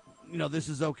is, this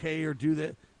is okay, or do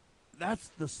that. That's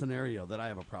the scenario that I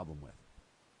have a problem with.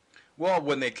 Well,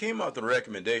 when they came out with the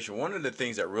recommendation, one of the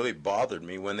things that really bothered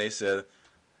me when they said,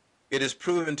 it is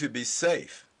proven to be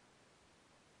safe.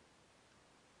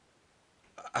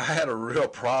 I had a real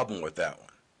problem with that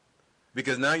one.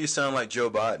 Because now you sound like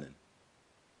Joe Biden.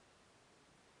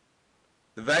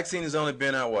 The vaccine has only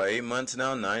been out, 8 months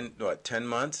now? 10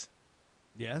 months?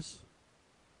 Yes.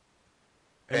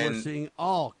 And we're seeing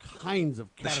all kinds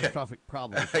of catastrophic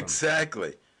problems.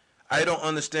 Exactly. I don't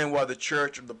understand why the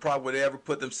church or the prophet would ever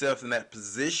put themselves in that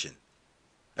position.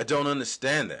 I don't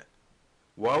understand that.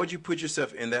 Why would you put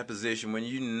yourself in that position when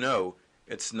you know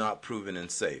it's not proven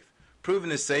and safe?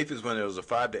 Proven and safe is when it was a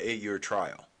 5 to 8 year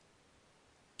trial.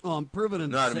 Proven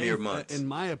and not safe, a mere month. In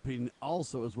my opinion,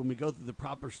 also is when we go through the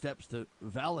proper steps to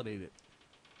validate it,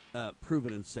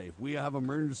 proven and safe. We have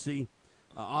emergency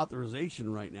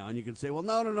authorization right now, and you can say, well,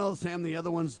 no, Sam, the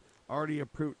other one's already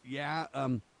approved. Yeah,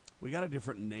 we got a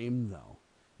different name, though.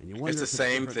 And you wonder it's the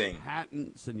same thing.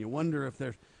 Patents, and you wonder if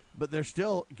there's, but they're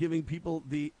still giving people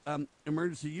the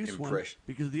emergency use one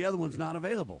because the other one's not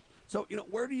available. So,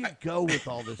 where do you go with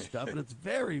all this stuff? And it's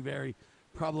very, very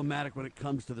problematic when it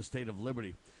comes to the state of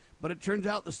liberty. But it turns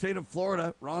out the state of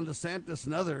Florida, Ron DeSantis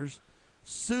and others,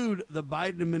 sued the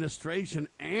Biden administration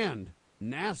and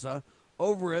NASA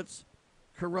over its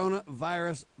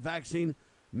coronavirus vaccine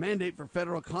mandate for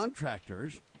federal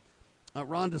contractors.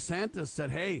 Ron DeSantis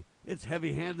said, hey, it's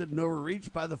heavy-handed and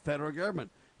overreach by the federal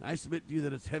government. And I submit to you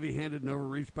that it's heavy-handed and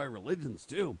overreach by religions,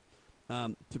 too,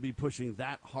 to be pushing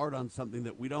that hard on something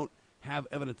that we don't have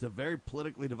evidence, a very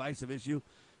politically divisive issue.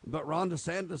 But Ron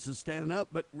DeSantis is standing up.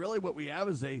 But really what we have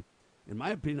is in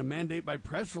my opinion, a mandate by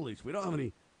press release. We don't have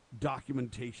any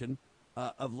documentation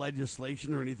of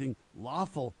legislation or anything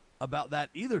lawful about that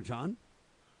either, John.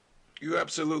 You're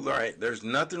absolutely right. There's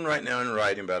nothing right now in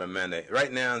writing about a mandate.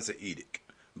 Right now it's an edict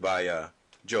by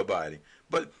Joe Biden.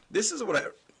 But this is what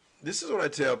I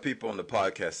tell people on the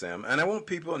podcast, Sam, and I want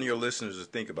people and your listeners to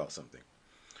think about something.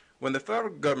 When the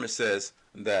federal government says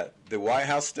that the White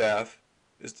House staff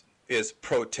is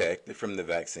protected from the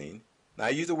vaccine, now I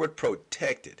use the word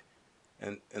protected,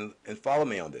 and follow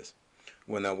me on this.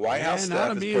 When the White House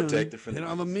staff is protected from the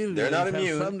vaccine, they're not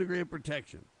immune. Have some degree of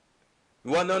protection.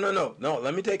 Well, no.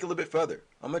 Let me take it a little bit further.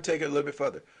 I'm going to take it a little bit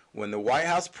further. When the White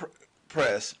House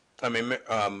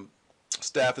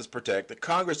staff is protected,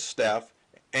 Congress staff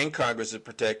and Congress is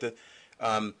protected.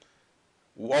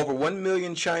 Over 1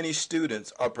 million Chinese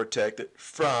students are protected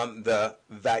from the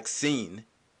vaccine.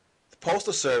 The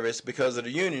Postal Service, because of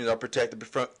the unions, are protected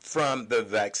from the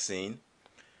vaccine.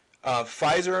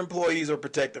 Pfizer employees are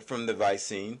protected from the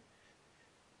vaccine.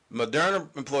 Moderna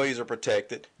employees are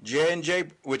protected. J&J,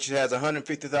 which has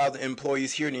 150,000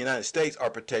 employees here in the United States, are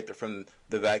protected from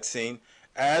the vaccine,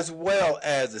 as well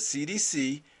as the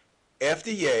CDC,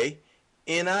 FDA,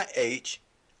 NIH.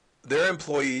 Their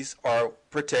employees are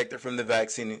protected from the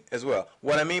vaccine as well.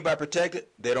 What I mean by protected,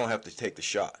 they don't have to take the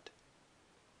shot.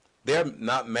 They're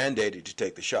not mandated to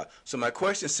take the shot. So my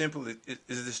question simply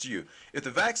is this to you. If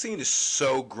the vaccine is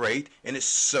so great and it's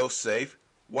so safe,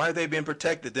 why are they being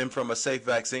protected then from a safe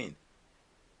vaccine?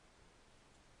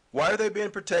 Why are they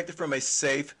being protected from a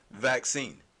safe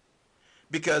vaccine?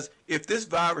 Because if this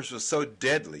virus was so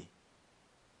deadly,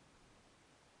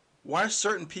 why are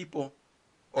certain people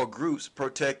or groups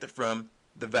protected from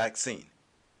the vaccine?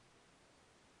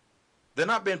 They're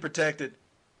not being protected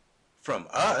from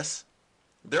us.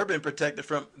 They're being protected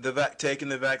from taking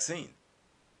the vaccine.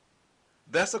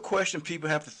 That's a question people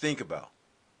have to think about.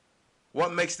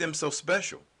 What makes them so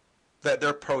special that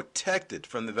they're protected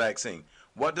from the vaccine?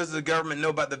 What does the government know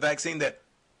about the vaccine that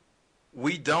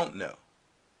we don't know?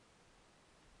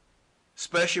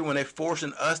 Especially when they're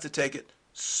forcing us to take it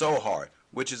so hard,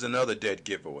 which is another dead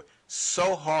giveaway.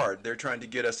 So hard they're trying to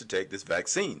get us to take this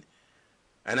vaccine.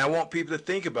 And I want people to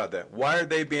think about that. Why are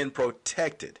they being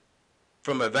protected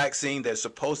from a vaccine that's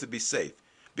supposed to be safe?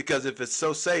 Because if it's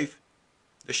so safe,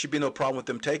 there should be no problem with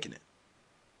them taking it.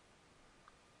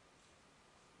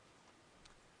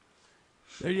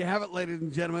 There you have it, ladies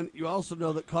and gentlemen. You also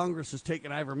know that Congress has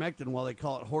taken ivermectin while they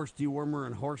call it horse dewormer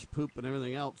and horse poop and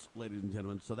everything else, ladies and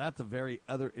gentlemen. So that's a very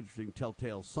other interesting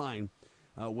telltale sign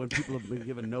when people have been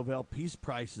given Nobel Peace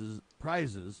Prizes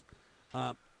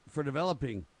for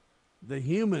developing the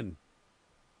human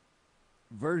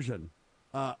version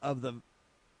of the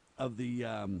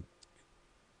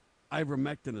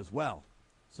ivermectin as well.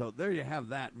 So there you have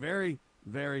that. Very,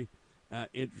 very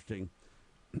interesting.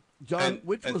 John,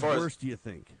 which was worse, do you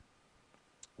think?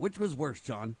 Which was worse,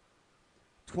 John?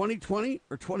 2020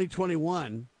 or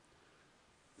 2021?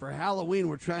 For Halloween,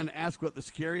 we're trying to ask what the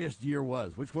scariest year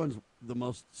was. Which one's the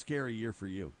most scary year for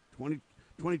you?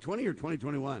 2020 or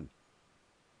 2021?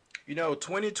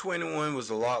 2021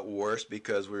 was a lot worse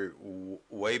because we're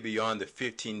way beyond the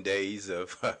 15 days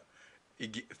of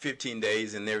 15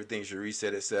 days and everything should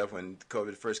reset itself when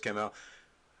COVID first came out.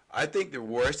 I think the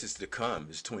worst is to come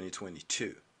is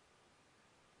 2022.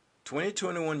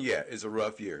 2021, is a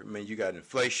rough year. I mean, you got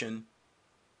inflation,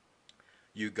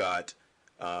 you got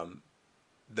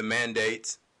the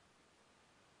mandates,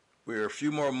 We're a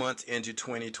few more months into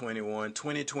 2021.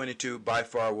 2022 by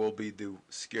far will be the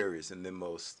scariest and the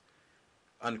most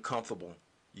uncomfortable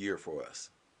year for us.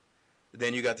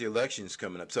 Then you got the elections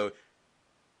coming up. So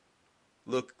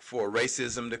look for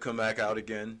racism to come back out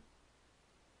again.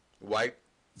 White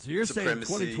So you're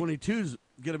supremacy. saying 2022 is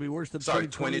going to be worse than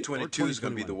 2022 is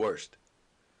going to be the worst.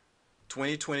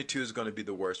 2022 is going to be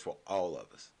the worst for all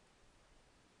of us.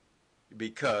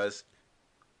 Because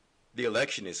the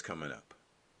election is coming up.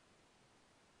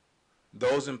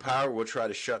 Those in power will try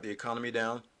to shut the economy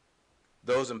down.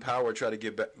 Those in power will try to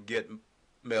get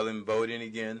mail-in voting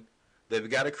again. They've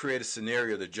got to create a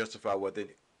scenario to justify what they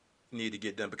need to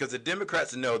get done. Because the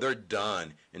Democrats know they're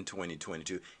done in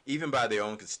 2022, even by their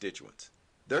own constituents.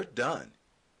 They're done.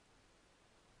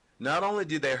 Not only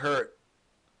did they hurt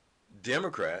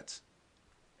Democrats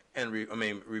and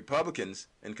Republicans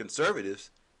and conservatives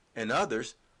and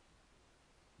others,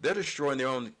 they're destroying their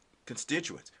own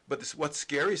constituents. But what's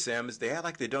scary, Sam, is they act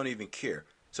like they don't even care.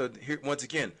 So here, once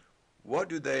again, what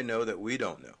do they know that we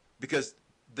don't know? Because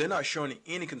they're not showing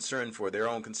any concern for their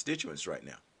own constituents right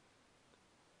now.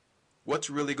 What's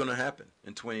really going to happen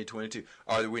in 2022?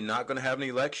 Are we not going to have an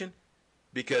election?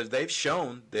 Because they've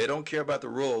shown they don't care about the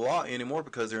rule of law anymore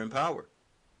because they're in power.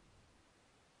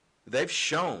 They've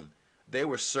shown they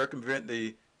will circumvent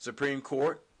the Supreme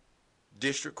Court,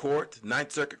 District Court,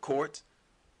 Ninth Circuit courts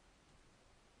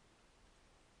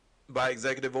by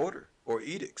executive order or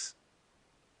edicts.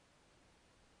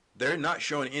 They're not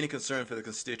showing any concern for the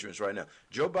constituents right now.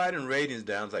 Joe Biden ratings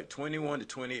down like 21 to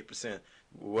 28%,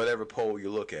 whatever poll you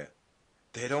look at.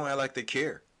 They don't act like they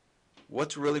care.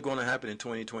 What's really going to happen in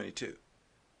 2022?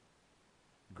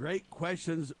 Great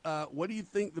questions. What do you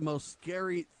think the most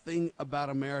scary thing about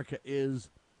America is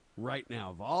right now?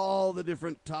 Of all the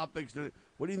different topics,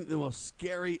 what do you think the most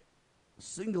scary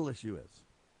single issue is?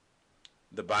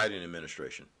 The Biden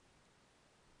administration.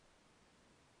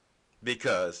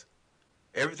 Because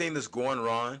everything that's going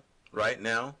wrong right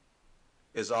now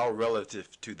is all relative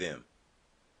to them.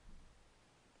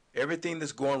 Everything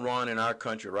that's going wrong in our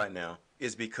country right now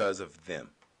is because of them.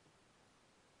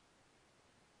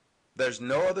 There's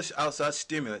no other outside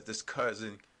stimulus that's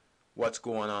causing what's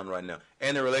going on right now.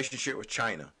 And the relationship with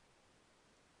China.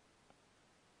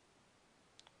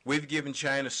 We've given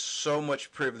China so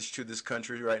much privilege to this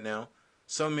country right now,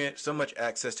 so much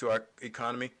access to our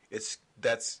economy.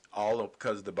 That's all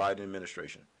because of the Biden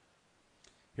administration.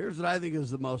 Here's what I think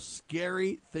is the most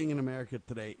scary thing in America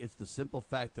today. It's the simple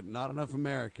fact that not enough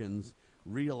Americans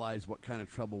realize what kind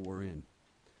of trouble we're in.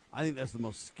 I think that's the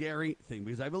most scary thing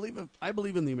because I believe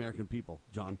in the American people,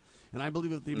 John, and I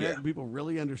believe if the American people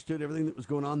really understood everything that was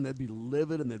going on, they'd be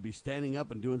livid and they'd be standing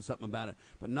up and doing something about it.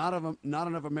 But not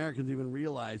enough Americans even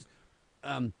realize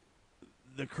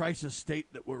the crisis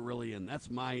state that we're really in. That's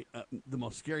the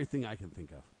most scary thing I can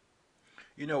think of.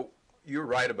 You know, you're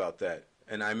right about that.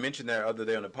 And I mentioned that the other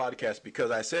day on the podcast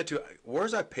because I said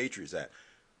where's our patriots at?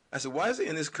 I said, why is it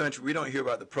in this country we don't hear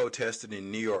about the protesting in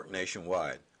New York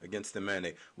nationwide against the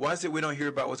mandate? Why is it we don't hear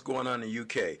about what's going on in the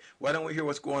UK? Why don't we hear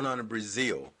what's going on in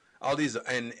Brazil? All these,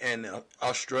 and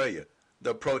Australia,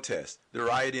 the protests, the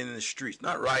rioting in the streets.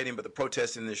 Not rioting, but the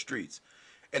protesting in the streets.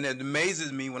 And it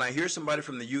amazes me when I hear somebody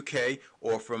from the UK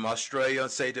or from Australia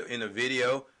say in a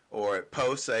video or a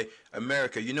post say,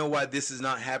 America, you know why this is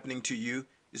not happening to you?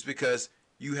 It's because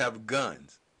you have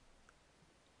guns.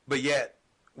 But yet,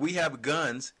 we have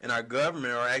guns, and our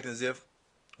government are acting as if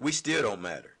we still don't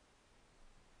matter.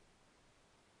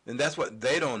 And that's what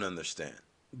they don't understand.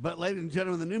 But, ladies and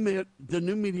gentlemen, the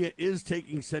new media is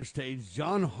taking center stage.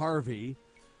 John Harvey,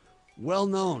 well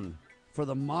known for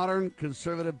the Modern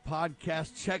Conservative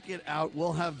podcast. Check it out.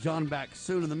 We'll have John back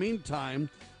soon. In the meantime,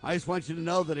 I just want you to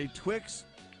know that a Twix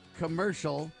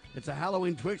commercial, it's a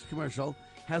Halloween Twix commercial,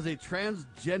 has a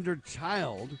transgender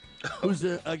child who's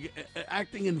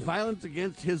acting in violence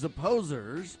against his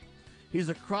opposers. He's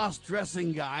a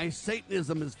cross-dressing guy.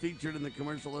 Satanism is featured in the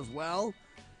commercial as well.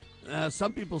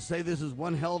 Some people say this is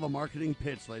one hell of a marketing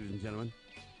pitch, ladies and gentlemen.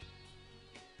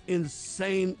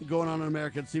 Insane going on in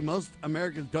America. See, most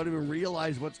Americans don't even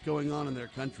realize what's going on in their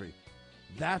country.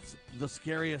 That's the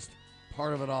scariest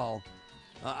part of it all.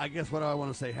 I guess what do I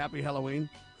want to say? Happy Halloween.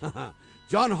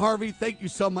 John Harvey, thank you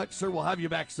so much, sir. We'll have you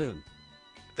back soon.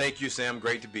 Thank you, Sam.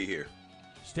 Great to be here.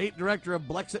 State Director of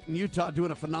Blexit in Utah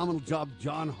doing a phenomenal job,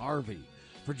 John Harvey.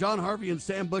 For John Harvey and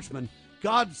Sam Bushman,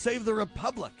 God save the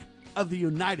Republic of the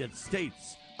United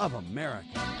States of America.